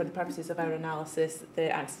suicides, for the purposes of our analysis, the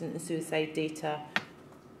accident and suicide data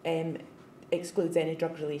excludes any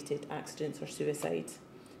drug-related accidents or suicide.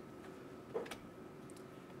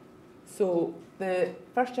 So the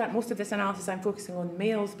first chart, most of this analysis I'm focusing on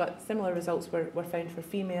males, but similar results were found for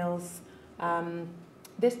females.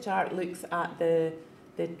 This chart looks at the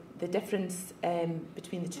difference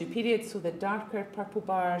between the 2 periods. So the darker purple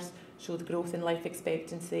bars show the growth in life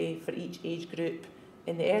expectancy for each age group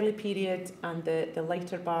in the early period, and the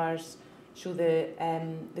lighter bars show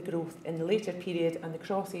the growth in the later period, and the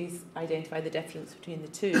crosses identify the difference between the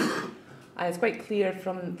 2. And it's quite clear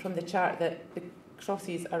from the chart that the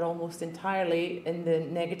crosses are almost entirely in the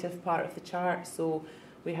negative part of the chart, so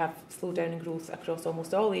we have slowdown in growth across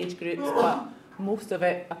almost all age groups, but most of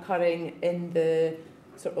it occurring in the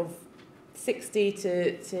sort of 60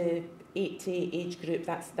 to 80 age group.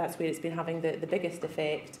 That's where it's been having the biggest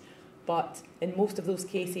effect. But in most of those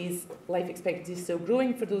cases, life expectancy is still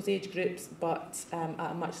growing for those age groups, but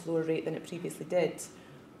at a much slower rate than it previously did.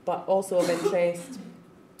 But also of interest,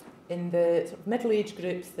 in the sort of middle age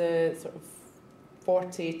groups, the sort of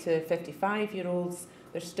 40 to 55-year-olds,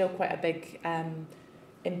 there's still quite a big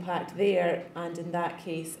impact there, and in that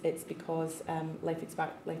case it's because life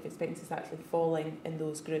expectancy is actually falling in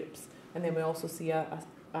those groups. And then we also see a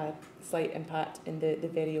slight impact in the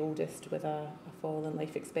very oldest with a fall in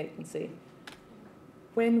life expectancy.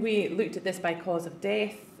 When we looked at this by cause of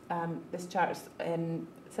death, this chart is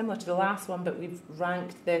similar to the last one, but we've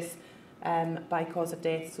ranked this by cause of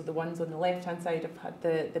death. So the ones on the left-hand side have had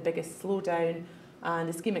the biggest slowdown,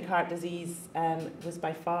 and ischemic heart disease was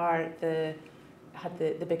by far had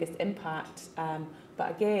the biggest impact.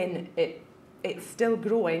 But again, it's still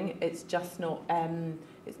growing. It's just not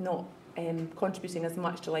contributing as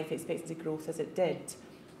much to life expectancy growth as it did.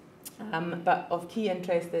 But of key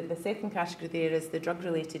interest, the second category there is the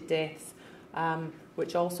drug-related deaths,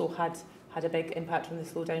 which also had a big impact on the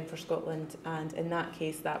slowdown for Scotland. And in that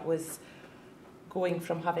case, that was going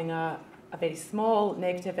from having a very small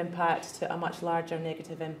negative impact to a much larger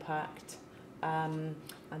negative impact. And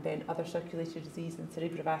then other circulatory disease and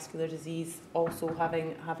cerebrovascular disease also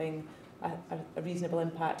having a reasonable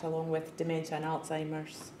impact, along with dementia and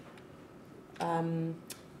Alzheimer's.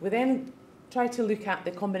 We then try to look at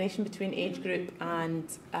the combination between age group and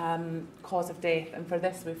cause of death, and for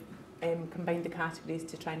this we've combined the categories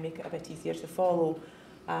to try and make it a bit easier to follow.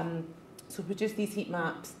 So we produce these heat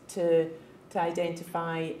maps to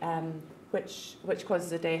identify which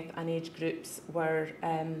causes of death and age groups were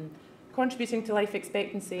contributing to life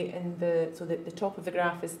expectancy. So the top of the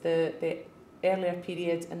graph is the earlier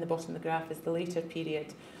period, and the bottom of the graph is the later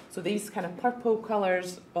period. So these kind of purple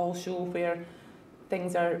colours all show where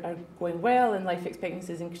things are going well and life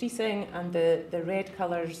expectancy is increasing, and the red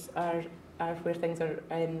colours are where things are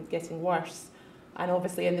getting worse. And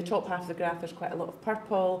obviously in the top half of the graph there's quite a lot of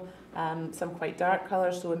purple, some quite dark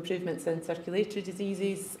colours, so improvements in circulatory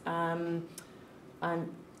diseases, and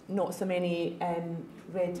not so many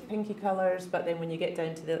red pinky colours, but then when you get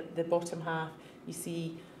down to the bottom half, you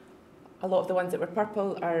see a lot of the ones that were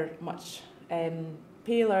purple are much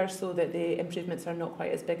paler, so that the improvements are not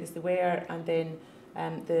quite as big as they were, and then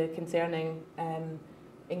the concerning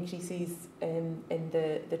increases in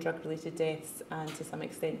the drug-related deaths and to some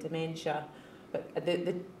extent dementia. But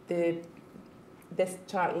this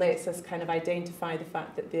chart lets us kind of identify the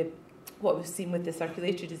fact that what we've seen with the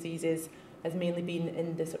circulatory diseases has mainly been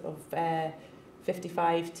in the sort of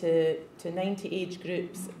 55 to 90 age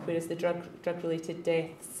groups, whereas the drug-related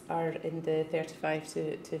deaths are in the 35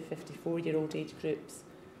 to 54-year-old age groups.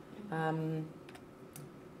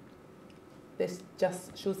 This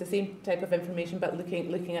just shows the same type of information, but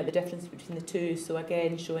looking at the difference between the two. So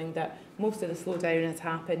again, showing that most of the slowdown has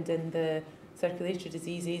happened in the circulatory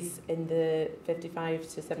diseases in the 55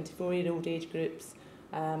 to 74-year-old age groups,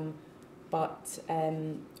 but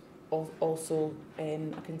also a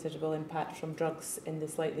considerable impact from drugs in the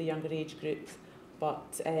slightly younger age groups.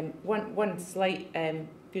 But one slight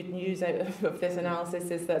good news out of this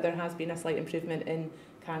analysis is that there has been a slight improvement in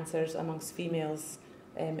cancers amongst females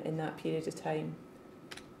in that period of time.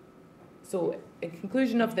 So in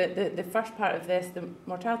conclusion of the first part of this, the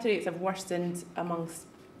mortality rates have worsened amongst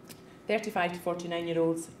 35 to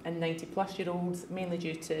 49-year-olds and 90-plus-year-olds, mainly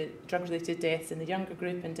due to drug-related deaths in the younger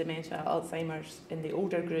group and dementia, Alzheimer's in the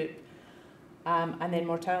older group. And then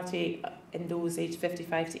mortality in those aged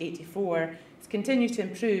 55 to 84 has continued to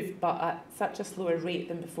improve, but at such a slower rate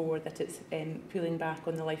than before that it's pulling back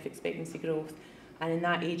on the life expectancy growth. And in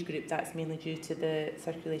that age group, that's mainly due to the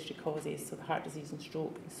circulatory causes, so the heart disease and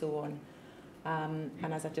stroke and so on.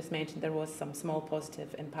 And as I just mentioned, there was some small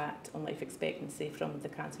positive impact on life expectancy from the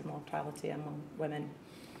cancer mortality among women.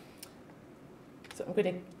 So I'm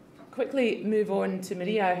going to quickly move on to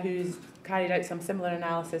Maria, who's carried out some similar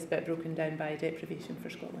analysis but broken down by deprivation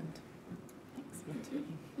for Scotland. Thanks.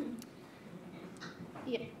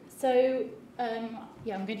 Yeah, so I'm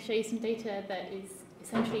going to show you some data that is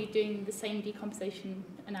essentially doing the same decompensation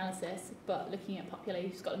analysis but looking at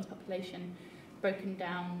Scotland's population broken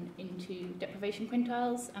down into deprivation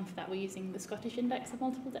quintiles, and for that we're using the Scottish Index of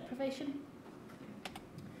Multiple Deprivation.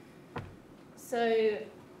 So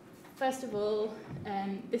first of all,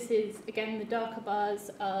 this is, again, the darker bars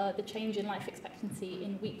are the change in life expectancy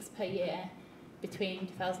in weeks per year between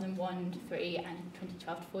 2001 to 3 and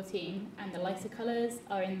 2012 to 14, and the lighter colours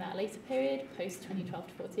are in that later period, post 2012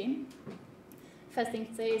 to 14. First thing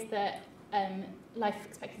to say is that life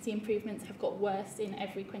expectancy improvements have got worse in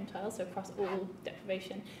every quintile, so across all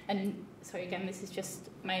deprivation. And sorry, again, this is just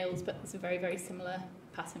males, but it's a very, very similar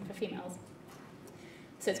pattern for females.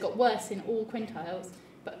 So it's got worse in all quintiles,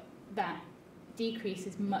 but that decrease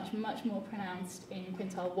is much, much more pronounced in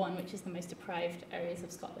quintile 1, which is the most deprived areas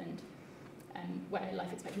of Scotland, where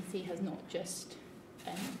life expectancy has not just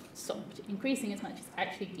stopped increasing as much, it's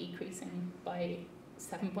actually decreasing by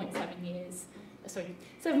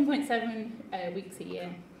 7.7 weeks a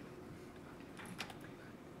year.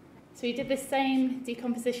 So we did the same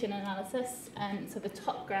decomposition analysis, and so the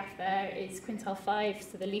top graph there is quintile 5,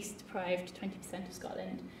 so the least deprived 20% of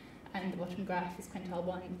Scotland, and the bottom graph is quintile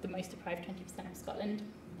 1, the most deprived 20% of Scotland.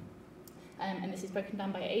 And this is broken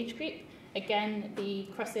down by age group. Again, the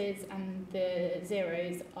crosses and the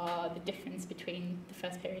zeros are the difference between the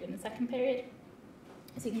first period and the second period.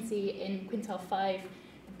 As you can see, in quintile 5,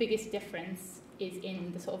 the biggest difference is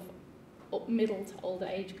in the sort of middle to older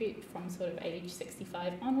age group from sort of age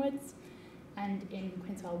 65 onwards, and in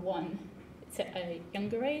quintile 1 it's at a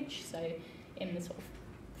younger age, so in the sort of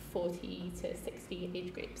 40 to 60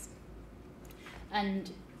 age groups. And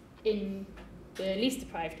in the least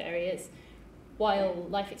deprived areas, while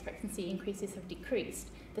life expectancy increases have decreased,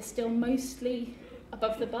 they're still mostly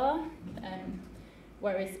above the bar,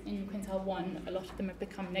 whereas in quintile 1 a lot of them have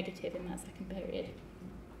become negative in that second period.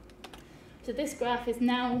 So this graph is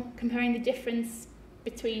now comparing the difference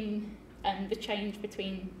between the change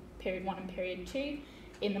between period 1 and period 2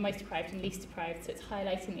 in the most deprived and least deprived. So it's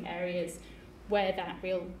highlighting the areas where that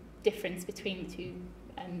real difference between the two,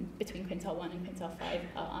 between quintile 1 and quintile 5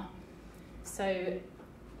 are. So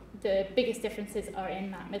the biggest differences are in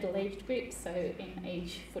that middle-aged group, so in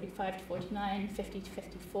age 45 to 49, 50 to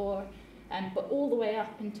 54, but all the way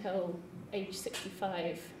up until age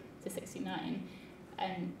 65 to 69.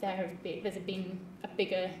 and there's been a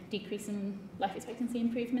bigger decrease in life expectancy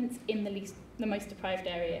improvements in the most deprived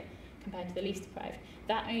area compared to the least deprived.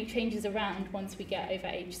 That only changes around once we get over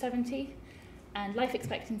age 70, and life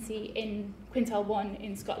expectancy in quintile 1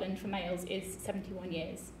 in Scotland for males is 71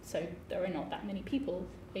 years, so there are not that many people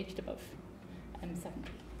aged above 70.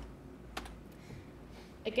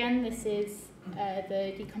 Again, this is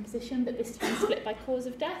the decomposition, but this time split by cause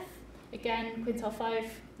of death. Again, quintile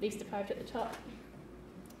 5, least deprived at the top.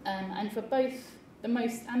 And for both the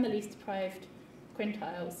most and the least deprived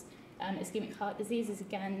quintiles, ischemic heart diseases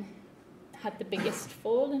again had the biggest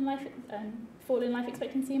fall in life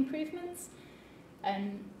expectancy improvements.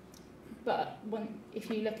 But if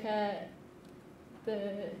you look at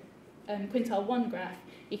the quintile 1 graph,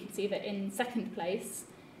 you can see that in second place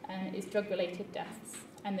is drug-related deaths,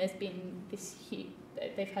 and there's been this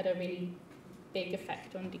they've had a really big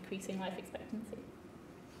effect on decreasing life expectancy.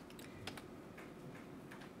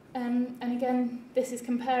 And again, this is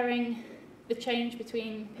comparing the change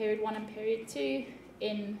between period 1 and period 2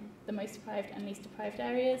 in the most deprived and least deprived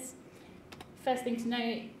areas. First thing to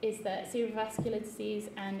note is that cerebrovascular disease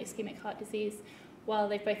and ischemic heart disease, while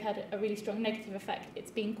they've both had a really strong negative effect,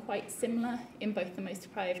 it's been quite similar in both the most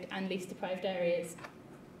deprived and least deprived areas.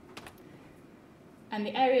 And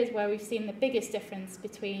the areas where we've seen the biggest difference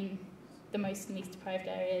between the most and least deprived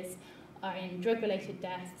areas are in drug-related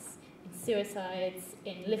deaths, in suicides,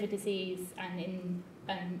 in liver disease, and in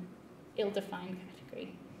ill-defined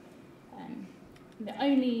category. The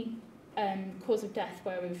only cause of death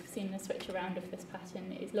where we've seen the switch around of this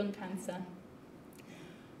pattern is lung cancer.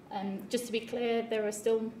 Just to be clear, there are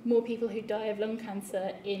still more people who die of lung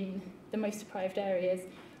cancer in the most deprived areas,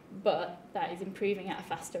 but that is improving at a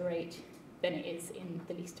faster rate than it is in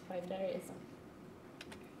the least deprived areas.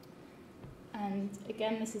 And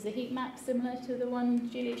again, this is a heat map similar to the one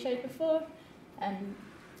Julia showed before.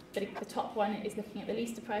 But the top one is looking at the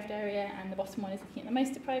least deprived area, and the bottom one is looking at the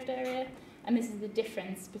most deprived area. And this is the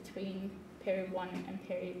difference between period 1 and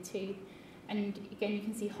period 2. And again, you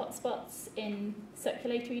can see hotspots in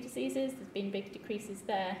circulatory diseases. There's been big decreases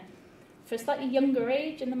there for a slightly younger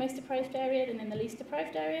age in the most deprived area than in the least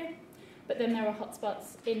deprived area. But then there are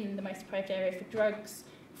hotspots in the most deprived area for drugs,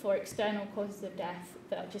 for external causes of death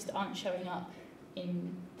that just aren't showing up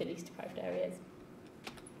in the least deprived areas.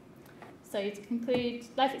 So to conclude,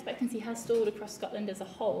 life expectancy has stalled across Scotland as a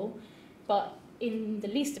whole, but in the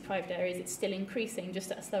least deprived areas it's still increasing, just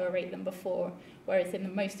at a slower rate than before, whereas in the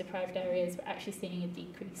most deprived areas we're actually seeing a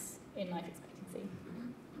decrease in life expectancy.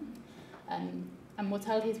 And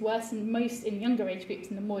mortality is worse in younger age groups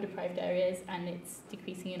in the more deprived areas, and it's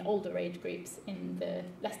decreasing in older age groups in the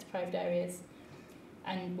less deprived areas.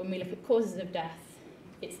 And when we look at causes of death,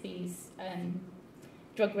 it's these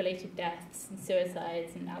drug-related deaths and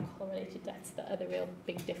suicides and alcohol-related deaths that are the real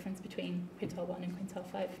big difference between quintile 1 and quintile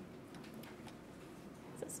 5.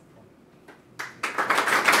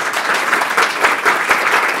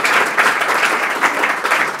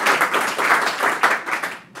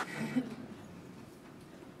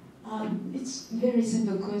 It's a very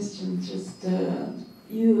simple question. Just the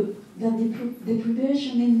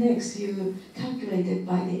deprivation index you calculated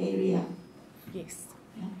by the area. Yes.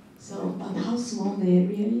 Yeah. So, and how small the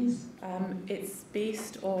area is? It's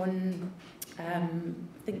based on, I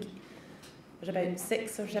think there's about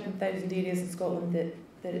 6,000 or 7,000 areas in Scotland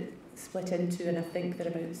that it's split into, and I think they're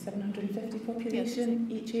about 750 population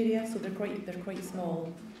each area, so they're quite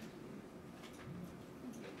small.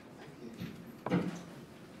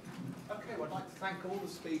 Okay, well, I'd like to thank all the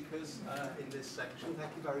speakers in this section.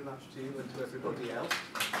 Thank you very much to you and to everybody else.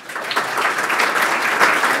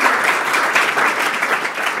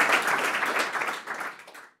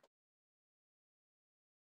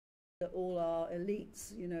 All our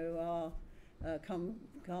elites, you know, are come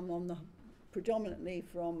on the predominantly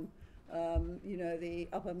from, you know, the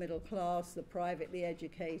upper middle class, the privately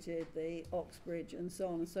educated, the Oxbridge, and so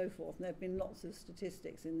on and so forth. And there have been lots of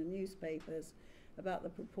statistics in the newspapers about the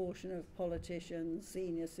proportion of politicians,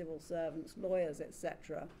 senior civil servants, lawyers,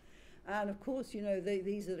 etc. And of course, you know,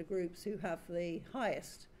 these are the groups who have the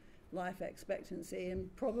highest life expectancy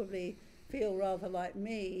and probably feel rather like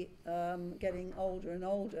me, getting older and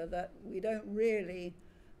older, that we don't really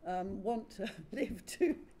want to live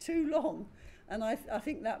too long. And I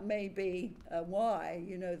think that may be why,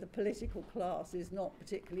 you know, the political class is not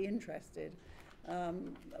particularly interested.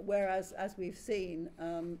 Whereas, as we've seen,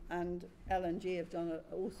 and L&G have done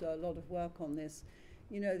also a lot of work on this,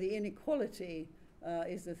 you know, the inequality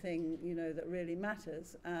is the thing, you know, that really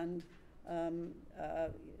matters. And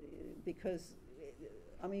because,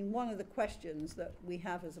 I mean, one of the questions that we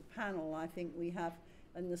have as a panel, I think we have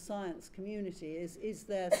in the science community is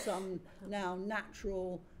there some now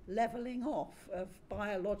natural levelling off of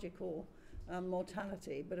biological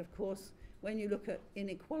mortality? But of course, when you look at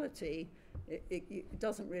inequality, it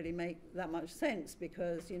doesn't really make that much sense,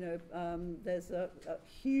 because there's a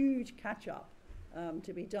huge catch-up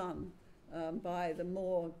to be done by the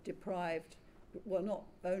more deprived, well, not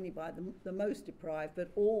only by the most deprived,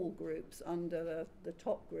 but all groups under the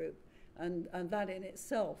top group. And that in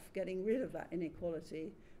itself, getting rid of that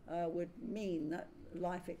inequality, would mean that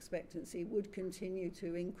life expectancy would continue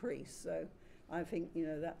to increase. So I think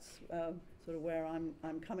that's sort of where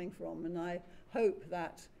I'm coming from, and I hope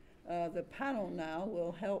that the panel now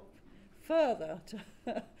will help further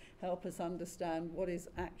to help us understand what is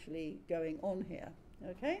actually going on here.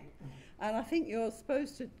 Okay? And I think you're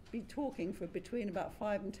supposed to be talking for between about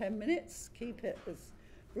 5 and 10 minutes. Keep it as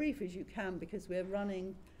brief as you can, because we're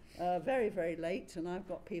running very, very late, and I've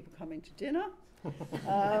got people coming to dinner.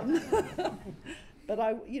 But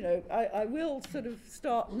I will sort of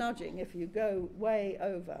start nudging if you go way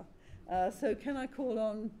over. So can I call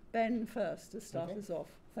on Ben first to start us off?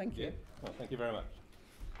 Thank you. Yeah. Well, thank you very much.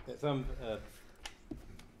 Yes, I'm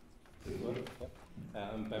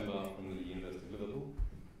Ben Barr from the University of Liverpool.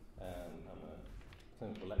 I'm a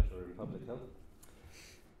clinical lecturer in public health.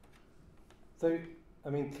 So, I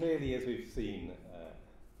mean, clearly, as we've seen,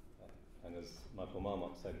 and as Michael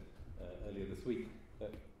Marmot said earlier this week,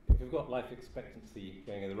 that if we've got life expectancy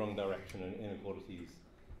going in the wrong direction and inequalities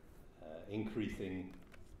increasing,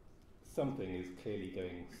 something is clearly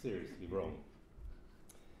going seriously wrong.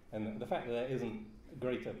 And the fact that there isn't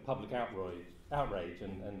greater public outrage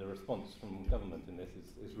and the response from government in this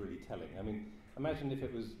is really telling. I mean, imagine if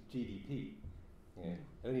it was GDP. It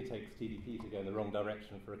only takes GDP to go in the wrong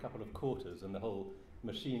direction for a couple of quarters, and the whole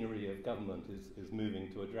machinery of government is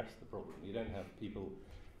moving to address the problem. You don't have people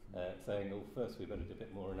saying, "Oh, first we better do a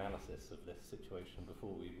bit more analysis of this situation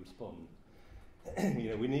before we respond."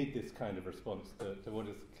 We need this kind of response to what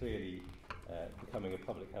is clearly becoming a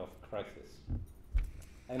public health crisis.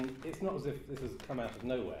 And it's not as if this has come out of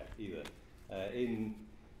nowhere either. In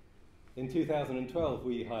 2012,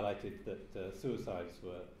 we highlighted that suicides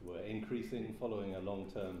were increasing following a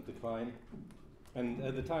long-term decline. And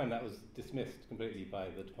at the time, that was dismissed completely by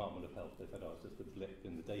the Department of Health. They said, oh, it's just a blip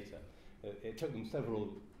in the data. It took them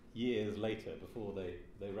several years later before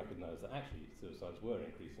they recognised that actually suicides were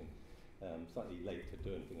increasing, slightly late to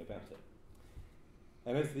do anything about it.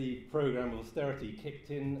 And as the programme of austerity kicked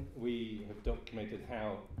in, we have documented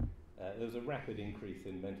how there was a rapid increase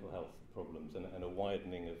in mental health problems and a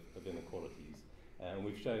widening of inequalities. And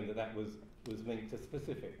we've shown that that was linked to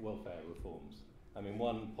specific welfare reforms. I mean,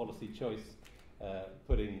 one policy choice,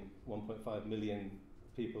 putting 1.5 million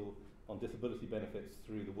people on disability benefits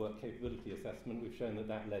through the work capability assessment, we've shown that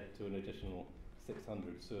that led to an additional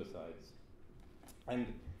 600 suicides. And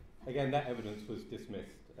again, that evidence was dismissed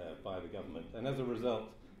by the government. And as a result,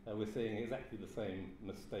 we're seeing exactly the same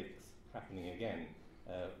mistakes happening again.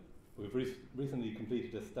 We've recently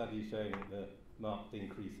completed a study showing the marked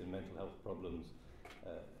increase in mental health problems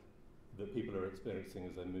that people are experiencing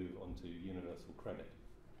as they move onto universal credit.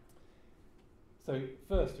 So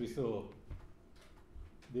first we saw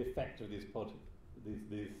the effect of these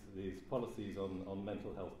policies on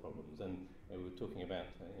mental health problems, and we were talking about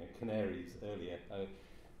canaries earlier.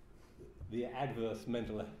 The adverse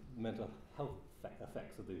mental health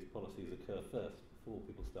effects of these policies occur first before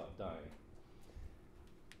people start dying.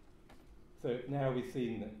 So now we've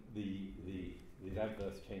seen these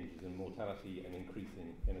adverse changes in mortality and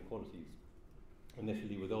increasing inequalities,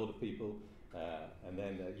 initially with older people, and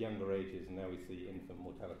then at younger ages, and now we see infant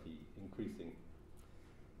mortality increasing.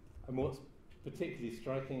 And what's particularly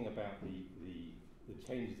striking about the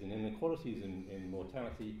changes in inequalities in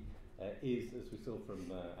mortality is, as we saw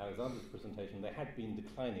from Alexander's presentation, they had been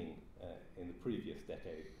declining in the previous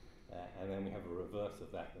decade, and then we have a reverse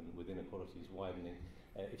of that, and with inequalities widening.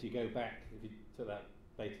 If you go back, if you took that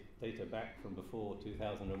data back from before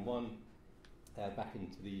 2001, back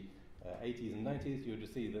into the 80s and 90s, you would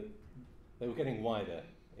just see that they were getting wider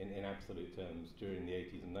in absolute terms during the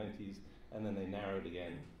 80s and 90s, and then they narrowed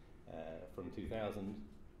again from 2000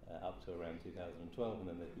 up to around 2012, and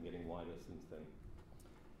then they've been getting wider since then.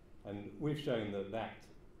 And we've shown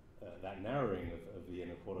that narrowing of the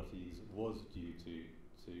inequalities was due to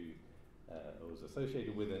or was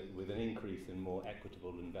associated with an increase in more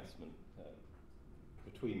equitable investment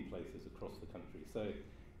between places across the country. So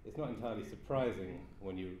it's not entirely surprising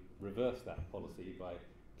when you reverse that policy by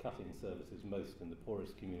cutting services most in the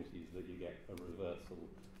poorest communities that you get a reversal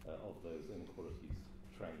of those inequalities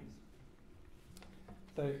trends.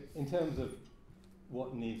 So in terms of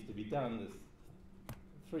what needs to be done, there's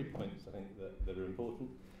three points I think that are important.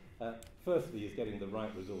 Firstly is getting the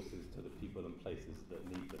right resources to the people and places that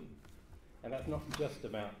need them. And that's not just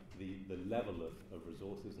about the level of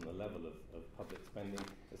resources and the level of public spending,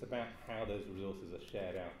 it's about how those resources are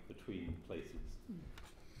shared out between places.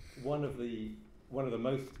 One of the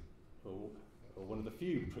most, or one of the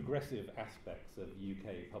few progressive aspects of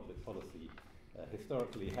UK public policy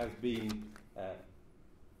historically has been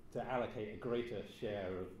to allocate a greater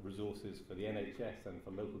share of resources for the NHS and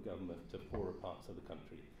for local government to poorer parts of the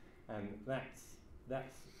country. And that's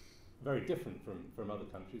very different from other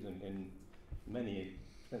countries. In many,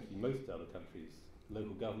 potentially most other countries,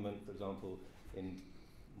 local government, for example, in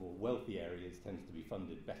more wealthy areas tends to be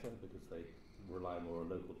funded better because they rely more on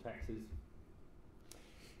local taxes.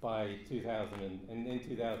 In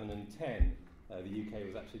 2010, the UK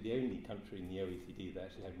was actually the only country in the OECD that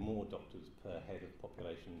actually had more doctors per head of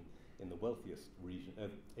population in the wealthiest region,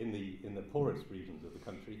 in the poorest regions of the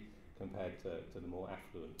country, compared to the more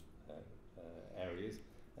affluent areas.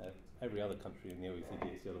 Every other country in the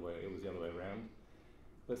OECD it was the other way around.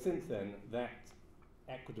 But since then, that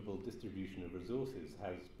equitable distribution of resources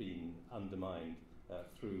has been undermined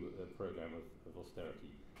through a programme of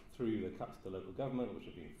austerity, through the cuts to local government, which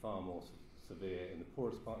have been far more severe in the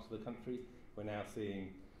poorest parts of the country. We're now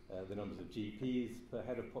seeing the numbers of GPs per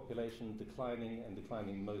head of population declining, and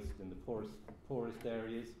declining most in the poorest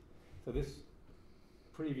areas. So this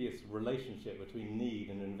previous relationship between need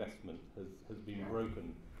and investment has been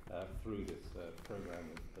broken through this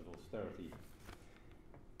programme of austerity.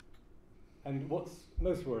 And what's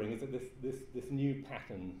most worrying is that this new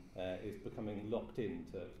pattern is becoming locked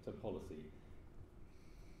into policy.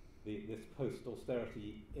 This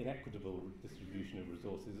post-austerity inequitable distribution of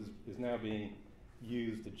resources is now being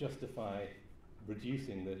used to justify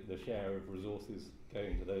reducing the share of resources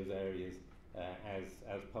going to those areas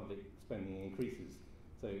as public spending increases.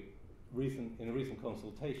 So in a recent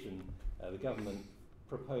consultation, the government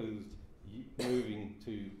proposed moving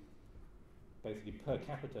to basically per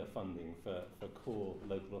capita funding for core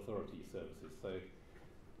local authority services. So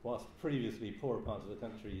whilst previously poorer parts of the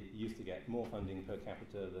country used to get more funding per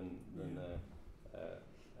capita than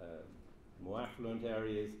more affluent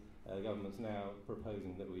areas, the government's now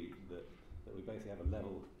proposing that we basically have a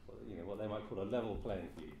level, what they might call a level playing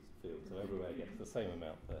field, so everywhere gets the same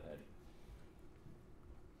amount per head.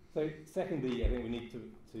 So secondly, I think we need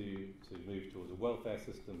to move towards a welfare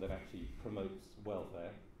system that actually promotes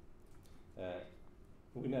welfare.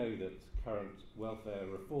 We know that current welfare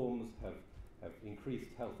reforms have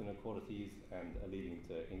increased health inequalities and are leading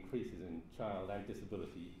to increases in child and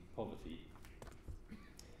disability poverty.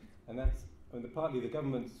 And that's, partly the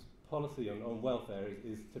government's policy on welfare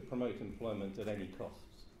is to promote employment at any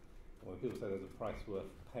costs. When people say there's a price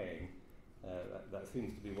worth paying, that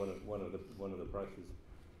seems to be one of the prices.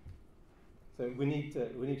 So we need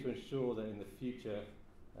to ensure that in the future,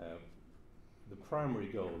 the primary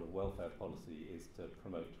goal of welfare policy is to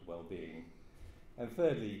promote well-being. And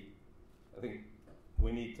thirdly, I think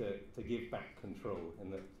we need to give back control,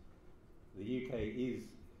 in that the UK is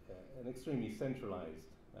an extremely centralised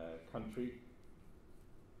country,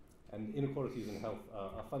 and inequalities in health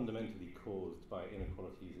are fundamentally caused by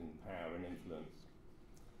inequalities in power and influence.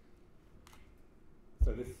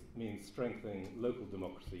 So this means strengthening local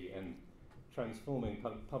democracy and transforming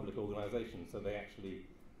public organisations so they actually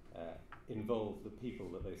involve the people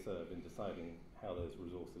that they serve in deciding how those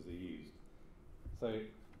resources are used. So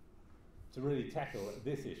to really tackle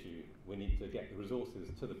this issue, we need to get the resources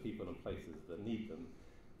to the people and places that need them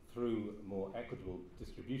through more equitable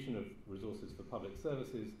distribution of resources for public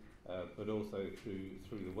services, but also through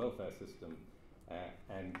the welfare system,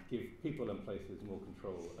 and give people and places more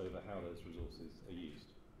control over how those resources are used.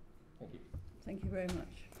 Thank you. Thank you very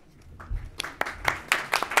much.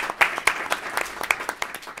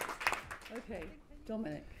 Okay,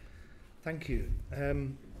 Dominic. Thank you.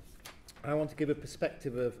 I want to give a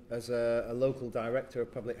perspective as a local director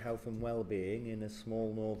of public health and well-being in a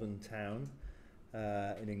small northern town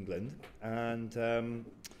in England, and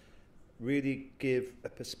really give a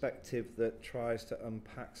perspective that tries to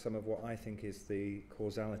unpack some of what I think is the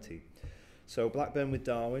causality. So Blackburn with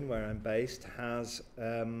Darwin, where I'm based, has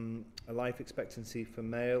a life expectancy for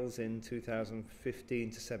males in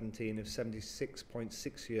 2015 to 17 of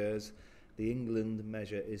 76.6 years. The England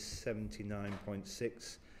measure is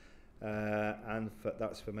 79.6, and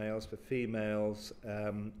that's for males. For females,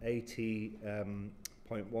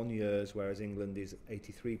 80.1 years, whereas England is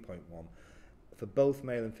 83.1. For both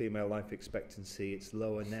male and female life expectancy, it's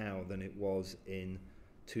lower now than it was in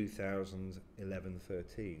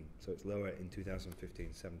 2011-13, so it's lower in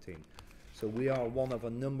 2015-17. So we are one of a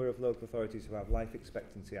number of local authorities who have life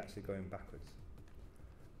expectancy actually going backwards.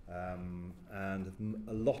 And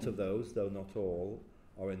a lot of those, though not all,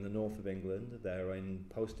 are in the north of England. They're in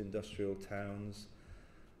post-industrial towns,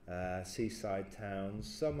 seaside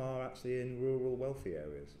towns. Some are actually in rural, wealthy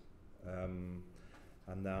areas.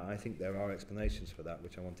 And I think there are explanations for that,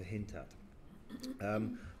 which I want to hint at.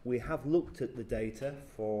 We have looked at the data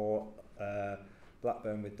for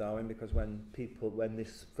Blackburn with Darwin, because when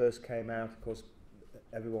this first came out, of course,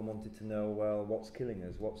 everyone wanted to know, well, what's killing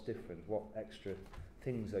us, what's different, what extra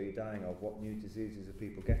things are you dying of, what new diseases are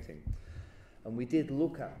people getting? And we did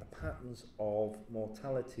look at the patterns of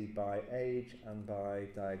mortality by age and by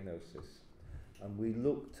diagnosis. And we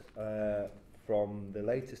looked from the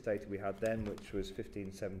latest data we had then, which was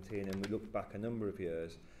 15-17, and we looked back a number of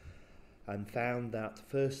years and found that,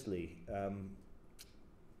 firstly,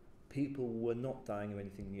 people were not dying of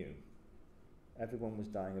anything new. Everyone was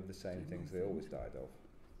dying of the same things they always died of,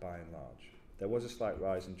 by and large. There was a slight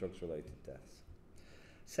rise in drugs-related deaths.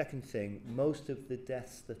 Second thing, most of the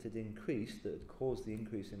deaths that had increased, that had caused the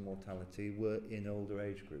increase in mortality, were in older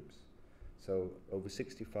age groups. So over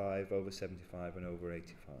 65, over 75, and over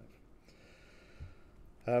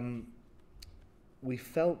 85. We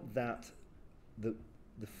felt that the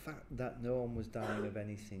fact that no one was dying of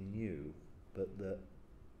anything new, but that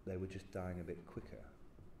they were just dying a bit quicker,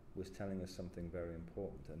 was telling us something very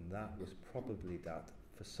important. And that was probably that,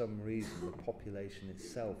 for some reason, the population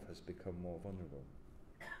itself has become more vulnerable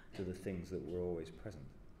to the things that were always present.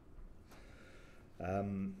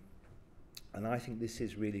 And I think this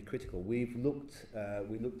is really critical. We looked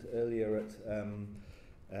earlier at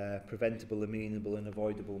preventable, amenable and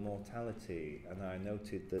avoidable mortality, and I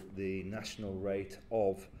noted that the national rate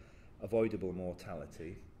of avoidable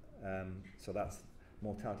mortality, so that's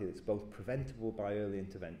mortality that's both preventable by early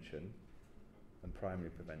intervention and primary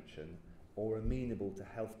prevention, or amenable to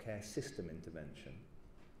healthcare system intervention.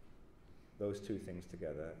 Those two things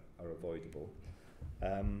together are avoidable.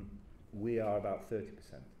 We are about 30%.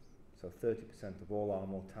 So 30% of all our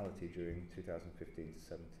mortality during 2015 to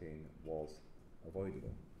 17 was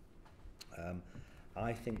avoidable.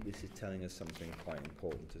 I think this is telling us something quite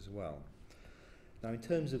important as well. Now, in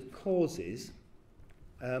terms of causes,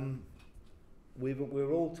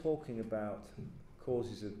 we're all talking about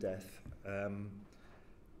causes of death,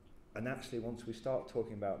 and actually once we start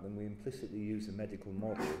talking about them, we implicitly use a medical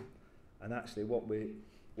model. And actually what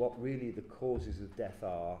really the causes of death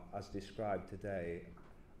are, as described today,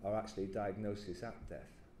 are actually diagnosis at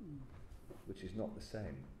death, which is not the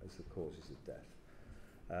same as the causes of death.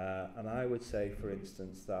 And I would say, for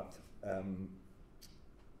instance, that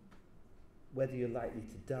whether you're likely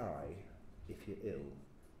to die if you're ill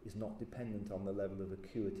is not dependent on the level of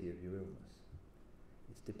acuity of your illness.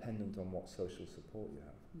 It's dependent on what social support you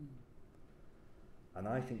have. And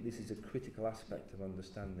I think this is a critical aspect of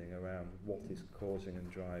understanding around what is causing and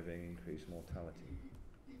driving increased mortality.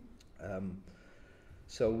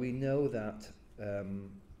 So we know that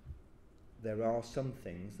there are some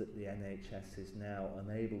things that the NHS is now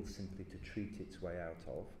unable simply to treat its way out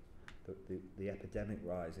of. The epidemic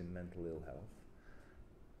rise in mental ill health,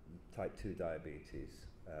 type 2 diabetes,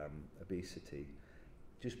 obesity,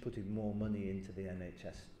 just putting more money into the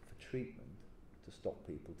NHS for treatment to stop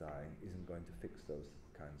people dying isn't going to fix those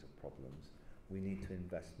kinds of problems. We need to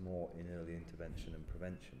invest more in early intervention and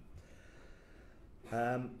prevention.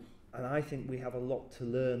 And I think we have a lot to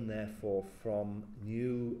learn, therefore, from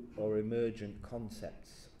new or emergent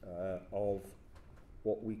concepts of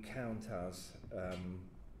what we count as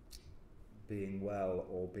being well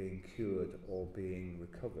or being cured or being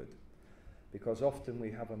recovered. Because often we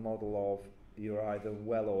have a model of you're either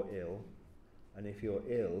well or ill, and if you're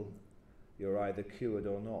ill, you're either cured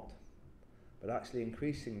or not. But actually,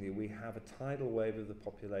 increasingly, we have a tidal wave of the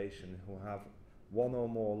population who have one or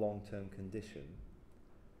more long-term condition,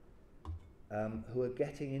 who are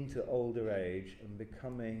getting into older age and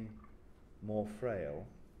becoming more frail,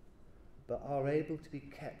 but are able to be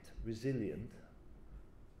kept resilient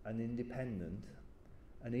and independent,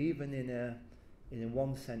 and even in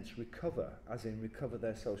one sense recover, as in recover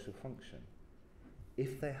their social function,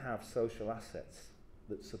 if they have social assets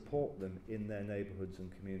that support them in their neighbourhoods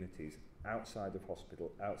and communities, outside of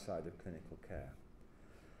hospital, outside of clinical care.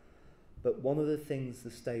 But one of the things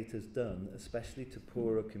the state has done, especially to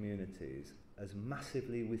poorer communities, has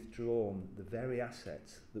massively withdrawn the very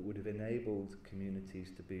assets that would have enabled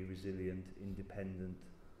communities to be resilient, independent,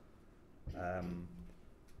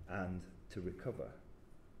 and to recover.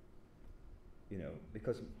 You know,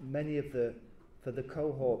 because many of for the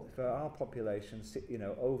cohort, for our population,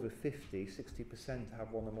 over 50, 60%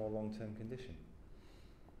 have one or more long-term condition.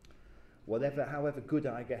 however good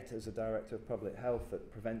I get as a director of public health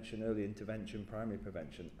at prevention, early intervention, primary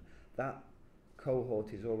prevention, that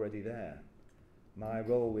cohort is already there. My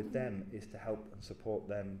role with them is to help and support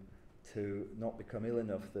them to not become ill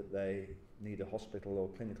enough that they need a hospital or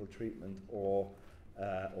clinical treatment or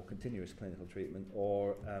continuous clinical treatment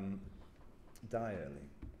or die early.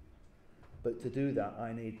 But to do that,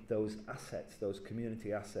 I need those assets, those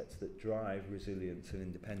community assets that drive resilience and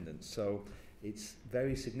independence. So it's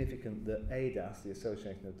very significant that ADAS, the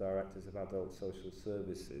Association of Directors of Adult Social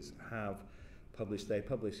Services, they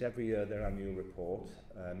publish every year their annual report.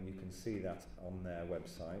 You can see that on their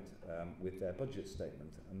website with their budget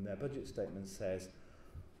statement. And their budget statement says,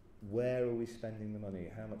 where are we spending the money?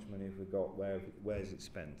 How much money have we got? Where is it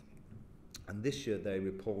spent? And this year they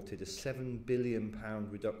reported a £7 billion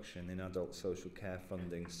reduction in adult social care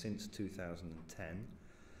funding since 2010.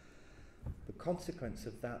 The consequence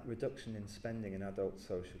of that reduction in spending in adult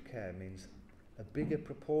social care means a bigger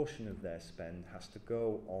proportion of their spend has to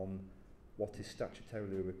go on what is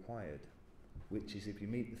statutorily required, which is if you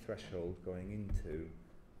meet the threshold going into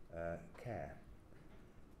care.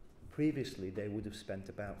 Previously, they would have spent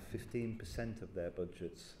about 15% of their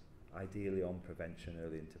budgets, ideally on prevention,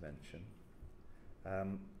 early intervention.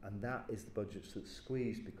 And that is the budgets that's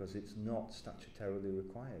squeezed because it's not statutorily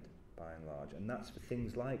required, by and large. And that's for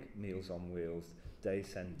things like Meals on Wheels, day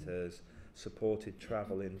centres, supported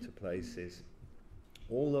travel into places,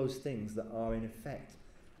 all those things that are in effect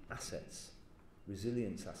assets,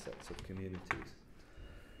 resilience assets of communities.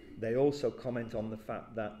 They also comment on the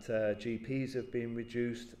fact that GPs have been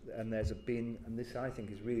reduced, and there's been, and this I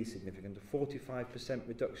think is really significant, a 45%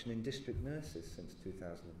 reduction in district nurses since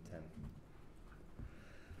 2010.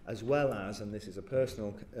 As well as, and this is a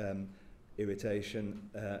personal irritation,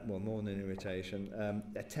 well, more than an irritation,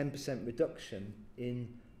 a 10% reduction in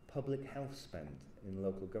public health spend in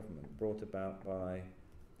local government, brought about by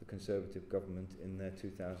the Conservative government in their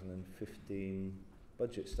 2015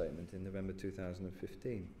 budget statement in November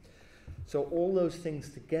 2015. So all those things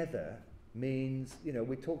together means, you know,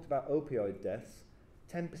 we talked about opioid deaths,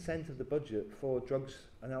 10% of the budget for drugs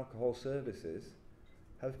and alcohol services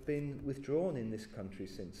have been withdrawn in this country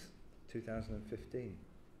since 2015.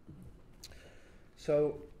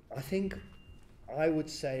 So I think I would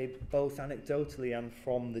say, both anecdotally and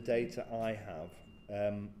from the data I have,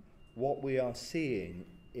 what we are seeing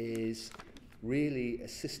is really a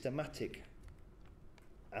systematic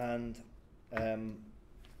and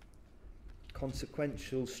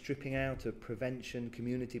consequential stripping out of prevention,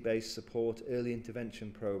 community-based support, early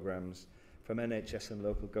intervention programmes from NHS and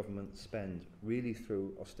local government spend, really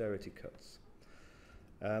through austerity cuts.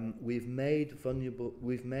 We've made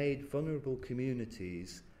vulnerable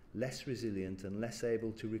communities less resilient and less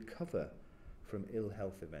able to recover from ill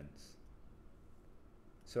health events.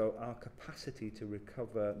 So our capacity to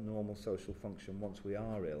recover normal social function once we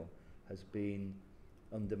are ill has been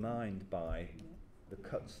undermined by the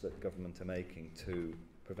cuts that government are making to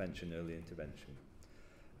prevention, early intervention.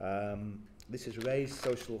 This has raised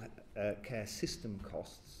social care system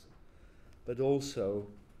costs, but also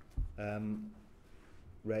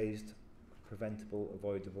raised preventable,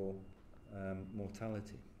 avoidable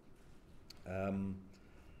mortality.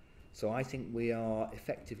 So I think we are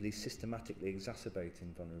effectively systematically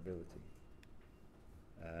exacerbating vulnerability.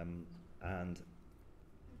 And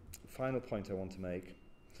the final point I want to make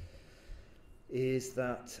is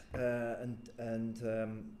that, Danny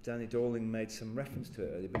Dorling made some reference to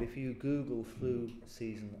it earlier, but if you Google flu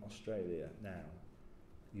season Australia now,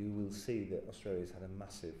 you will see that Australia's had a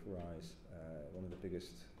massive rise, one of the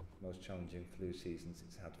biggest, most challenging flu seasons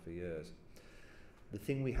it's had for years. The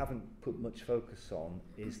thing we haven't put much focus on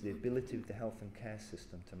is the ability of the health and care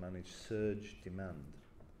system to manage surge demand,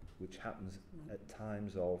 which happens at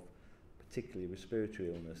times of particularly respiratory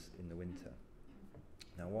illness in the winter.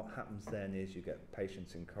 Now what happens then is you get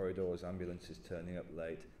patients in corridors, ambulances turning up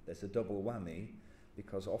late. There's a double whammy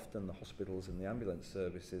because often the hospitals and the ambulance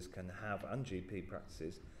services can have, and GP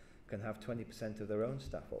practices, can have 20% of their own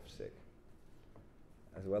staff off sick,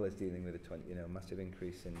 as well as dealing with a massive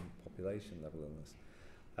increase in population level illness.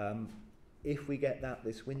 If we get that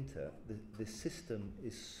this winter, the system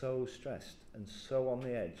is so stressed and so on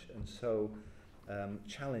the edge and so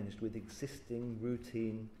challenged with existing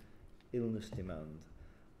routine illness demand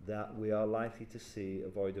that we are likely to see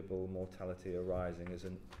avoidable mortality arising as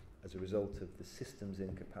a result of the system's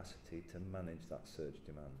incapacity to manage that surge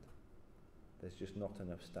demand. There's just not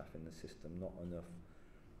enough staff in the system, not enough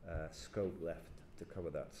scope left to cover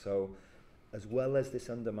that. So as well as this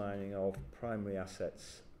undermining of primary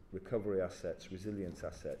assets, recovery assets, resilience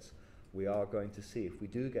assets, we are going to see, if we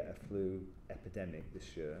do get a flu epidemic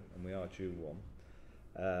this year, and we are due one,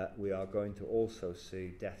 we are going to also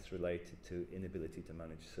see deaths related to inability to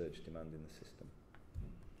manage surge demand in the system.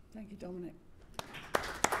 Thank you, Dominic.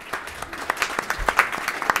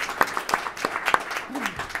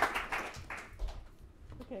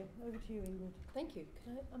 Okay, over to you, Ingrid. Thank you.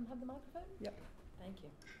 Can I have the microphone? Yep. Thank you.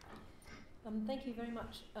 Thank you very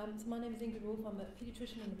much. So my name is Ingrid Wolf. I'm a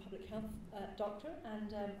paediatrician and a public health doctor,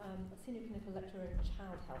 and I'm a senior clinical lecturer in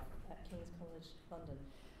child health at King's College London.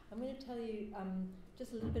 I'm going to tell you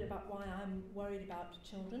just a little bit about why I'm worried about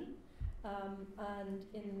children, and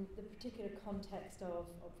in the particular context of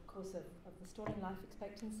course, of the stalling life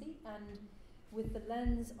expectancy, and with the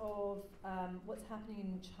lens of what's happening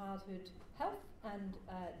in childhood health and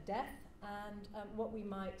death, and what we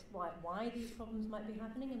might, why these problems might be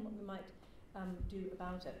happening, and what we might do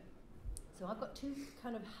about it. So I've got two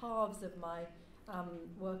kind of halves of my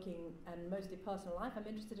working and mostly personal life. I'm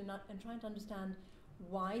interested in trying to understand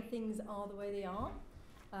why things are the way they are,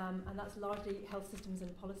 and that's largely health systems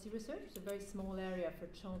and policy research. It's a very small area for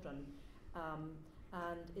children.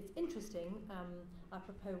 And it's interesting,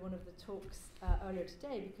 apropos one of the talks earlier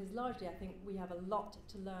today, because largely I think we have a lot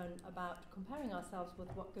to learn about comparing ourselves with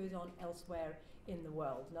what goes on elsewhere in the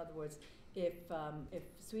world. In other words, if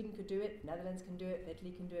Sweden could do it, Netherlands can do it,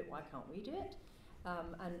 Italy can do it, why can't we do it?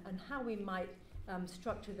 And how we might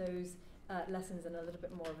structure those lessons in a little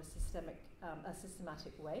bit more of a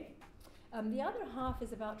systematic way. The other half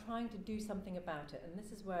is about trying to do something about it, and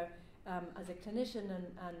this is where as a clinician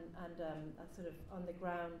and a sort of on the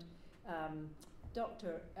ground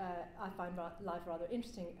doctor, I find life rather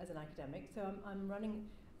interesting as an academic. So I'm running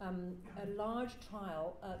a large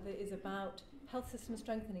trial that is about health system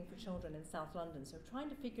strengthening for children in South London. So trying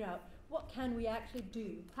to figure out what can we actually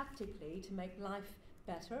do practically to make life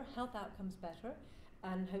better, health outcomes better,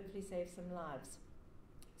 and hopefully save some lives.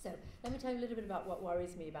 So let me tell you a little bit about what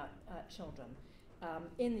worries me about children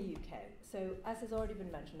in the UK. So as has already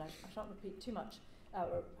been mentioned, I shan't repeat too much,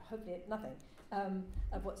 or hopefully nothing,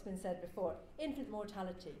 of what's been said before. Infant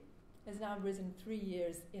mortality has now risen 3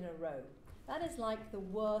 years in a row. That is like the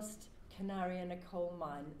worst canary in a coal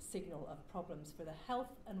mine signal of problems for the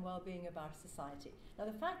health and well-being of our society. Now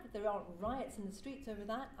the fact that there aren't riots in the streets over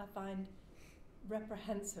that, I find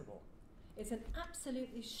reprehensible. It's an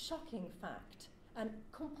absolutely shocking fact and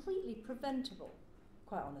completely preventable,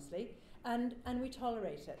 quite honestly, and we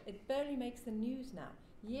tolerate it. It barely makes the news now.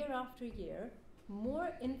 Year after year, more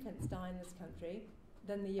infants die in this country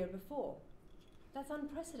than the year before. That's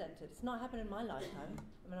unprecedented. It's not happened in my lifetime.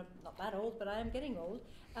 I mean, I'm not that old, but I am getting old,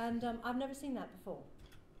 and I've never seen that before.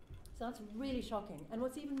 So that's really shocking. And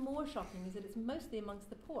what's even more shocking is that it's mostly amongst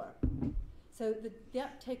the poor. So the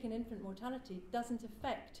uptake in infant mortality doesn't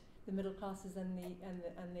affect the middle classes and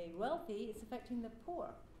the wealthy. It's affecting the poor.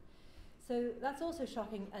 So that's also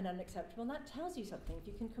shocking and unacceptable, and that tells you something. If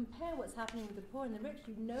you can compare what's happening with the poor and the rich,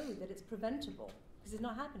 you know that it's preventable, because it's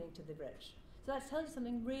not happening to the rich. So that tells you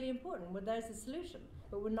something really important, where there's a solution,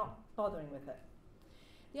 but we're not bothering with it.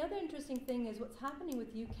 The other interesting thing is what's happening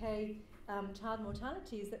with UK child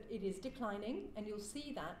mortality is that it is declining, and you'll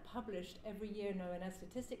see that published every year in ONS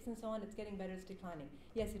statistics and so on. It's getting better, it's declining.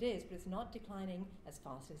 Yes, it is, but it's not declining as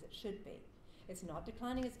fast as it should be. It's not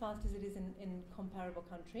declining as fast as it is in comparable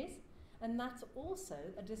countries, and that's also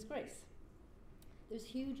a disgrace. There's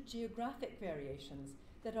huge geographic variations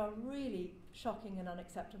that are really shocking and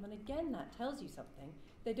unacceptable, and again, that tells you something.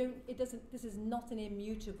 This is not an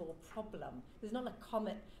immutable problem. There's not a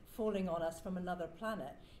comet falling on us from another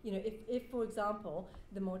planet. You know, if for example,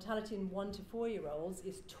 the mortality in 1 to 4 year olds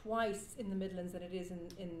is twice in the Midlands than it is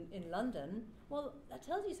in London, well, that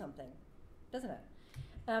tells you something, doesn't it?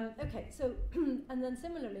 Okay, so, and then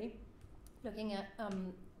similarly, looking at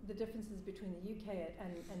the differences between the UK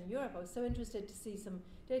and Europe, I was so interested to see some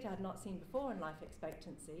data I had not seen before in life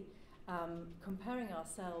expectancy, comparing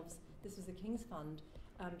ourselves, this was the King's Fund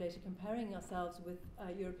data, comparing ourselves with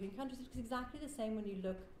European countries. It's exactly the same when you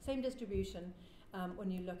look, same distribution, when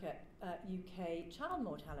you look at UK child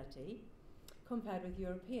mortality compared with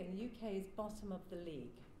European. The UK is bottom of the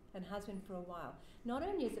league and has been for a while. Not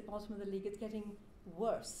only is it bottom of the league, it's getting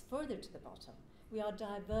worse, further to the bottom. We are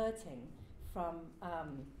diverting from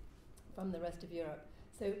the rest of Europe.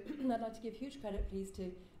 So I'd like to give huge credit, please,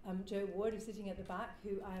 to Joe Ward, who's sitting at the back,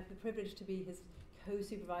 who I have the privilege to be his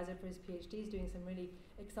co-supervisor for his PhD. He's doing some really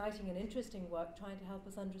exciting and interesting work trying to help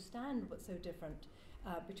us understand what's so different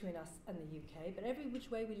between us and the UK. But every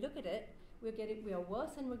which way we look at it, we are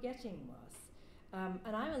worse and we're getting worse.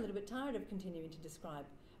 And I'm a little bit tired of continuing to describe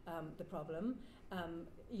the problem.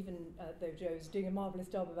 even though Joe's doing a marvellous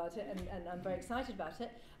job about it, and I'm very excited about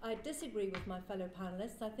it. I disagree with my fellow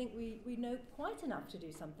panellists. I think we know quite enough to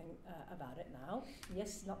do something about it now.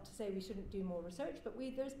 Yes, not to say we shouldn't do more research, but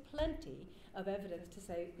there's plenty of evidence to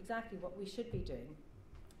say exactly what we should be doing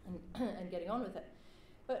and getting on with it.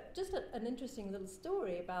 But just an interesting little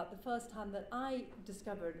story about the first time that I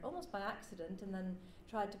discovered, almost by accident, and then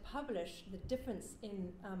tried to publish the difference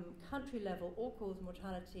in country-level all-cause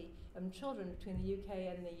mortality of children between the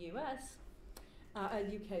UK and the US.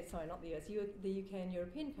 UK, sorry, not the US, the UK and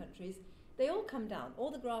European countries. They all come down.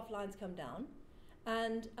 All the graph lines come down.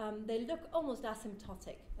 And they look almost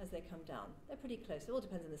asymptotic as they come down. They're pretty close. It all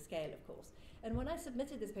depends on the scale, of course. And when I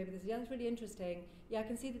submitted this paper, this is really interesting. Yeah, I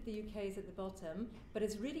can see that the UK is at the bottom, but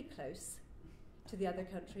it's really close to the other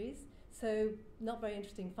countries. So not very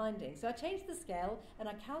interesting findings. So I changed the scale, and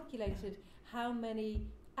I calculated how many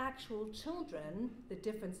actual children the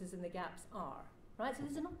differences in the gaps are. Right? So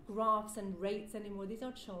these are not graphs and rates anymore. These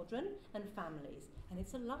are children and families. And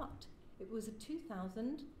it's a lot. It was a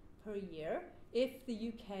 2,000 per year. If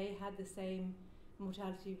the UK had the same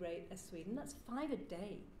mortality rate as Sweden, that's 5 a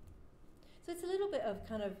day. So it's a little bit of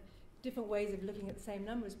kind of different ways of looking at the same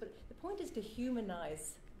numbers, but the point is to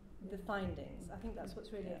humanize the findings. I think that's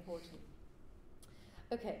what's really important.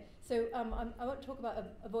 Okay, so I won't talk about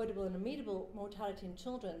avoidable and immediate mortality in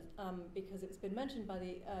children because it's been mentioned by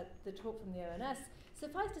the talk from the ONS.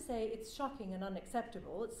 Suffice to say, it's shocking and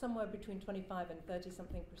unacceptable. It's somewhere between 25 and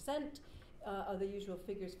 30-something%. Are the usual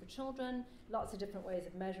figures for children. Lots of different ways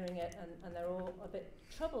of measuring it, and they're all a bit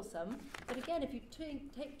troublesome. But again, if you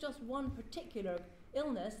take just one particular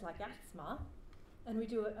illness, like asthma, and we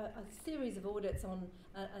do a series of audits on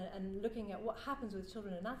and looking at what happens with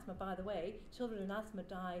children in asthma. By the way, children in asthma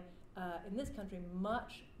die in this country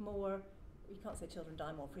much more. You can't say children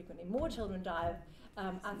die more frequently. More children die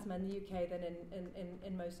of asthma in the UK than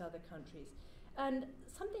in most other countries. And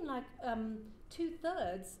something like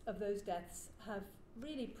 2/3 of those deaths have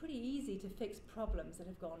really pretty easy to fix problems that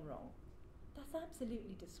have gone wrong. That's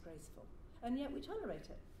absolutely disgraceful. And yet we tolerate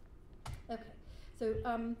it. Okay, so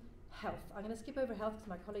health. I'm going to skip over health because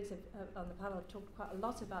my colleagues on the panel have talked quite a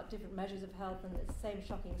lot about different measures of health and the same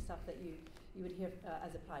shocking stuff that you would hear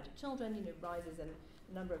as applied to children, rises in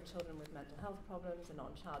the number of children with mental health problems and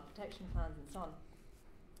on child protection plans and so on.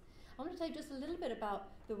 I want to tell you just a little bit about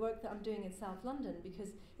the work that I'm doing in South London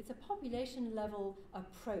because it's a population-level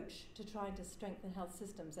approach to trying to strengthen health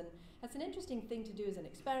systems. And that's an interesting thing to do as an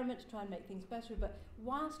experiment to try and make things better. But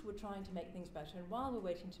whilst we're trying to make things better and while we're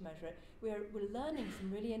waiting to measure it, we're learning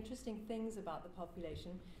some really interesting things about the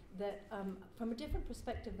population that from a different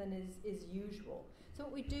perspective than is usual. So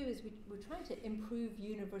what we do is we're trying to improve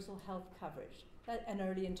universal health coverage and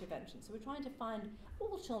early intervention. So we're trying to find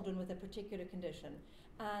all children with a particular condition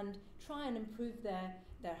and try and improve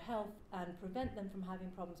their health and prevent them from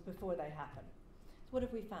having problems before they happen. So what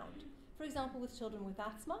have we found? For example, with children with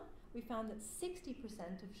asthma, we found that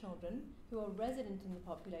 60% of children who are resident in the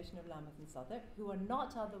population of Lambeth and Southwark, who are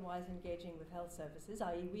not otherwise engaging with health services,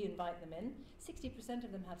 i.e. we invite them in, 60%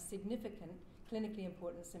 of them have significant clinically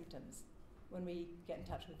important symptoms when we get in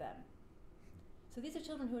touch with them. So these are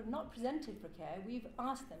children who have not presented for care. We've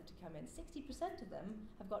asked them to come in. 60% of them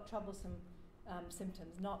have got troublesome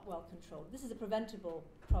symptoms, not well controlled. This is a preventable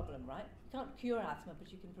problem, right? You can't cure asthma, but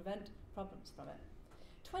you can prevent problems from it.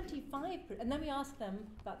 25%, and then we ask them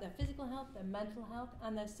about their physical health, their mental health,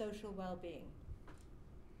 and their social well-being.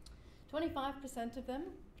 25% of them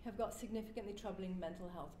have got significantly troubling mental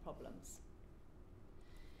health problems.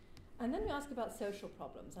 And then we ask about social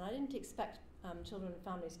problems, and I didn't expect children and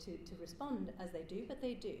families to respond as they do, but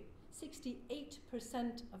they do.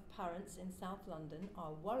 68% of parents in South London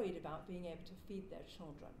are worried about being able to feed their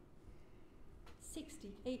children.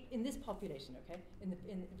 68 in this population, okay,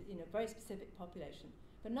 in a very specific population.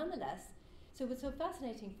 But nonetheless, so what's so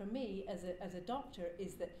fascinating for me as a doctor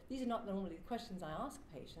is that these are not normally the questions I ask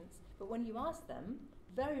patients, but when you ask them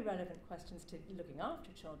very relevant questions to looking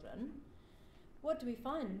after children, what do we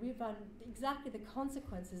find? We find exactly the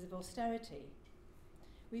consequences of austerity.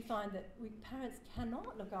 We find that parents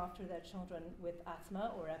cannot look after their children with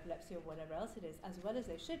asthma or epilepsy or whatever else it is as well as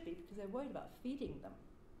they should be because they're worried about feeding them.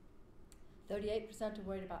 38% are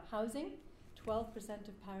worried about housing. 12%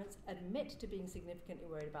 of parents admit to being significantly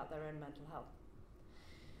worried about their own mental health.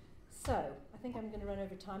 So, I think I'm going to run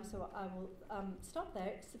over time, so I will stop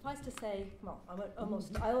there. Suffice to say, well,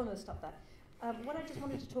 I almost stop there. What I just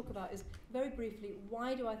wanted to talk about is, very briefly,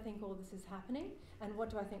 why do I think all this is happening, and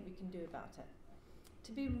what do I think we can do about it?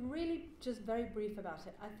 To be really just very brief about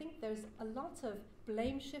it, I think there's a lot of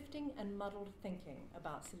blame shifting and muddled thinking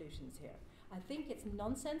about solutions here. I think it's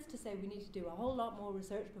nonsense to say we need to do a whole lot more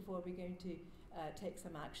research before we're going to take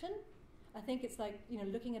some action. I think it's like, you know,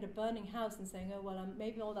 looking at a burning house and saying, oh, well,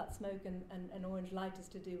 maybe all that smoke and orange light is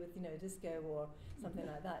to do with, you know, disco or something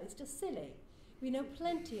like that. It's just silly. We know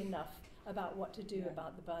plenty enough about what to do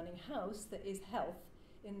about the burning house that is health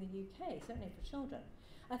in the UK, certainly for children.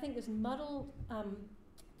 I think there's muddled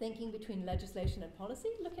thinking between legislation and policy.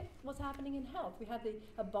 Look at what's happening in health. We had the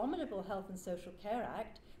abominable Health and Social Care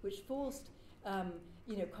Act, which forced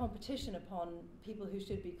you know, competition upon people who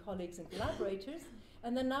should be colleagues and collaborators.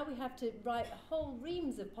 And then now we have to write a whole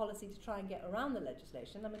reams of policy to try and get around the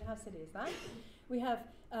legislation. I mean, how silly is that? We have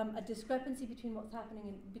a discrepancy between what's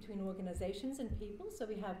happening between organisations and people. So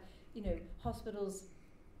we have, you know, hospitals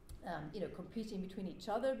you know, competing between each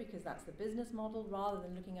other because that's the business model, rather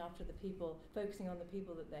than looking after the people, focusing on the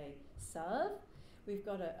people that they serve. We've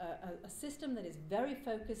got a system that is very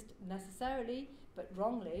focused necessarily, but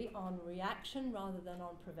wrongly, on reaction rather than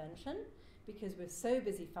on prevention, because we're so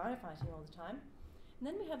busy firefighting all the time. And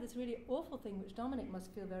then we have this really awful thing, which Dominic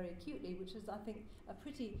must feel very acutely, which is, I think, a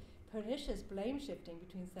pretty pernicious blame shifting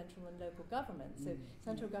between central and local government. So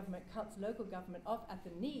central government cuts local government off at the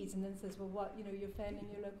knees and then says, well, what, you know, you're failing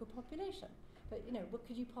your local population. But, you know, what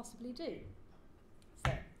could you possibly do?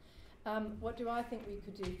 So, what do I think we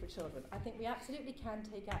could do for children? I think we absolutely can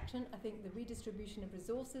take action. I think the redistribution of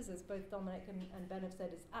resources, as both Dominic and Ben have said,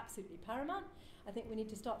 is absolutely paramount. I think we need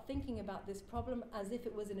to start thinking about this problem as if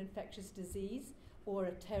it was an infectious disease or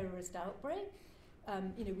a terrorist outbreak.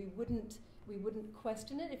 You know, we wouldn't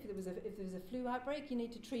question it. If there was a flu outbreak, you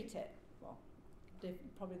need to treat it. Well,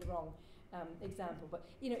 probably the wrong example, but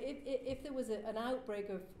you know, if there was an outbreak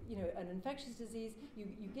of, you know, an infectious disease, you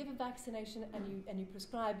give a vaccination and you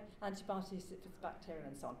prescribe antibiotics for the bacteria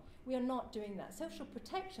and so on. We are not doing that. Social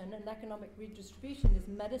protection and economic redistribution is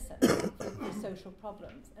medicine for social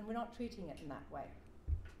problems, and we're not treating it in that way.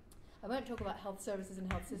 I won't talk about health services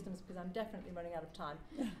and health systems because I'm definitely running out of time.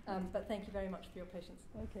 But thank you very much for your patience.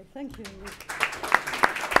 Okay, thank you.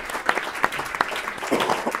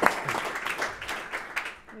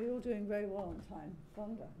 We're all doing very well on time.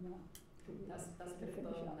 Vonda, now. That's a bit of a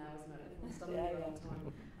burden now, isn't it? Everyone's done really well on time.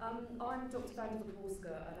 I'm Dr.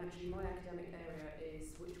 Vanderpolska, and actually my academic area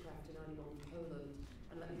is witchcraft in early modern Poland.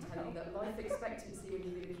 And let me tell you that life expectancy when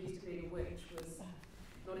you've been accused of being a witch was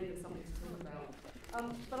not even something to talk about.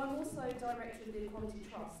 But I'm also director of the Equality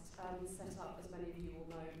Trust, set up, as many of you will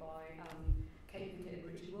know, by Kate Pickett and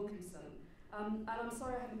Richard Wilkinson. And I'm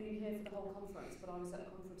sorry I haven't been here for the whole conference, but I was at a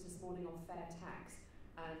conference this morning on fair tax,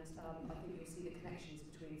 and I think you'll see the connections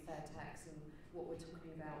between fair tax and what we're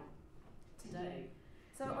talking about today.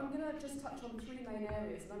 So I'm going to just touch on three main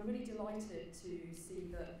areas, and I'm really delighted to see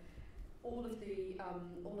that all of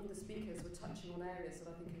the speakers were touching on areas that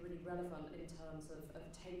I think are really relevant in terms of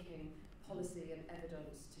taking policy and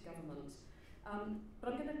evidence to government.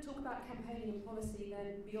 But I'm going to talk about campaigning and policy,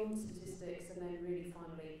 then beyond statistics, and then really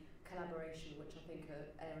finally collaboration, which I think are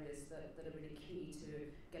areas that are really key to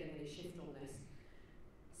getting any shift on this.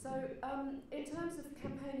 So in terms of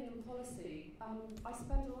campaigning and policy, I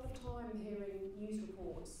spend a lot of time hearing news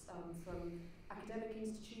reports from academic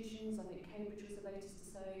institutions. I think Cambridge was the latest to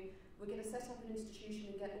say, we're going to set up an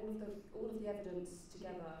institution and get all of the evidence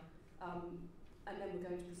together, and then we're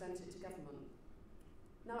going to present it to government.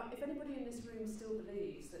 Now, if anybody in this room still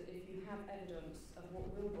believes that if you have evidence of what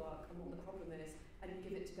will work and what the problem is, and you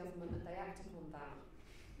give it to government and they act upon that,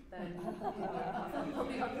 then I've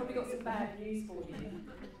probably got some bad news for you.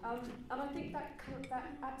 And I think that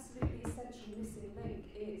absolutely essential missing link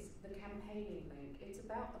is the campaigning link. It's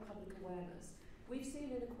about the public awareness. We've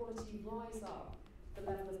seen inequality rise up the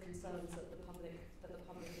level of concerns that the public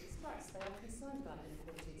express. They are concerned about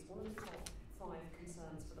inequality. It's one of the top 5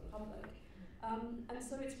 concerns for the public. And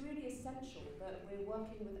so it's really essential that we're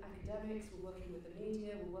working with academics, we're working with the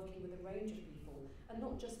media, we're working with a range of people, and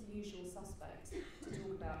not just the usual suspects to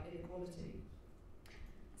talk about inequality.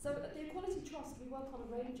 So at the Equality Trust, we work on a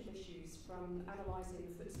range of issues, from analysing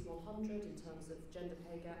the FTSE 100 in terms of gender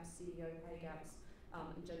pay gaps, CEO pay gaps,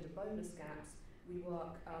 and gender bonus gaps. We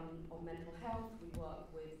work on mental health, we work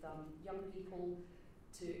with young people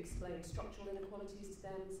to explain structural inequalities to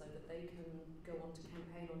them so that they can go on to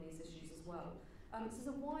campaign on these issues as well. So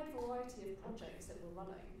there's a wide variety of projects that we're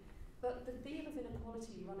running, but the theme of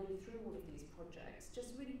inequality running through all of these projects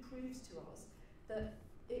just really proves to us that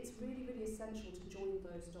it's really, really essential to join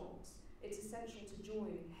those dots. It's essential to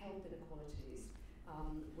join health inequalities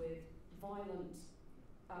with violent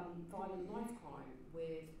knife crime,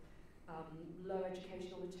 with low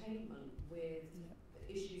educational attainment, with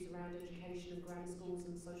issues around education and grammar schools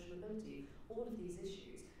and social mobility. All of these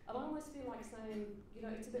issues And I almost feel like saying, you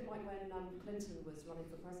know, it's a bit like when Clinton was running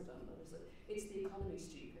for president, and it's the economy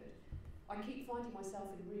stupid. I keep finding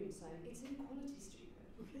myself in rooms saying, it's inequality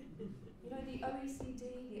stupid. You know, the OECD,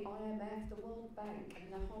 the IMF, the World Bank,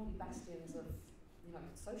 and they're hardly bastions of, you know,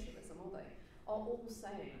 socialism, are they? Are all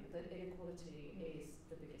saying that inequality is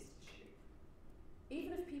the biggest issue.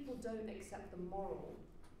 Even if people don't accept the moral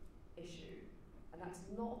issue, and that's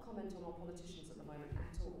not a comment on our politicians at the moment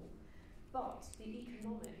at all, but the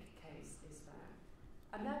economic case is there.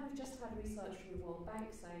 And now we've just had research from the World Bank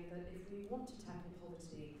saying that if we want to tackle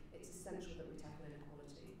poverty, it's essential that we tackle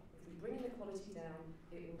inequality. If we bring inequality down,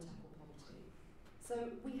 it will tackle poverty.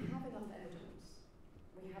 So we have enough evidence.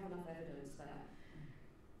 We have enough evidence there.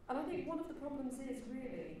 And I think one of the problems is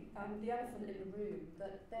really the elephant in the room,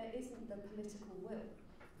 that there isn't the political will.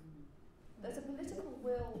 There's a political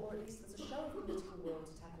will, or at least there's a show of political will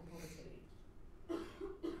to tackle poverty.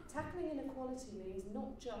 Tackling inequality means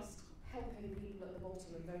not just helping people at the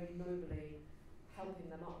bottom and very nobly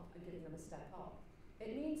helping them up and giving them a step up.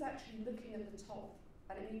 It means actually looking at the top,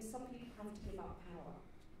 and it means some people have to give up power.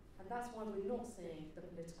 And that's why we're not seeing the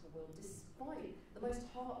political will, despite the most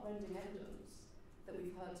heart-rending evidence that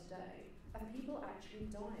we've heard today of people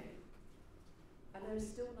actually dying. And there is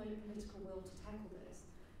still no political will to tackle this.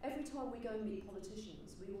 Every time we go and meet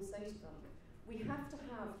politicians, we will say to them, we have to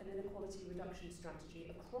have an inequality reduction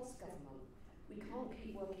strategy across government. We can't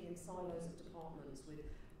keep working in silos of departments with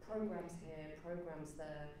programs here, programs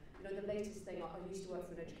there. You know, the latest thing, I used to work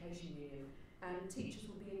for an education union, and teachers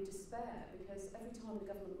would be in despair because every time the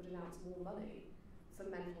government would announce more money for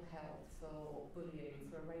mental health, for bullying,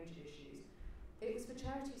 for a range of issues, it was for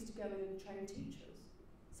charities to go in and train teachers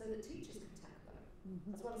so that teachers could tackle it,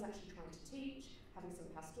 as well as actually trying to teach, having some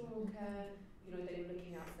pastoral care. You know, they were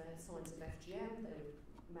looking at the signs of FGM, they were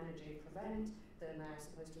managing Prevent, they're now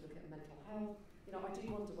supposed to look at mental health. You know, I do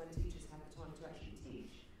wonder when teachers have the time to actually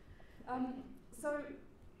teach. So,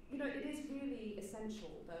 you know, it is really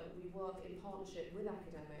essential that we work in partnership with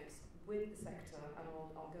academics, with the sector, and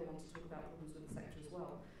I'll go on to talk about problems with the sector as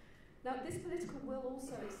well. Now, this political will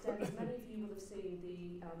also extends, many of you will have seen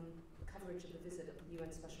the coverage of the visit of the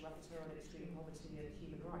UN Special Rapporteur on Extreme Poverty and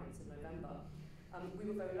Human Rights in November. We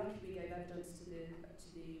were very lucky, we gave evidence to the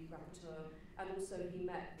rapporteur, and also he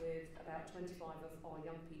met with about 25 of our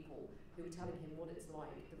young people who were telling him what it's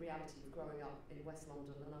like, the reality of growing up in West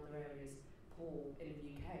London and other areas poor in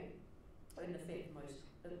the UK, in the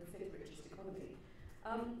fifth richest economy.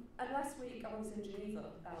 And last week I was in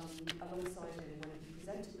Geneva alongside him when he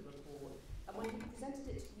presented the report, and when he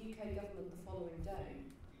presented it to the UK government the following day,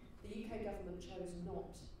 the UK government chose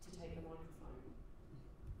not to take the microphone.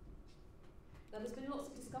 Now, there's been lots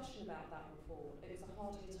of discussion about that report. It was a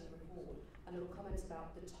hard-hitting report, and there were comments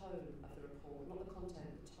about the tone of the report, not the content,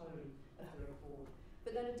 the tone of the report.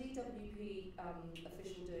 But then a DWP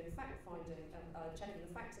official doing fact-finding, checking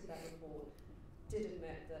the facts of that report, did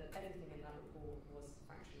admit that everything in that report was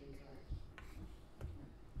factually incorrect.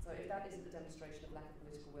 So if that isn't a demonstration of lack of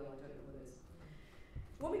political will, I don't know what is.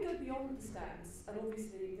 When we go beyond the stats, and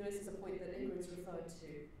obviously, you know, this is a point that Ingrid's referred to,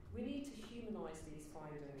 we need to humanise these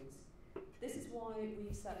findings. This is why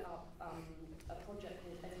we've set up a project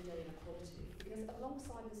called Everyday Inequality, because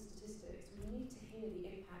alongside the statistics, we need to hear the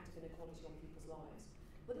impact of inequality on people's lives.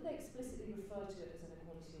 Whether they explicitly refer to it as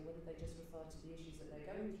inequality or whether they just refer to the issues that they're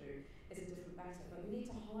going through is a different matter, but we need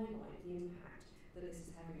to highlight the impact that this is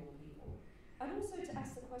having on people. And also to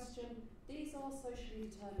ask the question, these are socially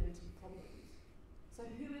determined problems. So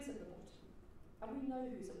who is at the bottom? And we know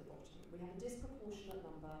who's at the bottom. We have a disproportionate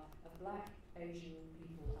number of black, Asian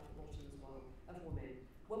people at the bottom as well, of women.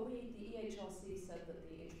 When the EHRC said that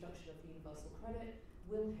the introduction of the universal credit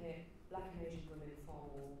will hit black and Asian women far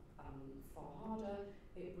harder,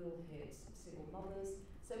 it will hit single mothers,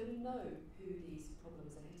 so we know who these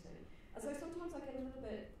problems are hitting. And so sometimes I get a little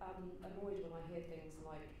bit annoyed when I hear things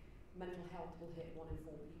like mental health will hit 1 in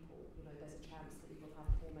 4 people, you know, there's a chance that you will have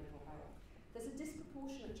poor mental health. There's a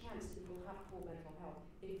disproportionate chance that you'll have poor mental health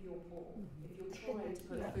if you're poor, if you're trying to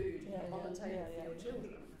put food on the table for your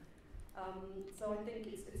children. So I think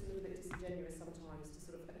it's a little bit disingenuous sometimes to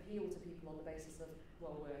sort of appeal to people on the basis of,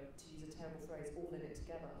 well, we're, to use a terrible phrase, all in it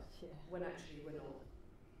together, when actually we're not.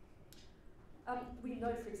 We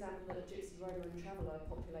know, for example, that Gypsy, Roma and Traveller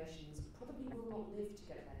populations probably will not live to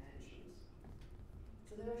get their pensions.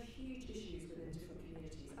 So there are huge issues within different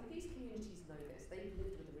communities, and these communities know this. They've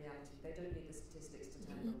lived with the reality. They don't need the statistics to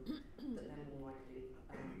tell them that they're more likely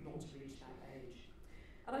not to reach that age.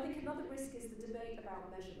 And I think another risk is the debate about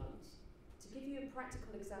measurement. To give you a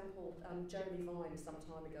practical example, Jeremy Vine some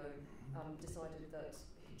time ago decided that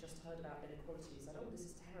he just heard about inequality and said, oh, this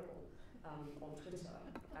is terrible. on Twitter,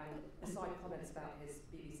 and aside comments about his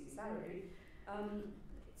BBC salary,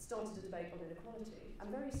 started a debate on inequality, and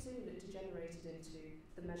very soon it degenerated into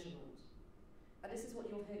the measurement. And this is what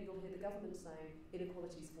you'll hear the government saying,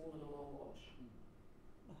 inequality's fallen on our watch.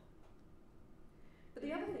 But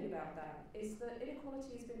the other thing about that is that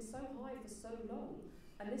inequality has been so high for so long,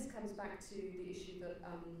 and this comes back to the issue that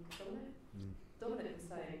Dominic was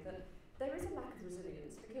saying, that there is a lack of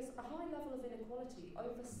resilience because a high level of inequality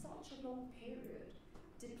over such a long period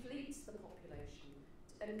depletes the population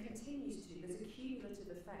and continues to. There's a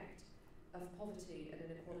cumulative effect of poverty and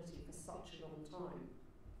inequality for such a long time.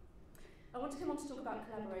 I want to come on to talk about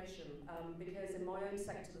collaboration because in my own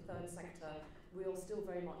sector, the third sector, we are still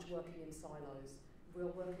very much working in silos.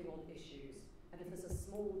 We're working on issues. And if there's a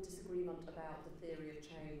small disagreement about the theory of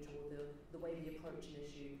change or the way we approach an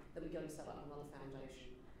issue, then we go and set up another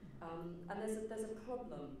foundation. And there's a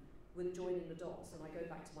problem with joining the dots, and I go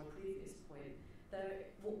back to my previous point.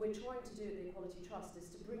 What we're trying to do at the Equality Trust is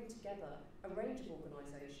to bring together a range of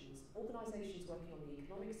organisations working on the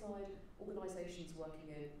economic side, organisations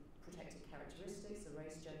working in protected characteristics, so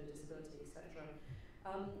race, gender, disability, etc.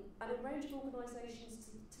 And a range of organisations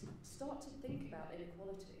to start to think about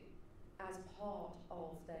inequality as part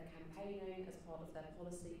of their campaigning, as part of their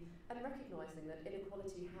policy, and recognising that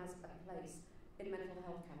inequality has a place in mental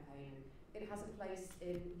health campaigning. It has a place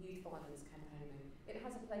in youth violence campaigning. It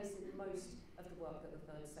has a place in most of the work that the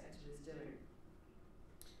third sector is doing.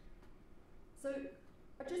 So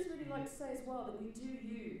I'd just really like to say as well that we do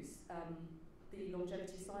use the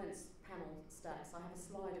longevity science panel stats. I have a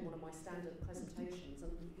slide in one of my standard presentations,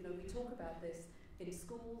 and we talk about this in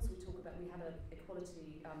schools. We had an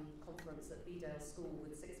equality conference at Bedale School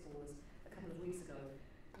with sixth formers a couple of weeks ago.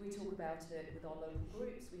 We talk about it with our local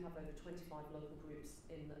groups. We have over 25 local groups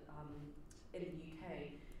in the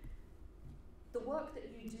UK. The work that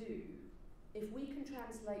you do, if we can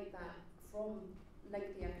translate that from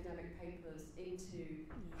lengthy academic papers into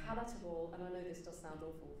palatable, and I know this does sound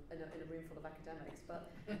awful in a room full of academics, but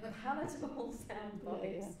palatable sound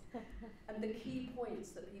bites and the key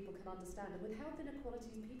points that people can understand. And with health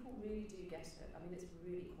inequalities, people really do get it. I mean, it's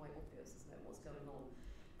really quite obvious, isn't it, what's going on.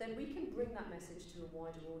 Then we can bring that message to a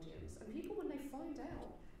wider audience. And people, when they find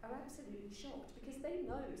out, are absolutely shocked because they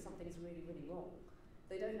know something's really, really wrong.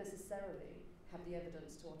 They don't necessarily have the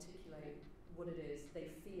evidence to articulate what it is they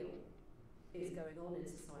feel is going on in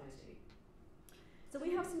society. So we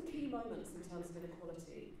have some key moments in terms of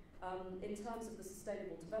inequality. In terms of the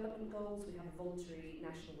Sustainable Development Goals, we have a voluntary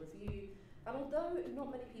national review. And although not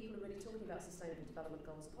many people are really talking about Sustainable Development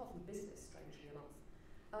Goals, apart from business, strangely enough,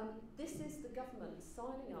 this is the government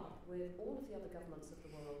signing up with all of the other governments of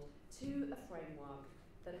the world to a framework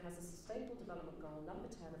that has a Sustainable Development Goal, number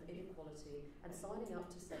 10, of inequality, and signing up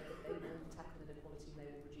to say that they will tackle inequality and they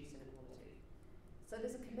will reduce inequality. So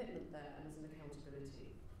there's a commitment there and there's an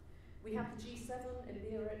accountability. We have the G7 in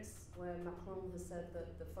Biarritz, where Macron has said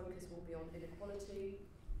that the focus will be on inequality.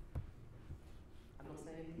 I'm not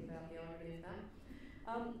saying anything about the irony of that.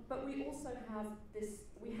 But we also have this,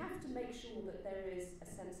 we have to make sure that there is a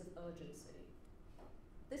sense of urgency.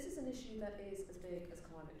 This is an issue that is as big as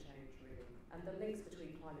climate change, really, and the links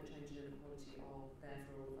between climate change and inequality are there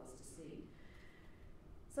for all of us to see.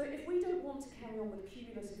 So if we don't want to carry on with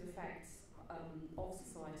cumulative effects of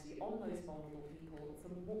society on those vulnerable people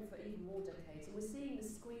for even more decades, and we're seeing the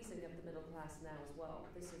squeezing of the middle class now as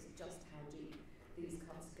well. This is just how deep these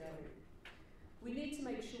cuts are going. We need to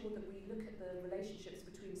make sure that we look at the relationships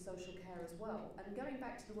between social care as well. And going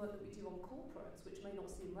back to the work that we do on corporates, which may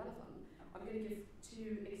not seem relevant, I'm going to give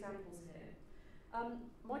two examples here.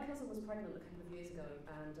 My cousin was pregnant a couple of years ago,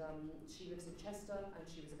 and she lives in Chester, and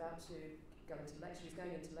she was about to go into she was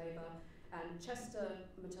going into labour, and Chester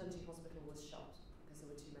Maternity Hospital was shut because there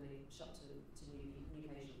were too many shut to new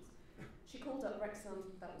patients. She called up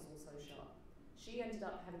Wrexham, that was also shut. She ended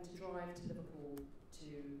up having to drive to Liverpool to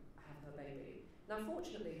have her baby. Now,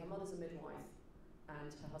 fortunately, her mother's a midwife,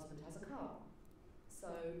 and her husband has a car. So,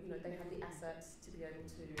 they had the assets to be able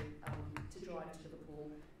to drive to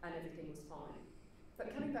Liverpool, and everything was fine.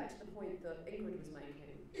 But coming back to the point that Ingrid was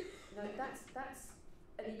making, that's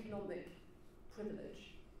an economic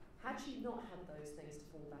privilege. Had she not had those things to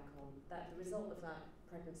fall back on, the result of that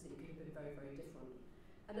pregnancy could have been very, very different.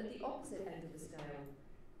 And at the opposite end of the scale,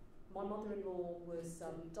 my mother-in-law was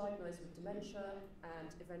diagnosed with dementia, and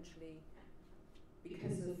eventually,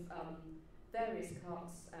 because of various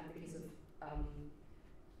cuts and because of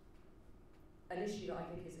an issue that I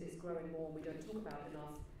think is growing more and we don't talk about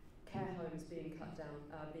enough, care homes being cut down,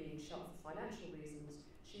 being shut for financial reasons,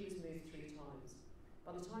 she was moved 3 times.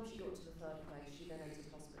 By the time she got to the 3rd place, she then entered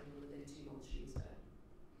hospital, and within 2 months she was dead.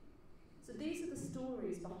 So these are the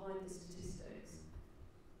stories behind the statistics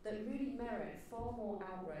that really merit far more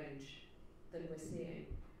outrage than we're seeing.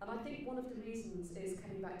 And I think one of the reasons is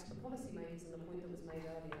coming back to the policymakers and the point that was made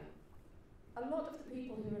earlier. A lot of the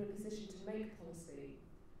people who are in a position to make policy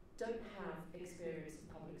don't have experience of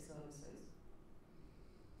public services.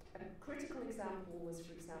 A critical example was,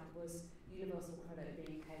 for example, universal credit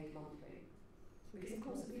being paid monthly. Because of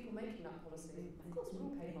course the people making that policy, of course we're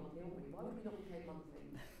all paid monthly, aren't we? Why would we not be paid monthly?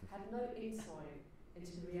 Had no insight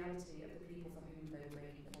into the reality of the people for whom they were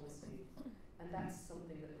making policy. And that's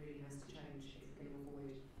something that really has to change if we're going to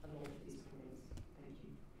avoid a lot of these problems. Thank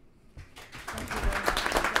you. Thank you very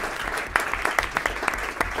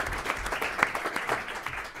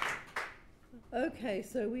much. Okay,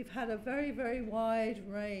 so we've had a very, very wide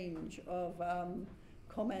range of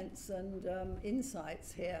comments and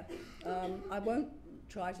insights here. I won't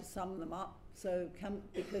try to sum them up,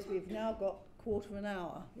 because we've now got a quarter of an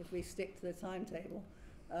hour if we stick to the timetable.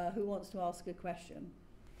 Who wants to ask a question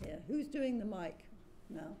here? Who's doing the mic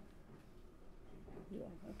now? You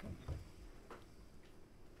are, okay.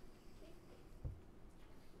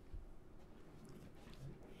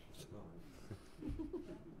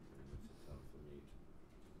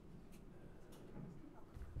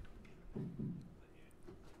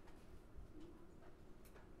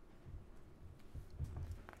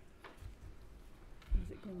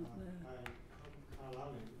 I'm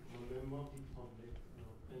a member of the public,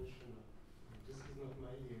 pensioner. This is not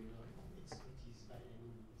my area of expertise by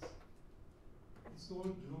any means. It's all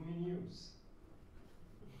gloomy news.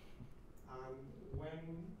 And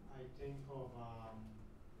when I think of how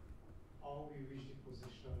we reached the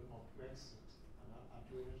position of Brexit, and I'm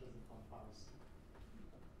doing it as a comparison,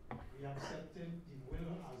 we accepted the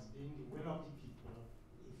will as being the will of the people, a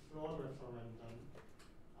flawed referendum,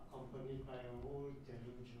 accompanied by a whole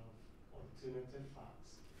deluge of alternative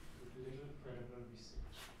facts with little credible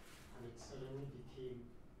research, and it suddenly became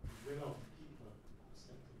the will of the people,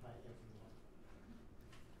 accepted by everyone.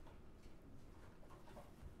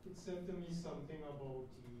 It said to me something about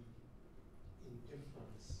the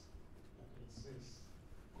indifference that exists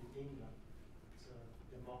in England to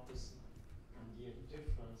democracy, and the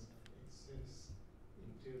indifference that exists in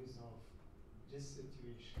terms of this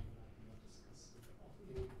situation that we are discussing, of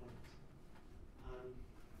inequality. And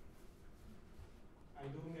I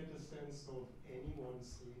don't get a sense of anyone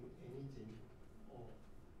saying anything or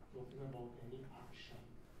talking about any action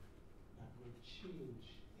that will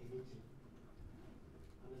change anything.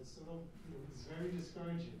 And it's sort of, it's very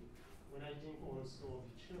discouraging when I think also of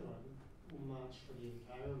the children who march for the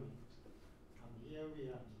environment. And here we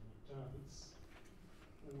are, the adults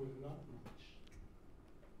who will not march.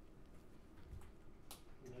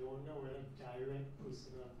 And I wonder whether direct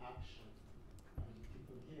personal action by the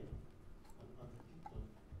people here and other people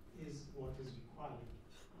is what is required,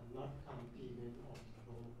 and not campaigning of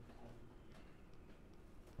the long term.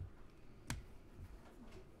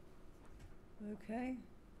 Okay.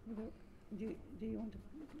 Do you want to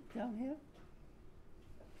down here?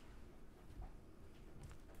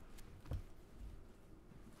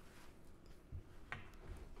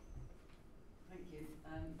 Thank you.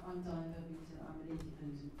 I'm Diane Irvington. I'm an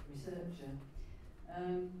independent researcher.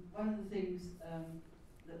 One of the things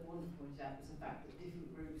that one pointed out was the fact that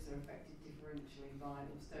different groups are affected differentially by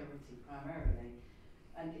austerity primarily.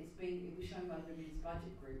 And it was shown by the Women's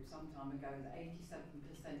Budget Group some time ago that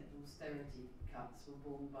 87% of austerity cuts were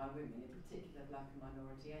borne by women, in particular black and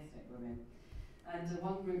minority ethnic women. And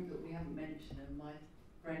one group that we haven't mentioned, and my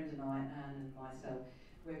friend and I, Anne and myself,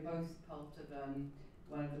 we're both part of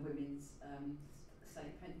one of the women's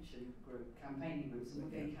state pension group, campaigning groups, and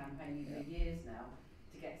we've been campaigning for years now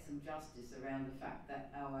to get some justice around the fact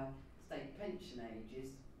that our state pension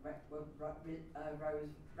ages rose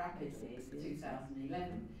rapidly in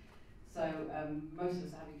 2011. So most of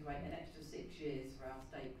us are having to wait an extra 6 years for our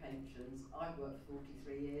state pensions. I've worked for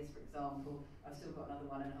 43 years, for example. I've still got another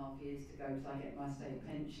 1.5 years to go till I get my state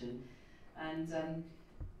pension. And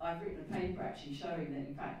I've written a paper actually showing that,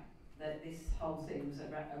 in fact, that this whole thing was a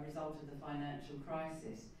result of the financial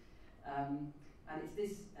crisis. And it's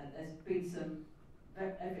this, there's been some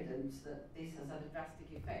evidence that this has had a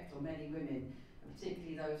drastic effect on many women,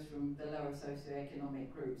 particularly those from the lower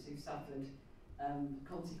socioeconomic groups who've suffered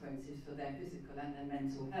consequences for their physical and their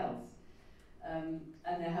mental health. And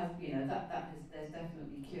there has, there's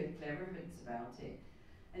definitely clear evidence about it.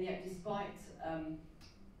 And yet, despite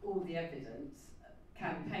all the evidence,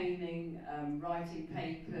 campaigning, writing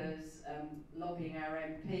papers, lobbying our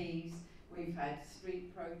MPs, we've had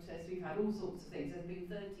street protests, we've had all sorts of things. There's been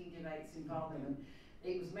 13 debates in Parliament.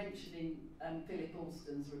 It was mentioned in Philip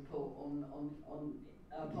Alston's report on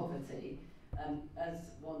poverty. And as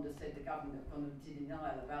Wanda said, the government have gone into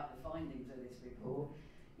denial about the findings of this report.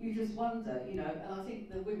 You just wonder, you know, and I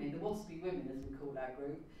think the women, the WASPy women as we call our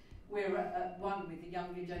group, we're at one with the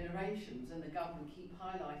younger generations, and the government keep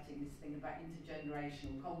highlighting this thing about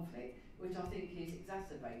intergenerational conflict, which I think is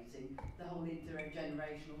exacerbating the whole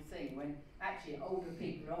intergenerational thing, when actually older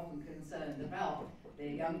people are often concerned about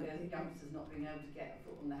their youngsters not being able to get a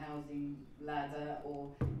foot on the housing ladder or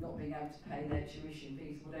not being able to pay their tuition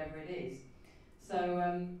fees, whatever it is. So,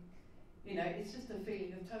 you know, it's just a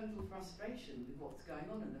feeling of total frustration with what's going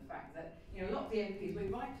on, and the fact that, you know, a lot of the MPs, we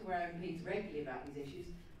write to our MPs regularly about these issues.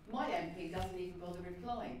 My MP doesn't even bother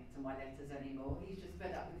replying to my letters anymore. He's just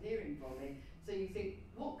fed up with hearing from me. So you think,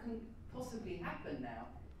 what can possibly happen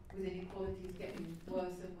now with inequalities getting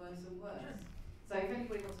worse and worse and worse? So if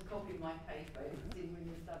anybody wants a copy of my paper, it's in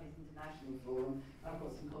Women's Studies International Forum. I've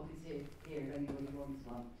got some copies here if anybody wants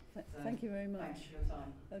one. So Thank you very much. Thanks for your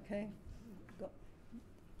time. Okay, got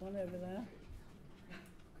one over there.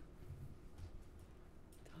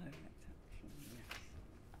 Direct action, yes.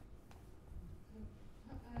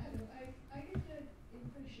 Hello, I get the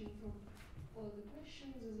impression from all the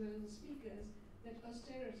questions as well as the speakers that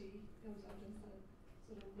austerity comes out as the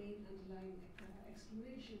sort of main underlying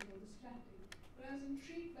explanation for this flattening. But I was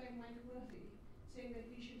intrigued by Mike Murphy saying that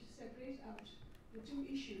we should separate out the two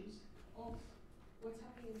issues of what's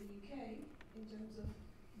happening in the UK in terms of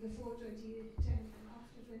before 2010 and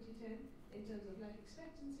after 2010 in terms of life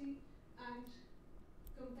expectancy, and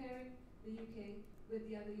comparing the UK with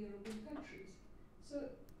the other European countries.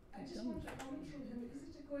 So I just want a comment from him. Is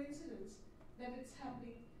it a coincidence that it's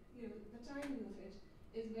happening, you know, the timing of it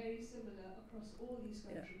is very similar across all these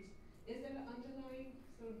countries? Yeah. Is there an underlying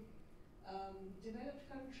sort of developed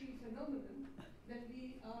country phenomenon that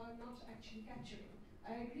we are not actually capturing?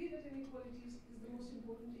 I agree that inequality is the most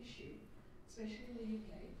important issue, especially in the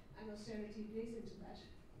UK, and austerity plays into that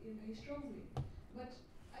very strongly. But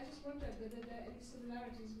I just wondered whether there are any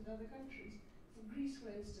similarities with other countries. So Greece,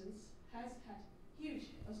 for instance, has had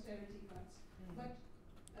huge austerity cuts. But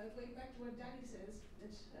going back to what Danny says,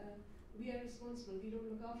 that we are responsible, we don't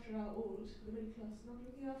look after our old, the middle class not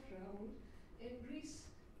looking after our old. In Greece,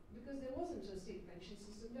 because there wasn't a state pension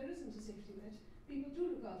system, there isn't a safety net, people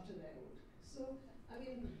do look after their old. So, I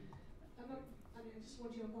mean, I just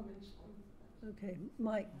want your comment on that. Okay,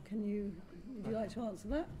 Mike, would you like to answer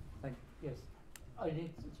that? Yes. I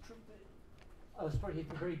mean, it's true. Austerity is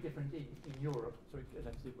very different in Europe. Sorry,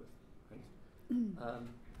 let's do it.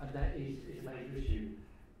 And that is a major issue.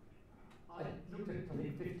 I looked at, I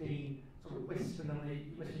think, 15 sort of Western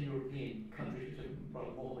European countries, which are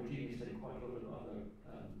rather more homogeneous than quite a lot of other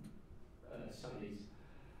studies.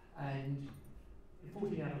 And in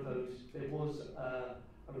 14 out of those, there was a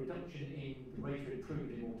reduction in the rate of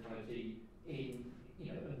improvement in mortality in,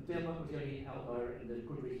 you know, Denmark was the only outlier, and there's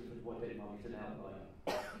good reasons why Denmark is an outlier.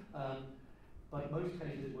 But most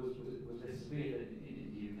cases was less severe than in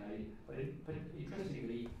the UK. But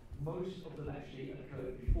interestingly, most of them actually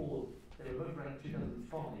occurred before. They were around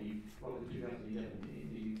 2005 rather than 2011 in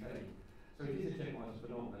the UK. So it is a generalised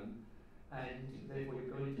phenomenon, and therefore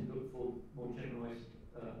you're going to look for more generalised.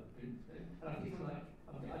 And I think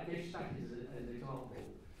I gave statins as an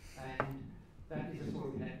example, and that is a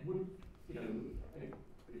sort of that would, you know,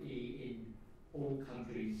 be in all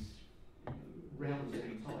countries, you know, around the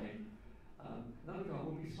same time. Another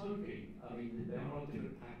example would be smoking. I mean, there are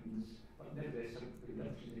different patterns, but nevertheless, some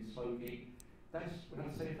reductions in smoking. That's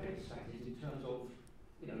without the same effect as statins in terms of,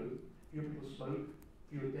 you know, fewer people smoke,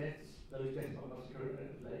 fewer deaths. Those deaths are must occur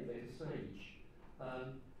at a later stage.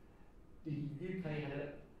 The UK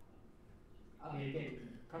had I mean, again,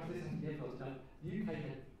 perhaps this hasn't been emphasised enough. The UK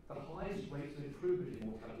had the highest rates of improvement in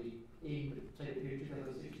mortality in, say, the period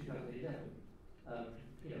 2006-2011.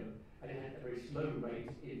 You know, and it had a very slow rate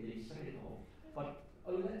in the second half. But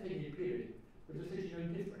over that 10-year period, there was essentially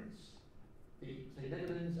no difference. The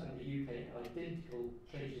Netherlands and the UK had identical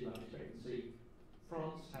changes in life expectancy.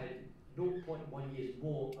 France had 0.1 years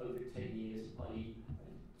more over 10 years, i.e.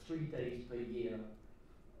 3 days per year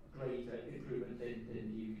greater improvement than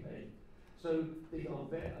the UK. So these are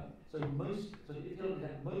better. So most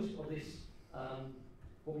of this,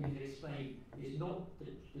 what we need to explain is not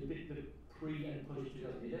the pre and post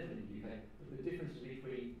 2011 in the UK, but the difference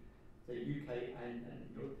between the UK and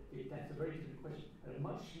Europe. That's a very different question and a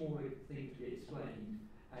much smaller thing to be explained.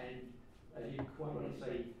 And as you quite rightly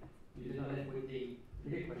say, you did not end with the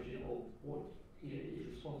bigger question of what is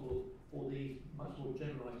responsible for these much more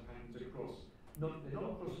generalised patterns across. They're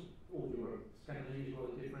not across all Europe. Scandinavia is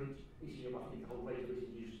rather different. Eastern Europe, I think the whole range of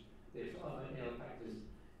issues. There's other factors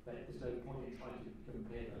that there's no point in trying to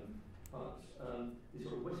compare them. but this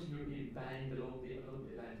sort of Western European band along the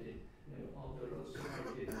Atlantic, are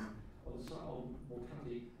separated on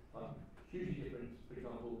mortality, hugely different. For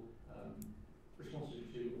example,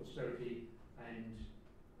 responses to austerity, and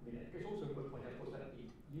it's also worth pointing out that the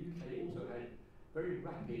UK also had very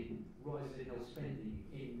rapid rises in health spending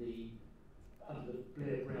under the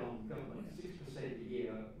Blair-Brown government, 6% a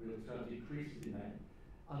year real terms increases in that.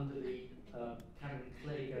 Under the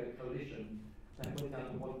Cameron-Clegg coalition, that went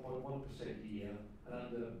down to 1.1% a year, and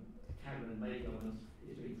under Cameron and May governments,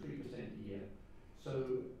 it's been 3% a year. So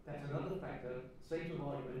that's another factor. Same sort of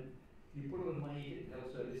argument. You put a lot of money into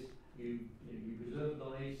health service, you preserve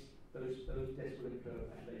lives, those deaths will occur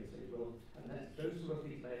at a later stage as well, and those sort of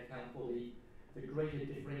things may account for the greater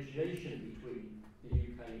differentiation between the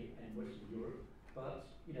UK and Western Europe. But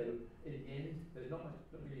in the end, there's not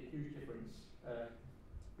really a huge difference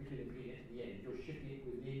between the beginning and the end. You're shifting it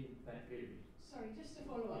within that period. Sorry, just to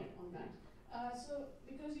follow up on that. So,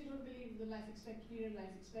 because you don't believe the life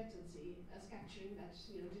expectancy as capturing that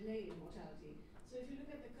delay in mortality, so if you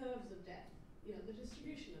look at the curves of death, the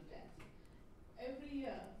distribution of death, every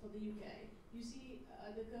year for the UK, you see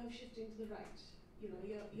the curve shifting to the right,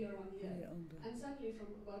 year on year. And suddenly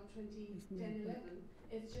from about 2010-11,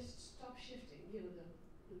 it's just stopped shifting.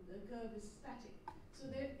 The curve is static. So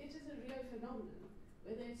it is a real phenomenon,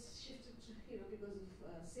 whether it's shifted to, because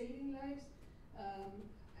of saving lives.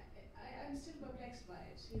 I'm still perplexed by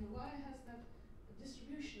it. Why has that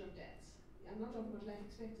distribution of deaths, I'm not talking about life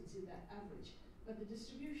expectancy, that average, but the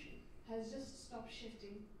distribution has just stopped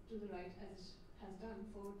shifting to the right as it has done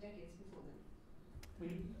for decades before then.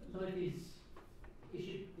 Life is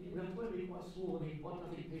very quite small. What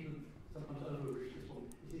I think people sometimes overreach this one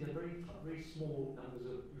is these are very, very small numbers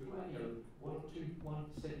of,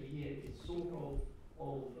 1% a year is sort of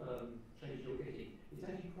change you're getting. It's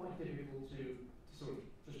actually quite difficult to sort of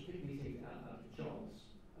just pick these things out of chance.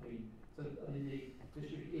 The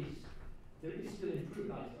district there is still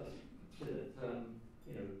improvement.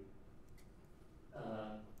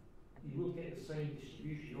 You will get the same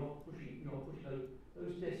distribution. You are pushing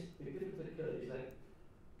those deaths. The difference that occurs is that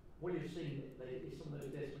what you're seeing is some of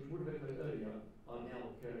those deaths which would have occurred earlier are now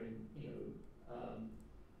occurring,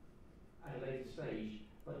 at a later stage.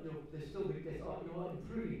 But there's still big deaths. You are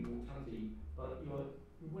improving mortality, but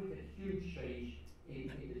you won't get a huge change in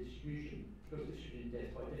the distribution, because distribution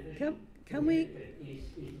deaths by definition. Can we?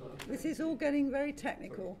 This is all getting very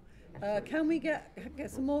technical. Can we get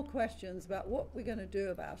some more questions about what we're going to do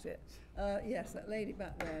about it? Yes, that lady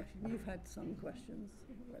back there. You've had some questions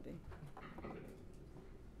already.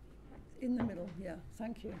 In the middle, yeah.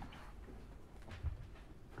 Thank you.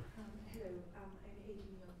 Hello, I'm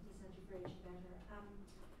Aileen of the Centre for Aging Better.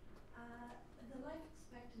 The life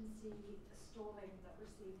expectancy stalling that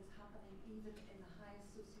we're seeing is happening even in the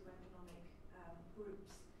highest socioeconomic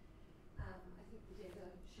groups. I think the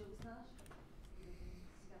data shows that.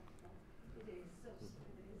 It is,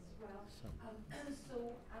 well.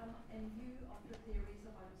 In view of the theories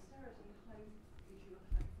about austerity, how would you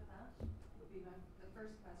account for that? Would be the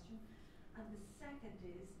first question. And the second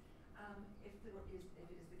is, if it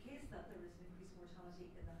is the case that there is an increased mortality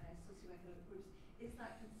in the highest socioeconomic groups, is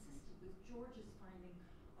that consistent with George's finding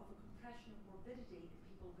of a compression of morbidity in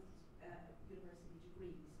people with university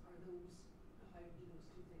degrees? How do those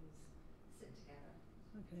two things sit together?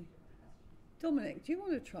 Okay. Dominic, do you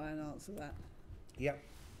want to try and answer that? Yep.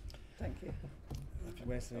 Thank you.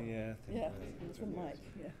 Where's the thing? Yeah, it's the mic.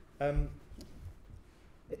 Yeah.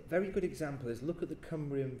 A very good example is look at the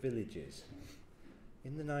Cumbrian villages.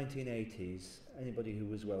 In the 1980s, anybody who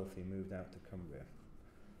was wealthy moved out to Cumbria,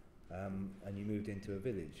 and you moved into a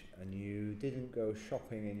village, and you didn't go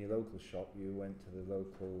shopping in your local shop. You went to the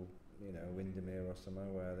local, Windermere or somewhere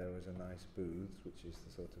where there was a nice booths, which is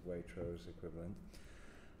the sort of Waitrose equivalent.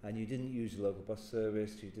 And you didn't use the local bus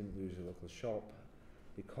service, you didn't use the local shop,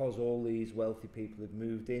 because all these wealthy people had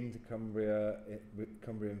moved into Cumbria,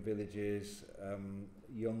 Cumbrian villages.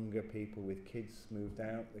 Younger people with kids moved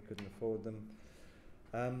out, they couldn't afford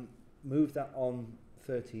them. Moved that on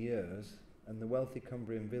 30 years, and the wealthy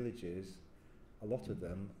Cumbrian villages, a lot of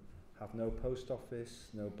them, have no post office,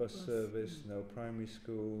 no bus service, no primary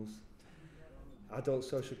schools. Adult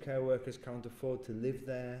social care workers can't afford to live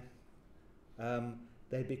there.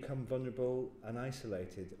 They become vulnerable and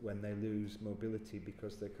isolated when they lose mobility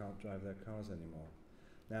because they can't drive their cars anymore.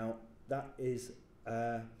 Now, that is,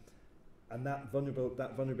 and that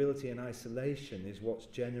vulnerability and isolation is what's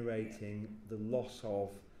generating the loss of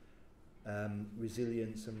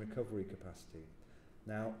resilience and recovery capacity.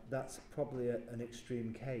 Now, that's probably an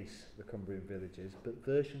extreme case, the Cumbrian villages, but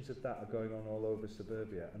versions of that are going on all over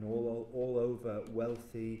suburbia and all over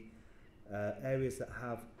wealthy areas that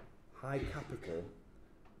have high capital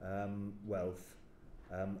wealth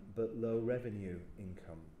but low revenue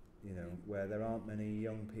income, you know, where there aren't many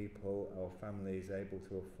young people or families able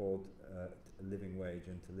to afford a living wage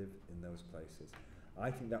and to live in those places. I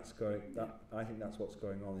think that's what's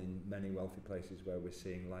going on in many wealthy places where we're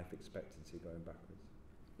seeing life expectancy going backwards.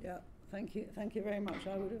 Yeah, thank you very much.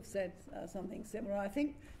 I would have said something similar. I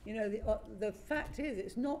think, you know, the fact is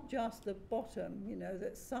it's not just the bottom, you know,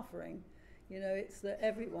 that's suffering. You know, it's that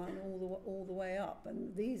everyone all the way up,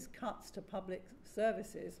 and these cuts to public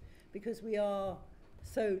services, because we are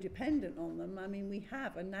so dependent on them. I mean, we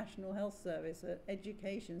have a national health service, an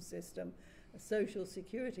education system, a social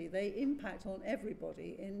security. They impact on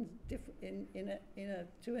everybody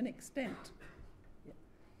to an extent. Yeah.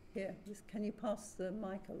 Here, can you pass the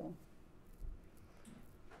mic along?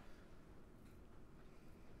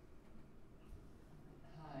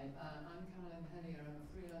 Hi, I'm Caroline Hennier. I'm a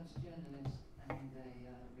freelance journalist and a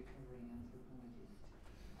recovering anthropologist.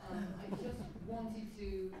 I just wanted to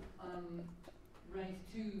raise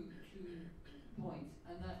two points,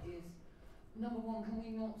 and that is, number one, can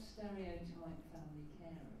we not stereotype family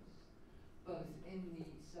carers, both in the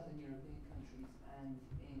southern European countries and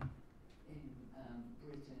in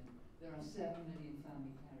Britain? There are 7 million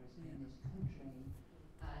family carers in this country,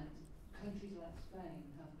 and countries like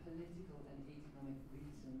Spain have political and economic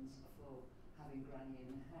reasons for having granny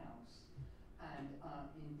in the house, and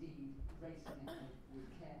are indeed racing ahead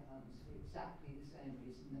with care homes for exactly the same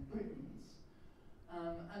reason that Britain is.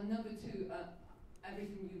 And number two,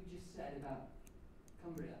 everything you've just said about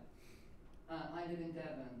Cumbria. I live in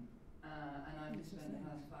Devon, and I've just spent the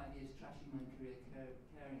last 5 years trashing my career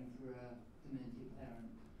caring for a dementia parent.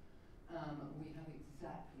 We have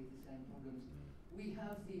exactly the same problems. We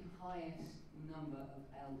have the highest number of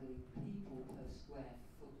elderly people per square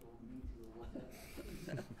foot or metre or whatever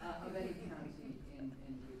of any county in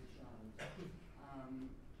British Isles.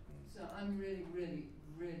 So I'm really, really,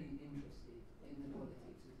 really interested in the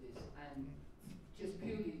politics of this, and just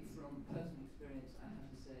purely from personal experience, I have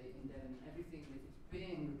to say, in Devon, everything that is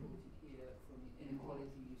being reported here, from the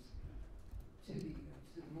inequalities to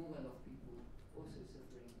the more well-off people also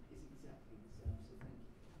suffering, is exactly the same. So thank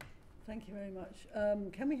you. Thank you very much.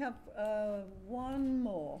 Can we have one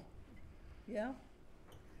more? Yeah?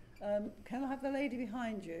 Can I have the lady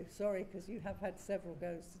behind you? Sorry, because you have had several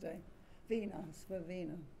goes today. Veena, it's for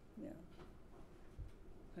Veena. Yeah.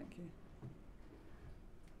 Thank you.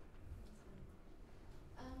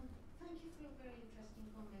 Thank you for your very interesting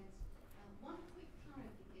comments. One quick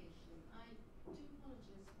clarification. I do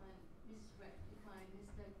apologise if I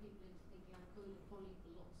misled people into thinking I'm calling for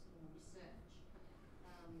lots more research.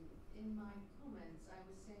 In my comments, I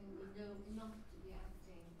was saying we know enough to be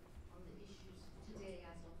acting on the issues today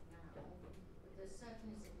as of now, but there's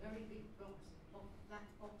certainly some very big black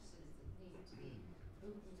boxes that need to be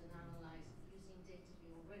opened and analysed using data we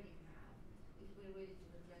already have if we're ready to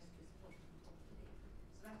address this problem properly.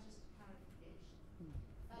 So that's just a clarification.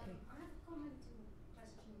 I have a comment and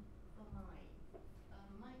question for Mike.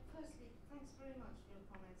 Mike, firstly, thanks very much for your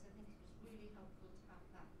comments. I think it was really helpful to have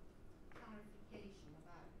that clarification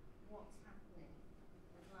about what's happening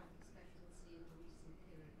with life expectancy in the recent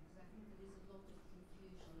period, because I think there is a lot of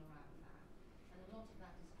confusion around that, and a lot of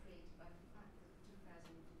that is created by the fact that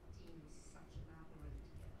 2015 was such an aberrant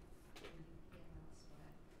year in the UK and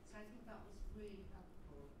elsewhere. So I think that was really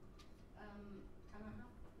helpful. And I have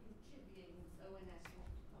been chivying ONS not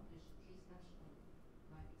to publish at least national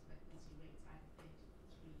life expectancy rates out of data for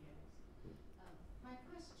 3 years. My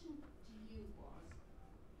question to you was,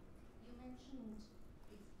 you mentioned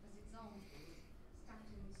as examples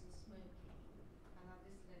statins and smoking, and how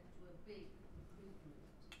this led to a big improvement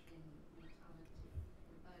in mortality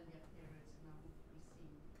in earlier periods, and now we've seen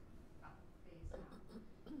that phase out.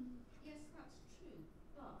 Yes, that's true,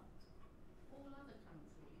 but all other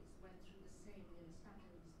countries went through the same,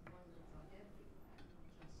 statins is the wonder drug everywhere,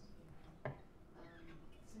 not just here.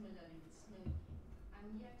 Similarly with smoking.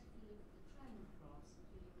 And yet, if you look at the trend graphs,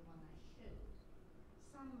 including the one I showed,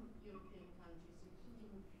 some European countries,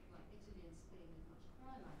 including like Italy and Spain with much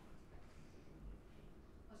higher life expectancy than the UK,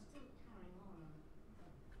 are still carrying on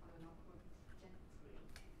an upward trajectory,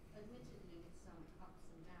 admittedly with some ups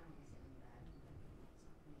and downs in there, depending on what's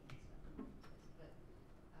happening in certain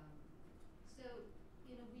countries. But so,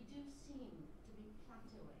 we do seem to be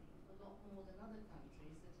plateauing a lot more than other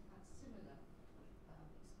countries that have had similar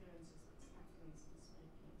experiences with statins and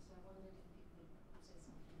smoking. So I wondered if you could say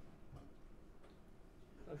something about that.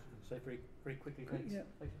 I was going to say very, very quickly, thanks. Yeah.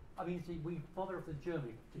 Thanks. I mean, see, we bother of the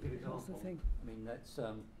Germany to give example. That's the thing. I mean, that's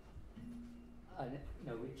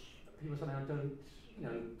which people somehow don't,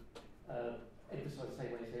 emphasise the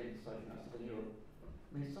same way as they emphasise in Southern Europe. I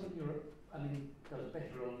mean, Southern Europe, I mean, does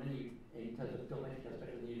better on many, in terms of domestic, does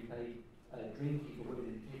better than the UK. Drinking for women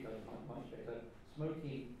in particular is much better.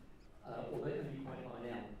 Smoking, although it may be quite high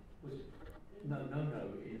now, was no in the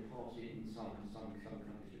past in some countries, for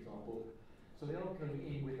example. So they are going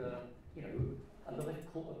in with a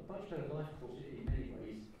much better life course in many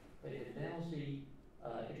ways. They had lousy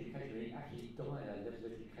education, actually dire levels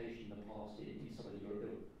of education in the past in Southern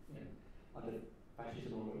Europe, under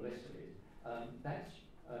fascism and all the rest of it. That's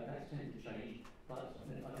tended to change, but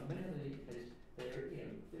many of the cases, they're a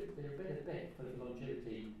better bet for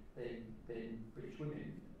longevity than British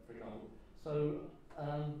women, for example. So,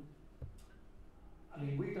 I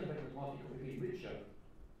mean, we've done better in the party because we've been richer.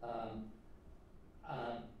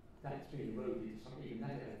 That's been eroded. Even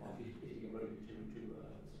that party is being eroded to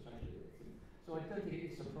substantially. So I don't think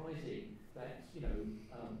it's surprising that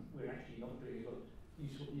we're actually not doing a lot.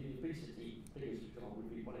 Useful. The obesity figures, for example,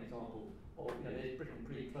 would be one example of there's Britain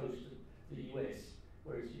pretty close to the US,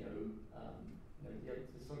 whereas the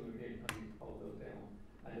Southern European countries are well down.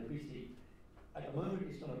 And obesity, at the moment,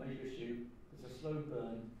 it's not a major issue. It's a slow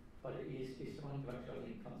burn, but it's starting to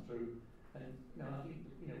actually come through. And I think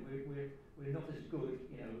we're not as good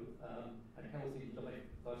and healthy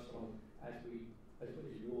lifestyle as we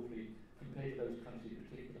ought to be compared to those countries in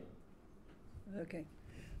particular. Okay.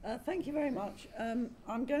 Thank you very much.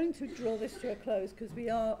 I'm going to draw this to a close because we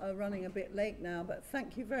are running a bit late now, but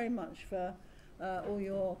thank you very much for all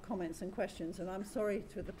your comments and questions, and I'm sorry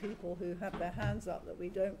to the people who have their hands up that we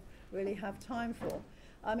don't really have time for.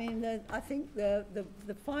 I mean, I think the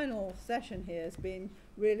final session here has been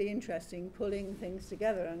really interesting, pulling things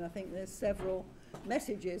together, and I think there's several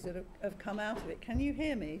messages that have come out of it. Can you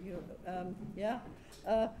hear me? Yeah?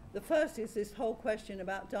 The first is this whole question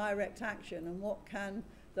about direct action and what can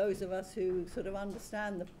those of us who sort of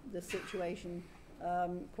understand the situation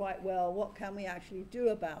quite well, what can we actually do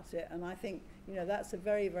about it? And I think, that's a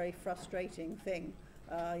very, very frustrating thing,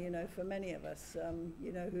 for many of us,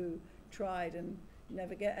 who tried and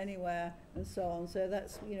never get anywhere and so on. So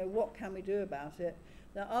that's, what can we do about it?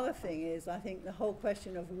 The other thing is, I think the whole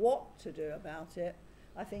question of what to do about it,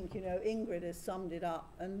 I think, Ingrid has summed it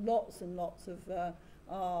up, and lots of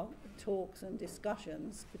our talks and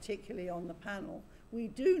discussions, particularly on the panel, we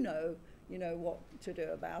do know, what to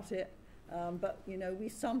do about it, but, we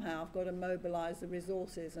somehow have got to mobilise the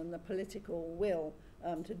resources and the political will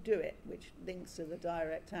to do it, which links to the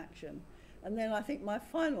direct action. And then I think my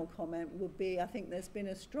final comment would be, I think there's been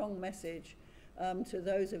a strong message to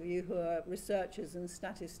those of you who are researchers and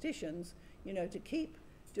statisticians, to keep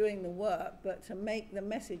doing the work, but to make the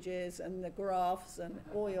messages and the graphs and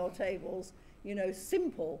all your tables,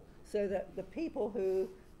 simple, so that the people who,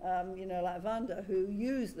 like Vanda, who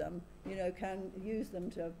use them, can use them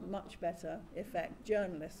to much better effect.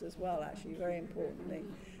 Journalists as well, actually, very importantly.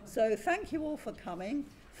 So thank you all for coming.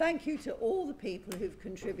 Thank you to all the people who've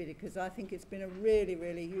contributed, because I think it's been a really,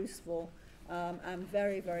 really useful and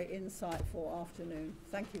very, very insightful afternoon.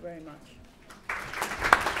 Thank you very much.